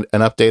need an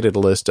updated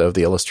list of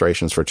the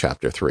illustrations for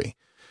chapter 3.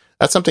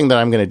 That's something that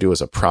I'm going to do as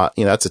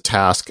that's a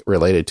task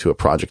related to a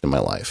project in my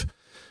life.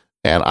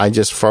 And I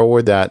just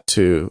forward that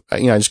to, I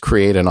just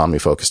create an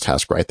OmniFocus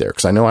task right there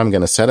because I know I'm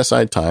going to set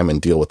aside time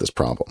and deal with this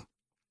problem.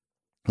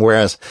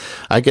 Whereas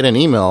I get an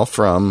email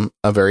from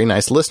a very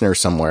nice listener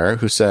somewhere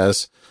who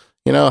says,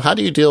 how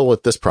do you deal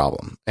with this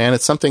problem? And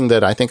it's something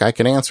that I think I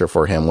can answer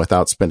for him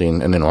without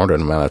spending an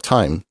inordinate amount of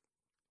time.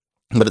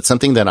 But it's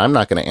something that I'm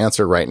not going to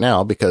answer right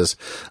now because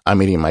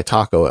I'm eating my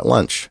taco at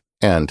lunch.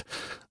 And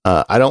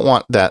I don't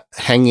want that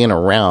hanging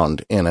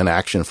around in an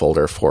action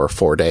folder for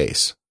 4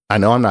 days. I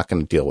know I'm not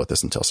going to deal with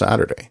this until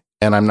Saturday.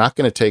 And I'm not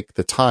going to take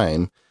the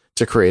time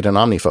to create an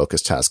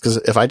OmniFocus task. Because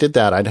if I did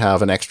that, I'd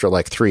have an extra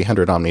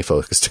 300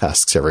 OmniFocus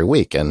tasks every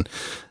week. And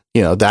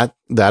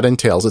that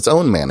entails its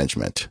own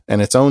management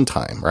and its own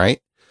time,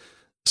 right?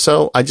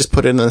 So I just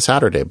put it in the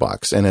Saturday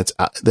box, and it's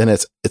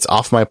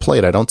off my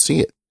plate. I don't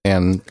see it,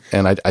 and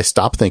I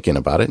stop thinking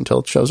about it until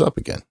it shows up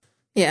again.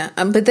 Yeah,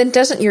 but then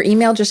doesn't your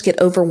email just get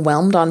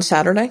overwhelmed on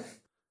Saturday?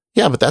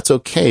 Yeah, but that's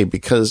okay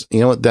because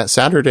that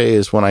Saturday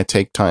is when I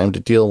take time to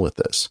deal with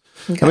this.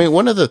 Okay. I mean,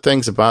 one of the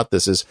things about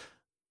this is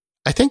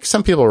I think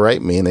some people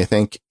write me and they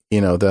think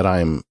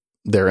that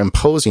they're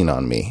imposing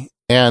on me,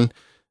 and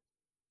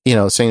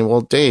saying,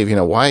 well, Dave,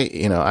 why,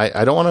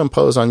 I don't want to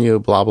impose on you,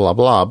 blah, blah,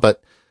 blah.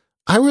 But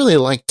I really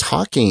like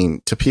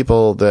talking to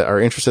people that are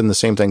interested in the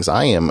same things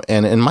I am.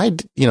 And in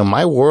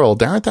my world,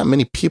 there aren't that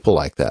many people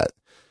like that.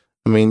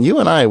 I mean, you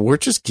and we're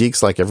just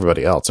geeks like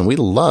everybody else. And we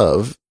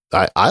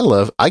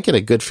I get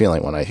a good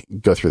feeling when I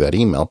go through that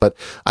email, but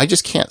I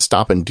just can't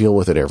stop and deal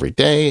with it every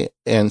day.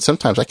 And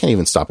sometimes I can't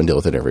even stop and deal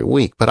with it every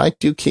week, but I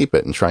do keep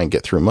it and try and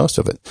get through most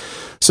of it.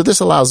 So this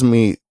allows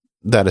me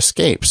that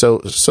escape.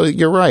 So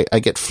you're right. I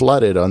get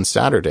flooded on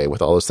Saturday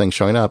with all those things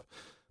showing up,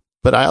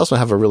 but I also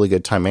have a really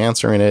good time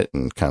answering it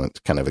and kind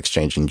of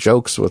exchanging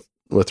jokes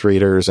with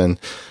readers. And,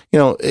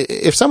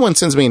 if someone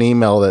sends me an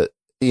email that,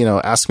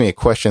 asks me a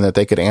question that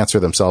they could answer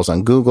themselves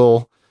on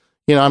Google,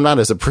 I'm not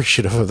as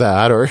appreciative of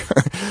that or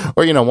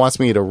wants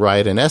me to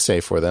write an essay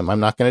for them. I'm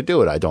not going to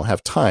do it. I don't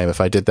have time.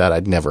 If I did that,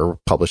 I'd never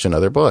publish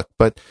another book.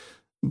 But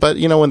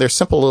when there's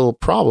simple little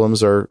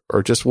problems or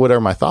just what are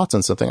my thoughts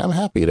on something, I'm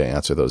happy to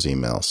answer those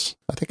emails.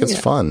 I think it's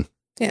fun.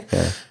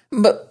 Yeah.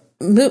 But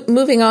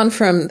moving on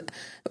from,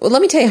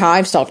 let me tell you how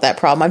I've solved that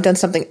problem. I've done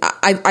something.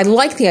 I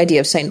like the idea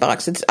of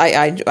SaneBox.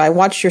 I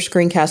watched your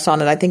screencast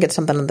on it. I think it's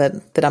something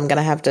that I'm going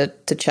to have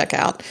to check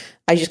out.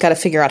 I just got to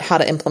figure out how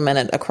to implement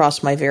it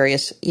across my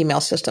various email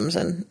systems,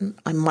 and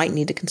I might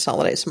need to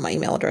consolidate some of my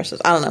email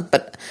addresses. I don't know,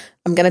 but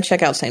I'm going to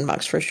check out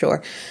SaneBox for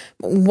sure.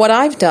 What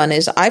I've done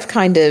is I've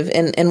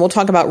and we'll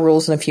talk about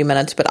rules in a few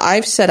minutes, but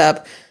I've set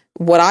up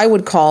what I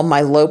would call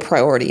my low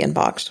priority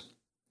inbox,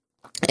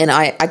 and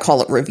I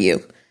call it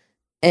review.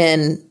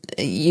 And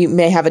you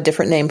may have a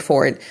different name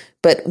for it,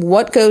 but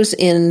what goes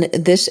in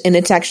this, and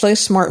it's actually a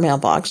smart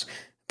mailbox,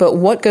 but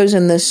what goes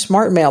in this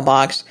smart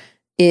mailbox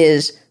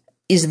is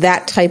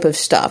that type of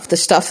stuff, the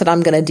stuff that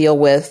I'm going to deal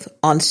with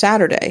on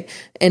Saturday.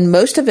 And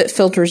most of it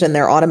filters in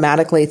there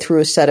automatically through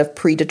a set of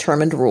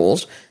predetermined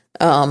rules.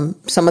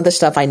 Some of the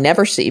stuff I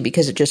never see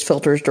because it just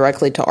filters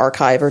directly to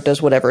archive or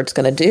does whatever it's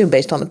going to do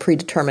based on the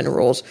predetermined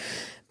rules.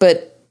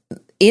 But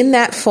in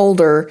that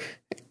folder,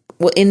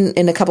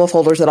 in a couple of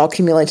folders that all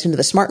accumulates into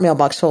the Smart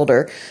Mailbox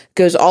folder,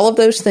 goes all of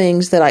those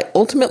things that I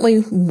ultimately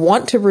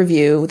want to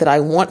review, that I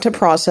want to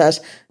process,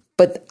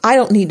 but I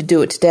don't need to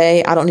do it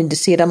today. I don't need to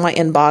see it on my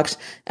inbox.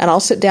 And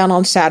I'll sit down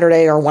on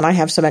Saturday or when I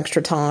have some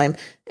extra time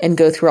and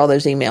go through all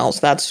those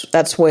emails.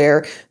 That's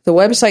where the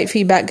website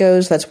feedback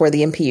goes. That's where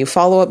the MPU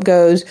follow-up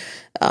goes.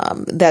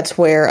 That's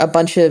where a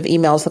bunch of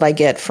emails that I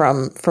get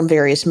from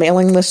various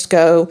mailing lists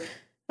go.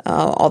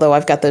 Although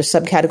I've got those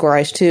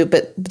subcategorized too,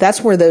 but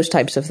that's where those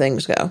types of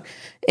things go.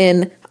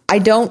 And I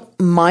don't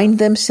mind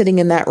them sitting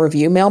in that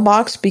review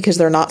mailbox because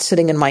they're not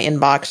sitting in my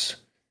inbox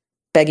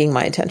begging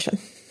my attention.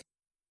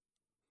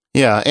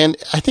 Yeah, and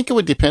I think it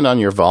would depend on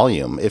your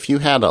volume. If you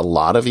had a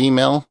lot of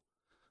email,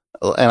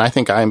 and I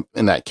think I'm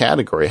in that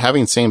category,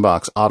 having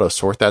SaneBox auto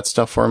sort that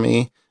stuff for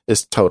me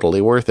is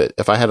totally worth it.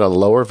 If I had a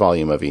lower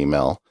volume of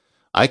email,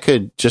 I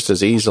could just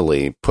as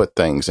easily put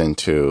things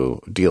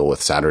into deal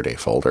with Saturday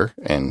folder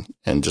and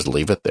just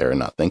leave it there and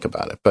not think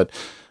about it. But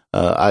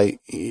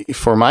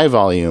for my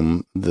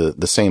volume, the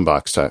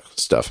SaneBox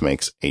stuff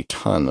makes a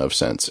ton of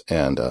sense.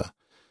 And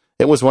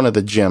it was one of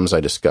the gems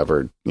I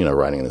discovered,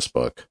 writing this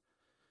book.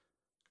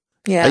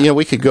 Yeah.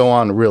 We could go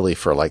on really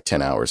for like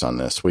 10 hours on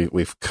this.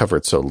 We've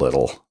covered so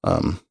little.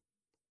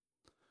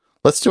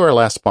 Let's do our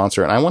last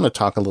sponsor. And I want to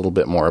talk a little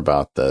bit more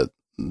about the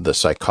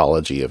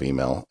psychology of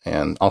email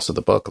and also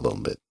the book a little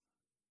bit.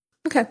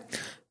 Okay.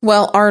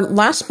 Well, our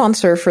last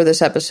sponsor for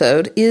this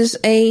episode is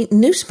a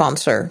new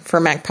sponsor for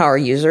Mac Power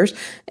users.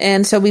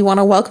 And so we want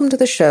to welcome to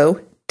the show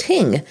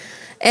Ting.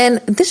 And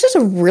this is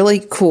a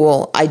really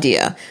cool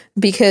idea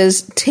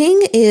because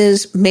Ting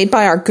is made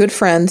by our good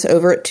friends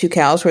over at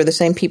Tucows, who are the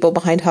same people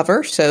behind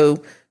Hover.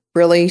 So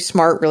really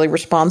smart, really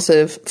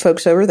responsive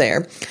folks over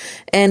there.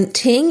 And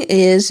Ting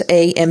is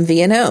a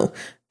MVNO,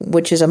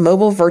 which is a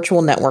mobile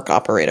virtual network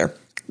operator.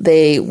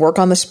 They work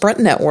on the Sprint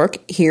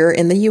network here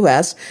in the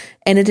US,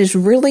 and it is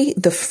really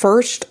the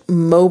first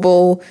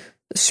mobile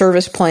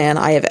service plan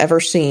I have ever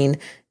seen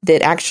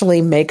that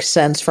actually makes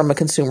sense from a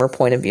consumer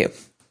point of view.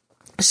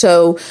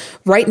 So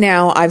right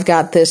now I've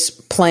got this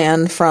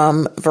plan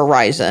from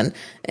Verizon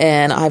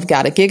and I've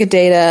got a gig of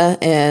data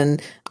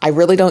and I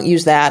really don't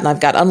use that. And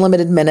I've got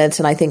unlimited minutes.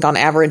 And I think on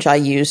average I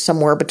use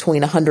somewhere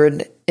between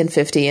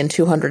 150 and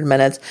 200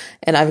 minutes.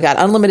 And I've got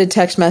unlimited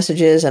text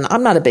messages and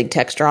I'm not a big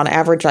texter. On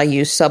average, I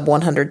use sub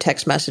 100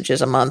 text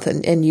messages a month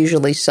and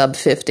usually sub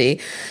 50.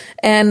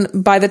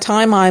 And by the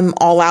time I'm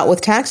all out with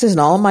taxes and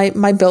all,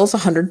 my bill's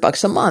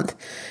 $100 a month.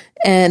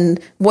 And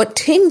what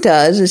Ting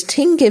does is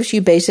Ting gives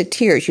you basic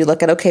tiers. You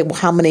look at, okay, well,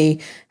 how many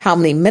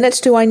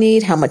minutes do I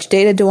need? How much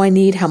data do I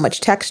need? How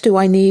much text do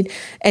I need?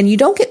 And you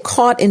don't get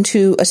caught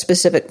into a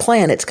specific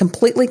plan. It's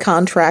completely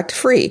contract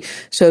free.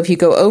 So if you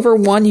go over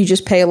one, you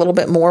just pay a little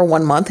bit more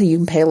one month and you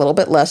can pay a little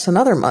bit less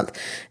another month.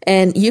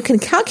 And you can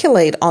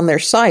calculate on their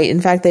site.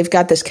 In fact, they've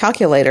got this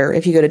calculator.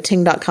 If you go to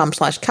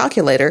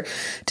ting.com/calculator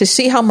to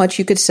see how much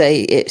you could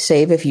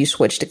save if you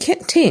switch to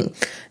Ting.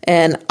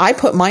 And I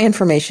put my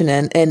information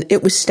in and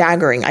it was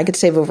staggering. I could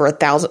save over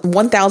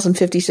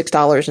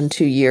 $1,056 in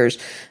 2 years,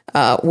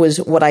 was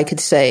what I could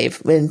save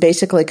and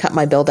basically cut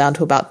my bill down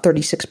to about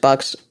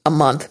 $36 a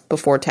month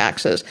before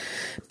taxes.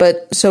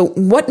 But so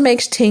what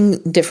makes Ting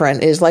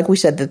different is, like we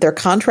said, that they're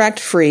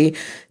contract free.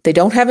 They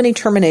don't have any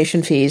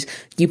termination fees.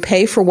 You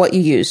pay for what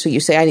you use. So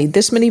you say, I need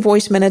this many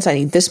voice minutes. I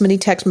need this many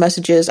text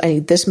messages. I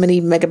need this many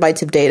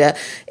megabytes of data.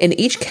 And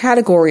each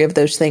category of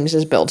those things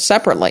is billed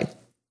separately.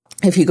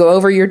 If you go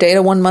over your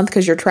data 1 month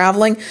because you're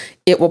traveling,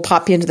 it will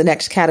pop you into the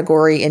next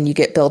category and you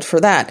get billed for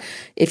that.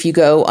 If you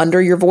go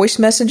under your voice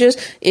messages,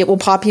 it will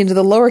pop you into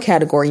the lower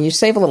category and you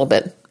save a little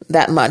bit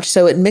that much.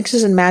 So it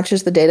mixes and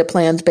matches the data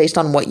plans based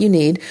on what you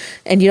need,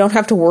 and you don't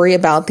have to worry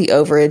about the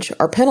overage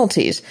or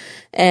penalties.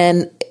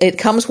 And it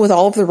comes with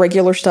all of the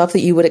regular stuff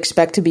that you would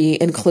expect to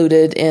be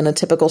included in a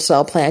typical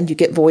cell plan. You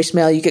get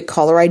voicemail, you get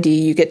caller ID,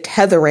 you get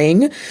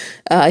tethering,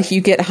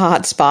 you get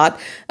hotspot,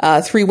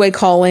 three-way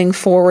calling,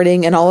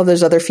 forwarding, and all of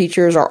those other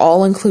features are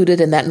all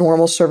included in that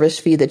normal service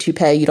fee that you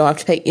pay. You don't have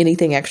to pay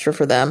anything extra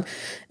for them.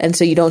 And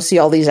so you don't see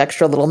all these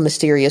extra little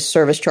mysterious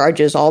service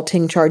charges. All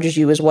Ting charges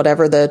you is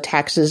whatever the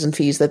taxes and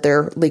fees that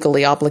they're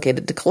legally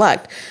obligated to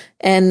collect.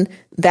 And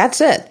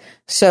that's it.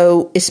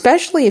 So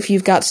especially if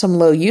you've got some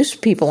low use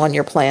people on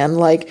your plan,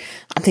 like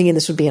I'm thinking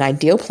this would be an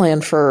ideal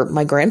plan for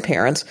my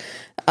grandparents,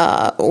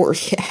 or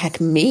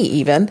heck, me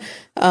even,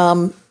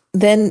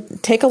 then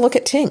take a look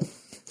at Ting.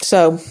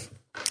 So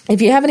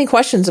if you have any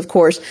questions, of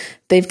course,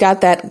 they've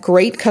got that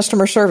great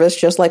customer service,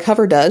 just like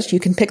Hover does. You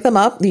can pick them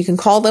up. You can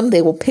call them.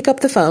 They will pick up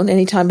the phone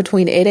anytime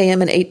between 8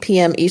 a.m. and 8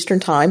 p.m. Eastern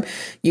time.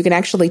 You can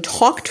actually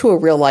talk to a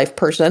real life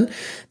person.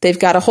 They've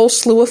got a whole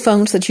slew of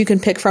phones that you can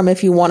pick from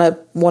if you want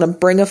to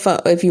bring a phone,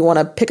 if you want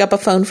to pick up a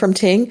phone from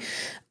Ting,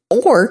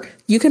 or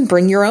you can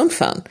bring your own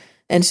phone.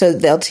 And so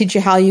they'll teach you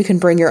how you can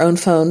bring your own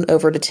phone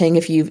over to Ting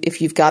if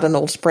you've got an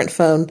old Sprint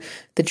phone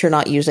that you're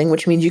not using,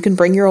 which means you can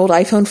bring your old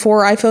iPhone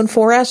 4, iPhone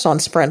 4S on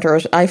Sprint, or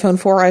iPhone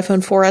 4,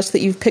 iPhone 4S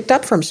that you've picked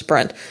up from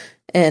Sprint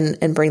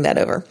and bring that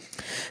over.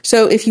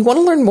 So if you want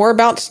to learn more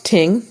about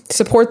Ting,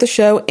 support the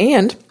show,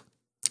 and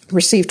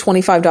receive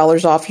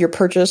 $25 off your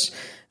purchase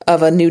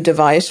of a new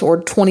device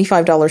or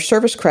 $25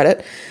 service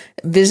credit.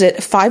 Visit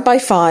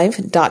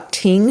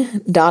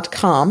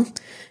 5x5.ting.com.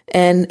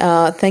 And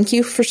thank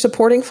you for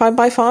supporting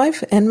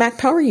 5x5 and Mac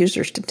Power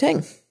users to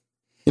Ting.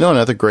 You know,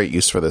 another great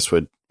use for this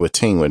with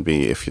Ting would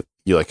be if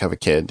you like have a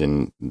kid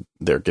and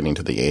they're getting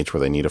to the age where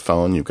they need a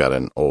phone. You've got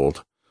an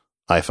old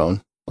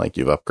iPhone, like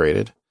you've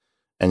upgraded,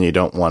 and you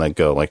don't want to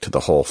go like to the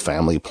whole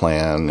family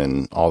plan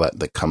and all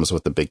that comes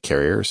with the big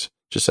carriers.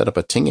 Just set up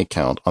a Ting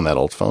account on that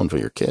old phone for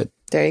your kid.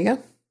 There you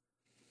go.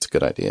 It's a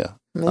good idea.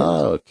 Yes.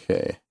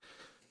 Okay.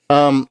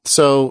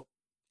 So,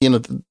 you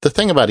know, the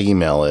thing about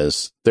email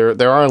is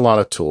there are a lot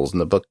of tools, and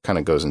the book kind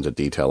of goes into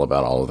detail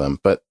about all of them,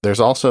 but there's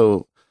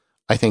also,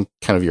 I think,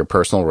 kind of your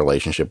personal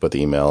relationship with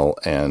email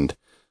and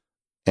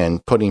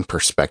putting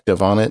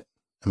perspective on it.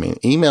 I mean,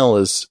 email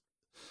is,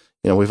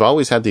 you know, we've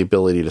always had the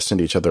ability to send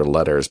each other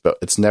letters, but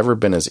it's never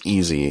been as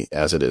easy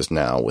as it is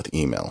now with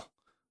email.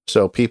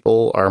 So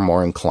people are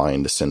more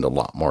inclined to send a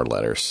lot more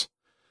letters.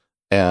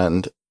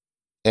 And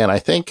I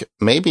think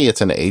maybe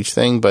it's an age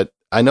thing, but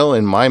I know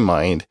in my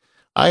mind,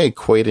 I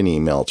equate an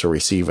email to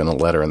receiving a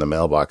letter in the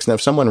mailbox. And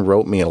if someone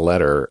wrote me a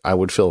letter, I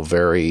would feel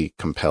very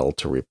compelled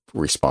to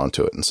respond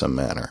to it in some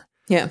manner.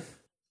 Yeah.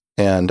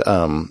 And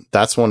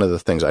that's one of the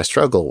things I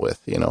struggle with.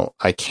 You know,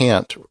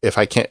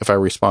 if I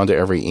respond to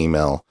every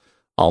email,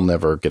 I'll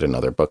never get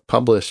another book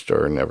published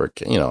or never,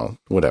 you know,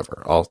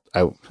 whatever.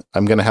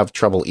 I'm going to have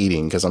trouble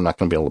eating because I'm not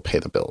going to be able to pay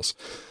the bills.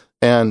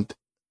 And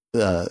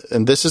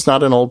this is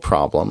not an old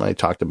problem. I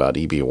talked about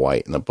E.B.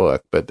 White in the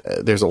book, but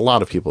there's a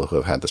lot of people who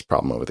have had this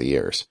problem over the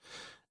years.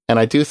 And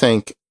I do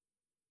think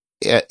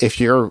if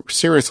you're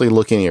seriously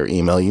looking at your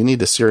email, you need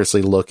to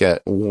seriously look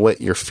at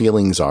what your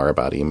feelings are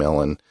about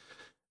email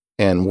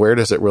and where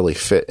does it really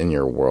fit in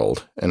your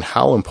world and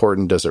how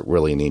important does it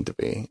really need to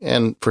be?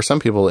 And for some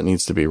people, it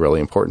needs to be really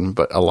important,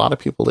 but a lot of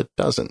people, it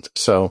doesn't.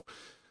 So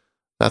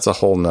that's a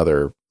whole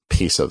nother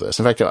piece of this.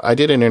 In fact, I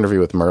did an interview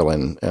with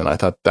Merlin, and I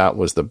thought that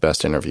was the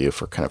best interview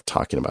for kind of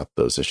talking about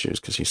those issues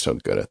because he's so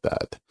good at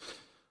that.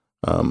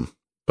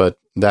 But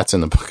that's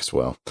in the book as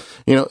well.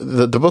 You know,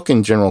 the book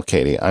in general,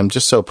 Katie, I'm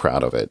just so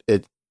proud of it.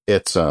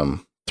 It's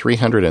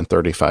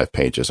 335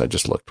 pages. I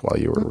just looked while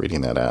you were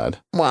reading that ad.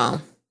 Wow.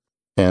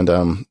 And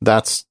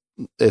it's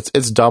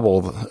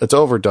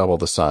over double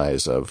the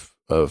size of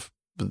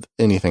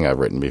anything I've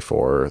written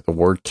before. The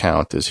word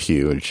count is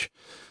huge.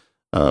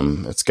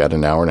 It's got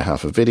an hour and a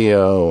half of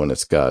video, and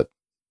it's got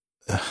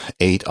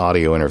 8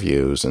 audio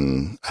interviews,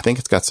 and I think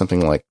it's got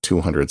something like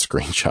 200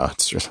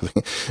 screenshots or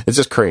something. It's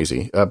just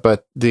crazy.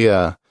 But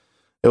it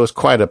was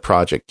quite a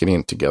project getting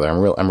it together.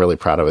 I'm really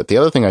proud of it. The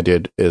other thing I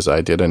did is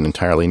I did an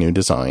entirely new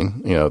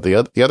design. You know,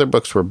 the other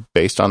books were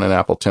based on an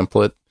Apple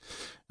template,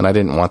 and I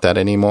didn't want that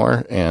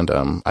anymore. And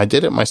I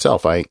did it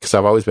myself. Because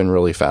I've always been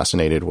really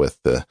fascinated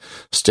with the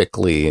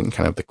Stickley and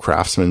kind of the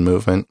craftsman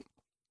movement.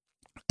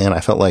 And I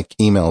felt like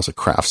email is a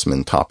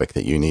craftsman topic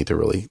that you need to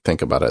really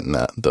think about it in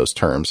those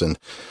terms. And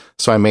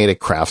so I made a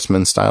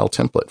craftsman style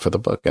template for the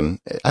book. And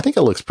I think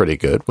it looks pretty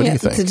good. What do you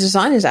think? The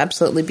design is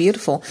absolutely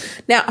beautiful.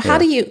 Now, how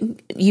do you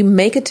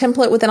make a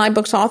template with an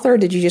iBooks Author, or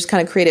did you just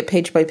kind of create it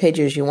page by page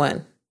as you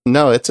went?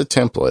 No, it's a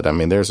template. I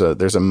mean, there's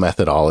a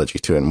methodology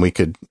to it. And we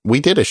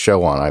did a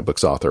show on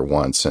iBooks Author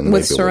once. And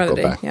with maybe Serenity,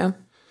 we'll go back. yeah.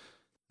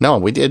 No,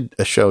 we did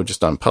a show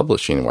just on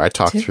publishing where I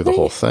talked through the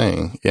whole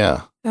thing.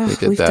 Yeah. We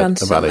did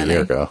that about a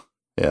year ago.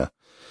 Yeah.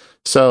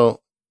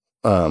 So,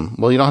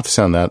 well, you don't have to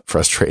sound that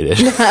frustrated.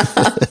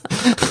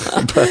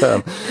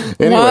 But,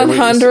 anyway,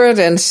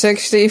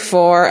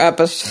 164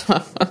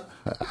 episodes.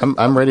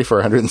 I'm ready for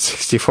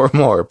 164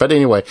 more. But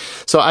anyway,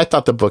 so I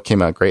thought the book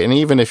came out great. And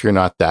even if you're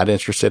not that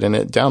interested in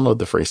it, download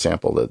the free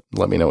sample to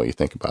let me know what you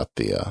think about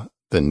the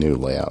new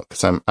layout,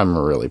 because I'm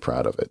really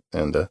proud of it.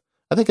 And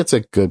I think it's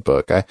a good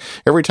book.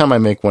 Every time I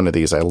make one of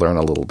these, I learn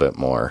a little bit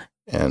more.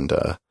 And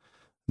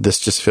this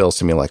just feels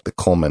to me like the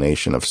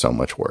culmination of so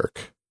much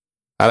work.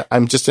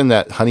 I'm just in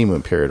that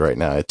honeymoon period right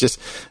now. It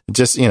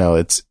just, you know,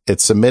 it's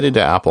submitted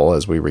to Apple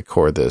as we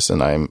record this,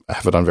 and I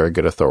have it on very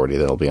good authority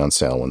that it'll be on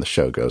sale when the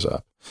show goes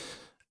up.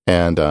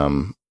 And,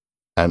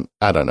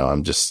 I don't know.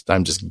 I'm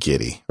just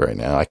giddy right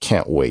now. I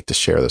can't wait to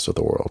share this with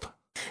the world.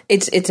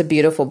 It's a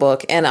beautiful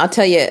book. And I'll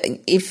tell you,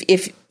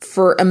 if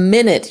for a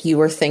minute you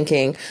were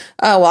thinking,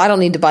 oh, well, I don't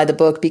need to buy the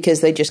book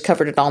because they just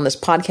covered it on this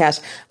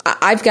podcast.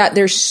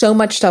 There's so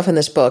much stuff in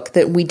this book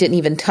that we didn't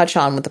even touch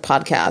on with the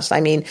podcast.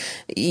 I mean,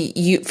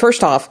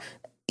 first off,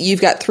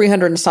 you've got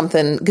 300 and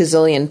something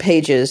gazillion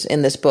pages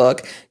in this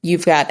book.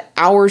 You've got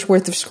hours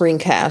worth of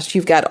screencasts.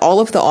 You've got all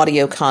of the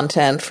audio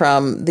content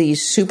from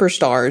these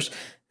superstars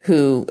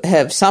who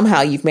have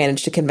somehow you've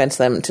managed to convince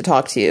them to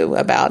talk to you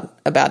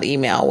about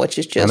email, which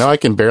is just... I know I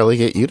can barely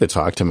get you to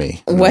talk to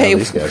me.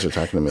 These guys are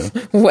talking to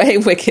me. Way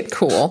wicked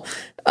cool.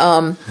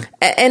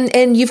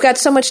 And you've got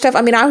so much stuff.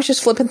 I mean, I was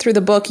just flipping through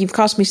the book. You've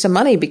cost me some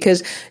money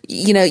because,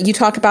 you know, you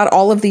talk about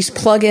all of these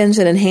plugins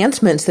and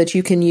enhancements that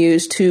you can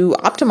use to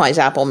optimize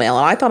Apple Mail.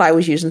 And I thought I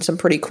was using some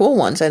pretty cool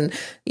ones. And,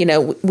 you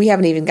know, we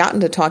haven't even gotten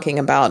to talking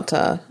about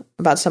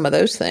some of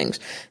those things.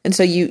 And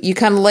so you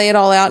kind of lay it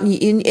all out.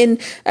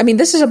 And I mean,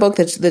 this is a book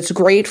that's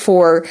great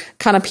for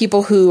kind of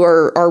people who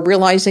are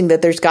realizing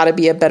that there's got to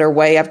be a better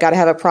way. I've got to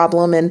have a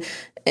problem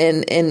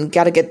and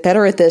got to get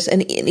better at this.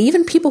 And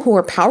even people who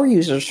are power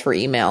users for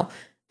email,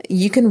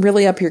 you can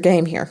really up your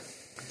game here.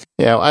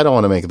 Yeah, I don't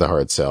want to make the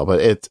hard sell,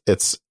 but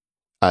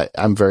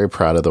I'm very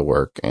proud of the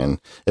work. And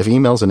if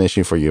email's an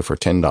issue for you for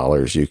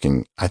 $10, you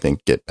can, I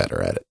think, get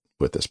better at it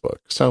with this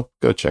book. So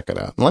go check it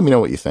out and let me know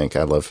what you think.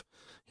 I love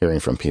hearing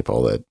from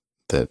people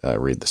that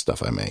read the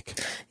stuff I make.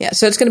 Yeah.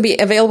 So it's going to be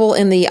available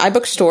in the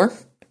iBook store,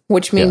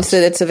 which means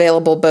that it's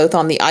available both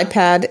on the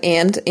iPad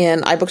and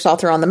in iBooks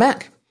Author on the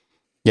Mac.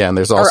 Yeah. And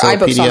there's also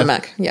iBooks PDF. On the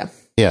Mac. Yeah.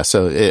 Yeah,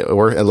 so it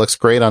looks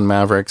great on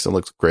Mavericks. It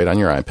looks great on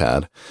your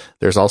iPad.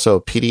 There's also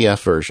a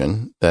PDF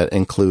version that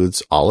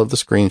includes all of the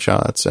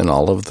screenshots and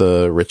all of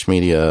the rich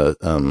media,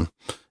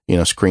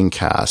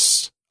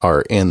 screencasts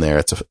are in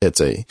there.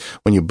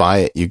 When you buy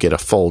it, you get a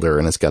folder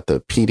and it's got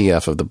the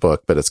PDF of the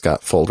book, but it's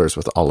got folders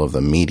with all of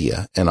the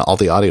media and all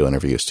the audio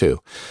interviews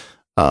too.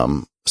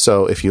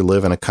 So if you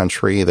live in a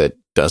country that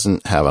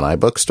doesn't have an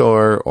iBook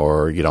store,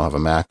 or you don't have a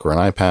Mac or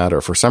an iPad,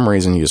 or for some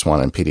reason you just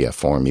want it in PDF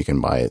form, you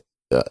can buy it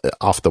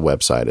off the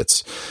website.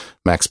 It's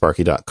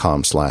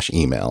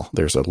macsparky.com/email.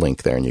 There's a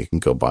link there and you can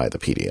go buy the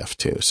PDF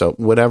too. So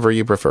whatever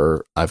you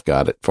prefer, I've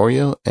got it for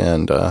you,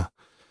 and go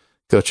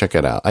check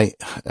it out. I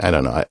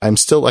don't know. I'm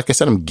still, like I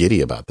said, I'm giddy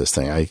about this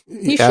thing. As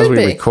we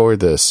record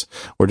this,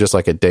 we're just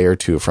like a day or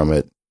two from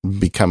it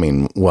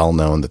becoming well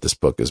known that this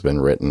book has been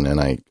written,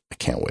 and I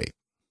can't wait.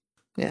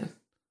 Yeah.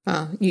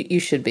 You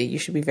should be. You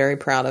should be very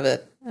proud of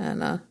it. And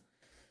now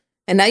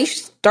you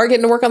should start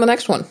getting to work on the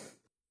next one.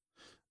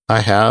 I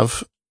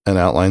have an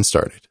outline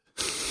started.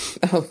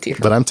 Oh dear.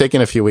 But I'm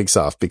taking a few weeks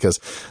off because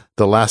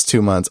the last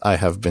 2 months I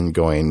have been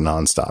going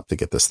nonstop to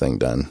get this thing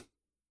done.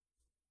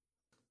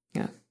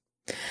 Yeah.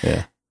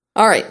 Yeah.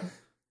 All right.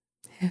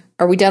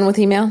 Are we done with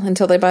email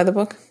until they buy the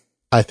book?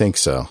 I think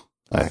so.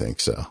 I think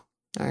so.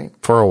 All right.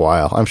 For a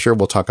while. I'm sure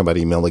we'll talk about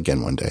email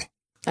again one day.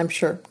 I'm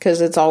sure,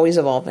 because it's always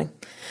evolving.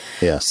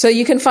 Yeah. So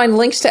you can find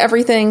links to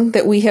everything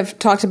that we have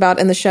talked about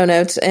in the show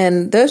notes,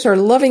 and those are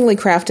lovingly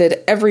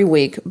crafted every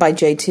week by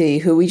JT,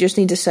 who we just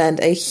need to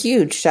send a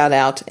huge shout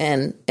out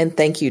and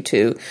thank you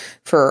to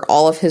for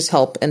all of his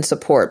help and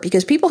support,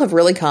 because people have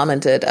really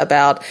commented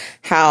about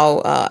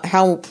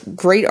how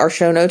great our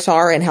show notes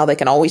are and how they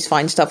can always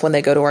find stuff when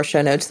they go to our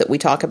show notes that we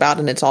talk about,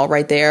 and it's all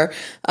right there.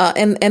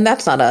 And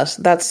that's not us.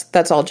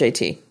 That's all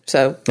JT.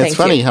 So thank you. It's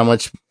funny how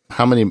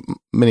many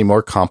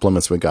more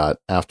compliments we got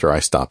after I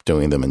stopped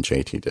doing them and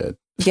JT did.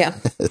 Yeah.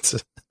 It's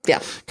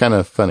kind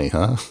of funny,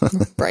 huh?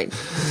 Right.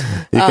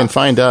 You can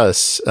find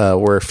us.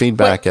 We're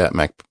feedback at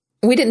Mac.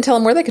 We didn't tell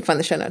them where they could find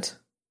the show notes.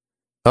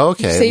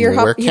 Okay. So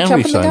where can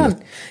we find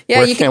it? Yeah,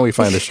 where can we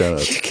find the show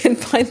notes? You can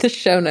find the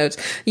show notes.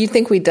 You'd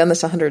think we'd done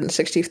this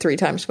 163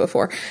 times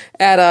before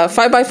at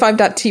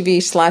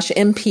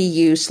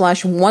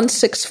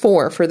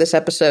 5by5.tv/MPU/164 for this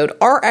episode,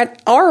 or at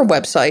our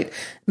website,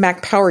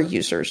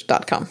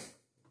 MacPowerUsers.com.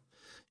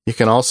 You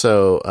can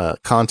also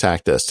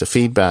contact us to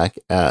feedback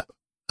at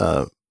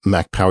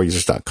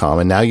MacPowerUsers.com.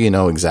 And now you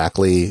know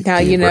exactly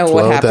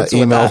what happens that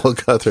email will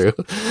go through.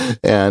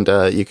 And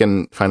you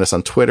can find us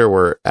on Twitter.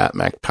 We're at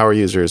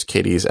MacPowerUsers.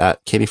 Katie's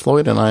at Katie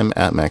Floyd, and I'm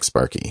at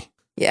MacSparky.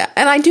 Yeah,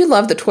 and I do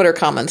love the Twitter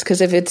comments,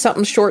 because if it's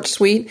something short,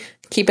 sweet,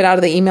 keep it out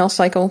of the email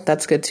cycle.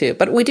 That's good too.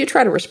 But we do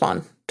try to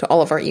respond to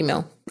all of our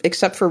email,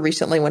 except for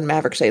recently when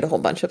Mavericks ate a whole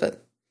bunch of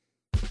it.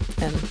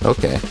 And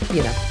okay.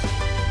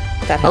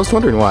 That I was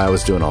wondering why I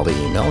was doing all the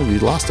email. You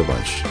lost a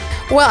bunch.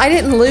 Well, I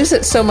didn't lose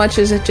it so much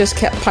as it just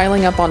kept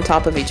piling up on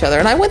top of each other.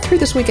 And I went through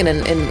this weekend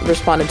and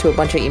responded to a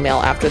bunch of email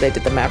after they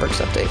did the Mavericks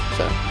update.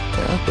 So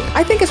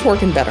I think it's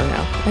working better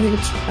now. I think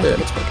it's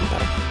working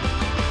better.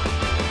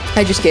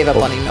 I just gave up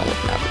on email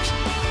with Mavericks.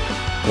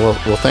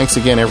 Well, thanks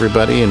again,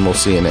 everybody, and we'll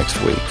see you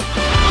next week.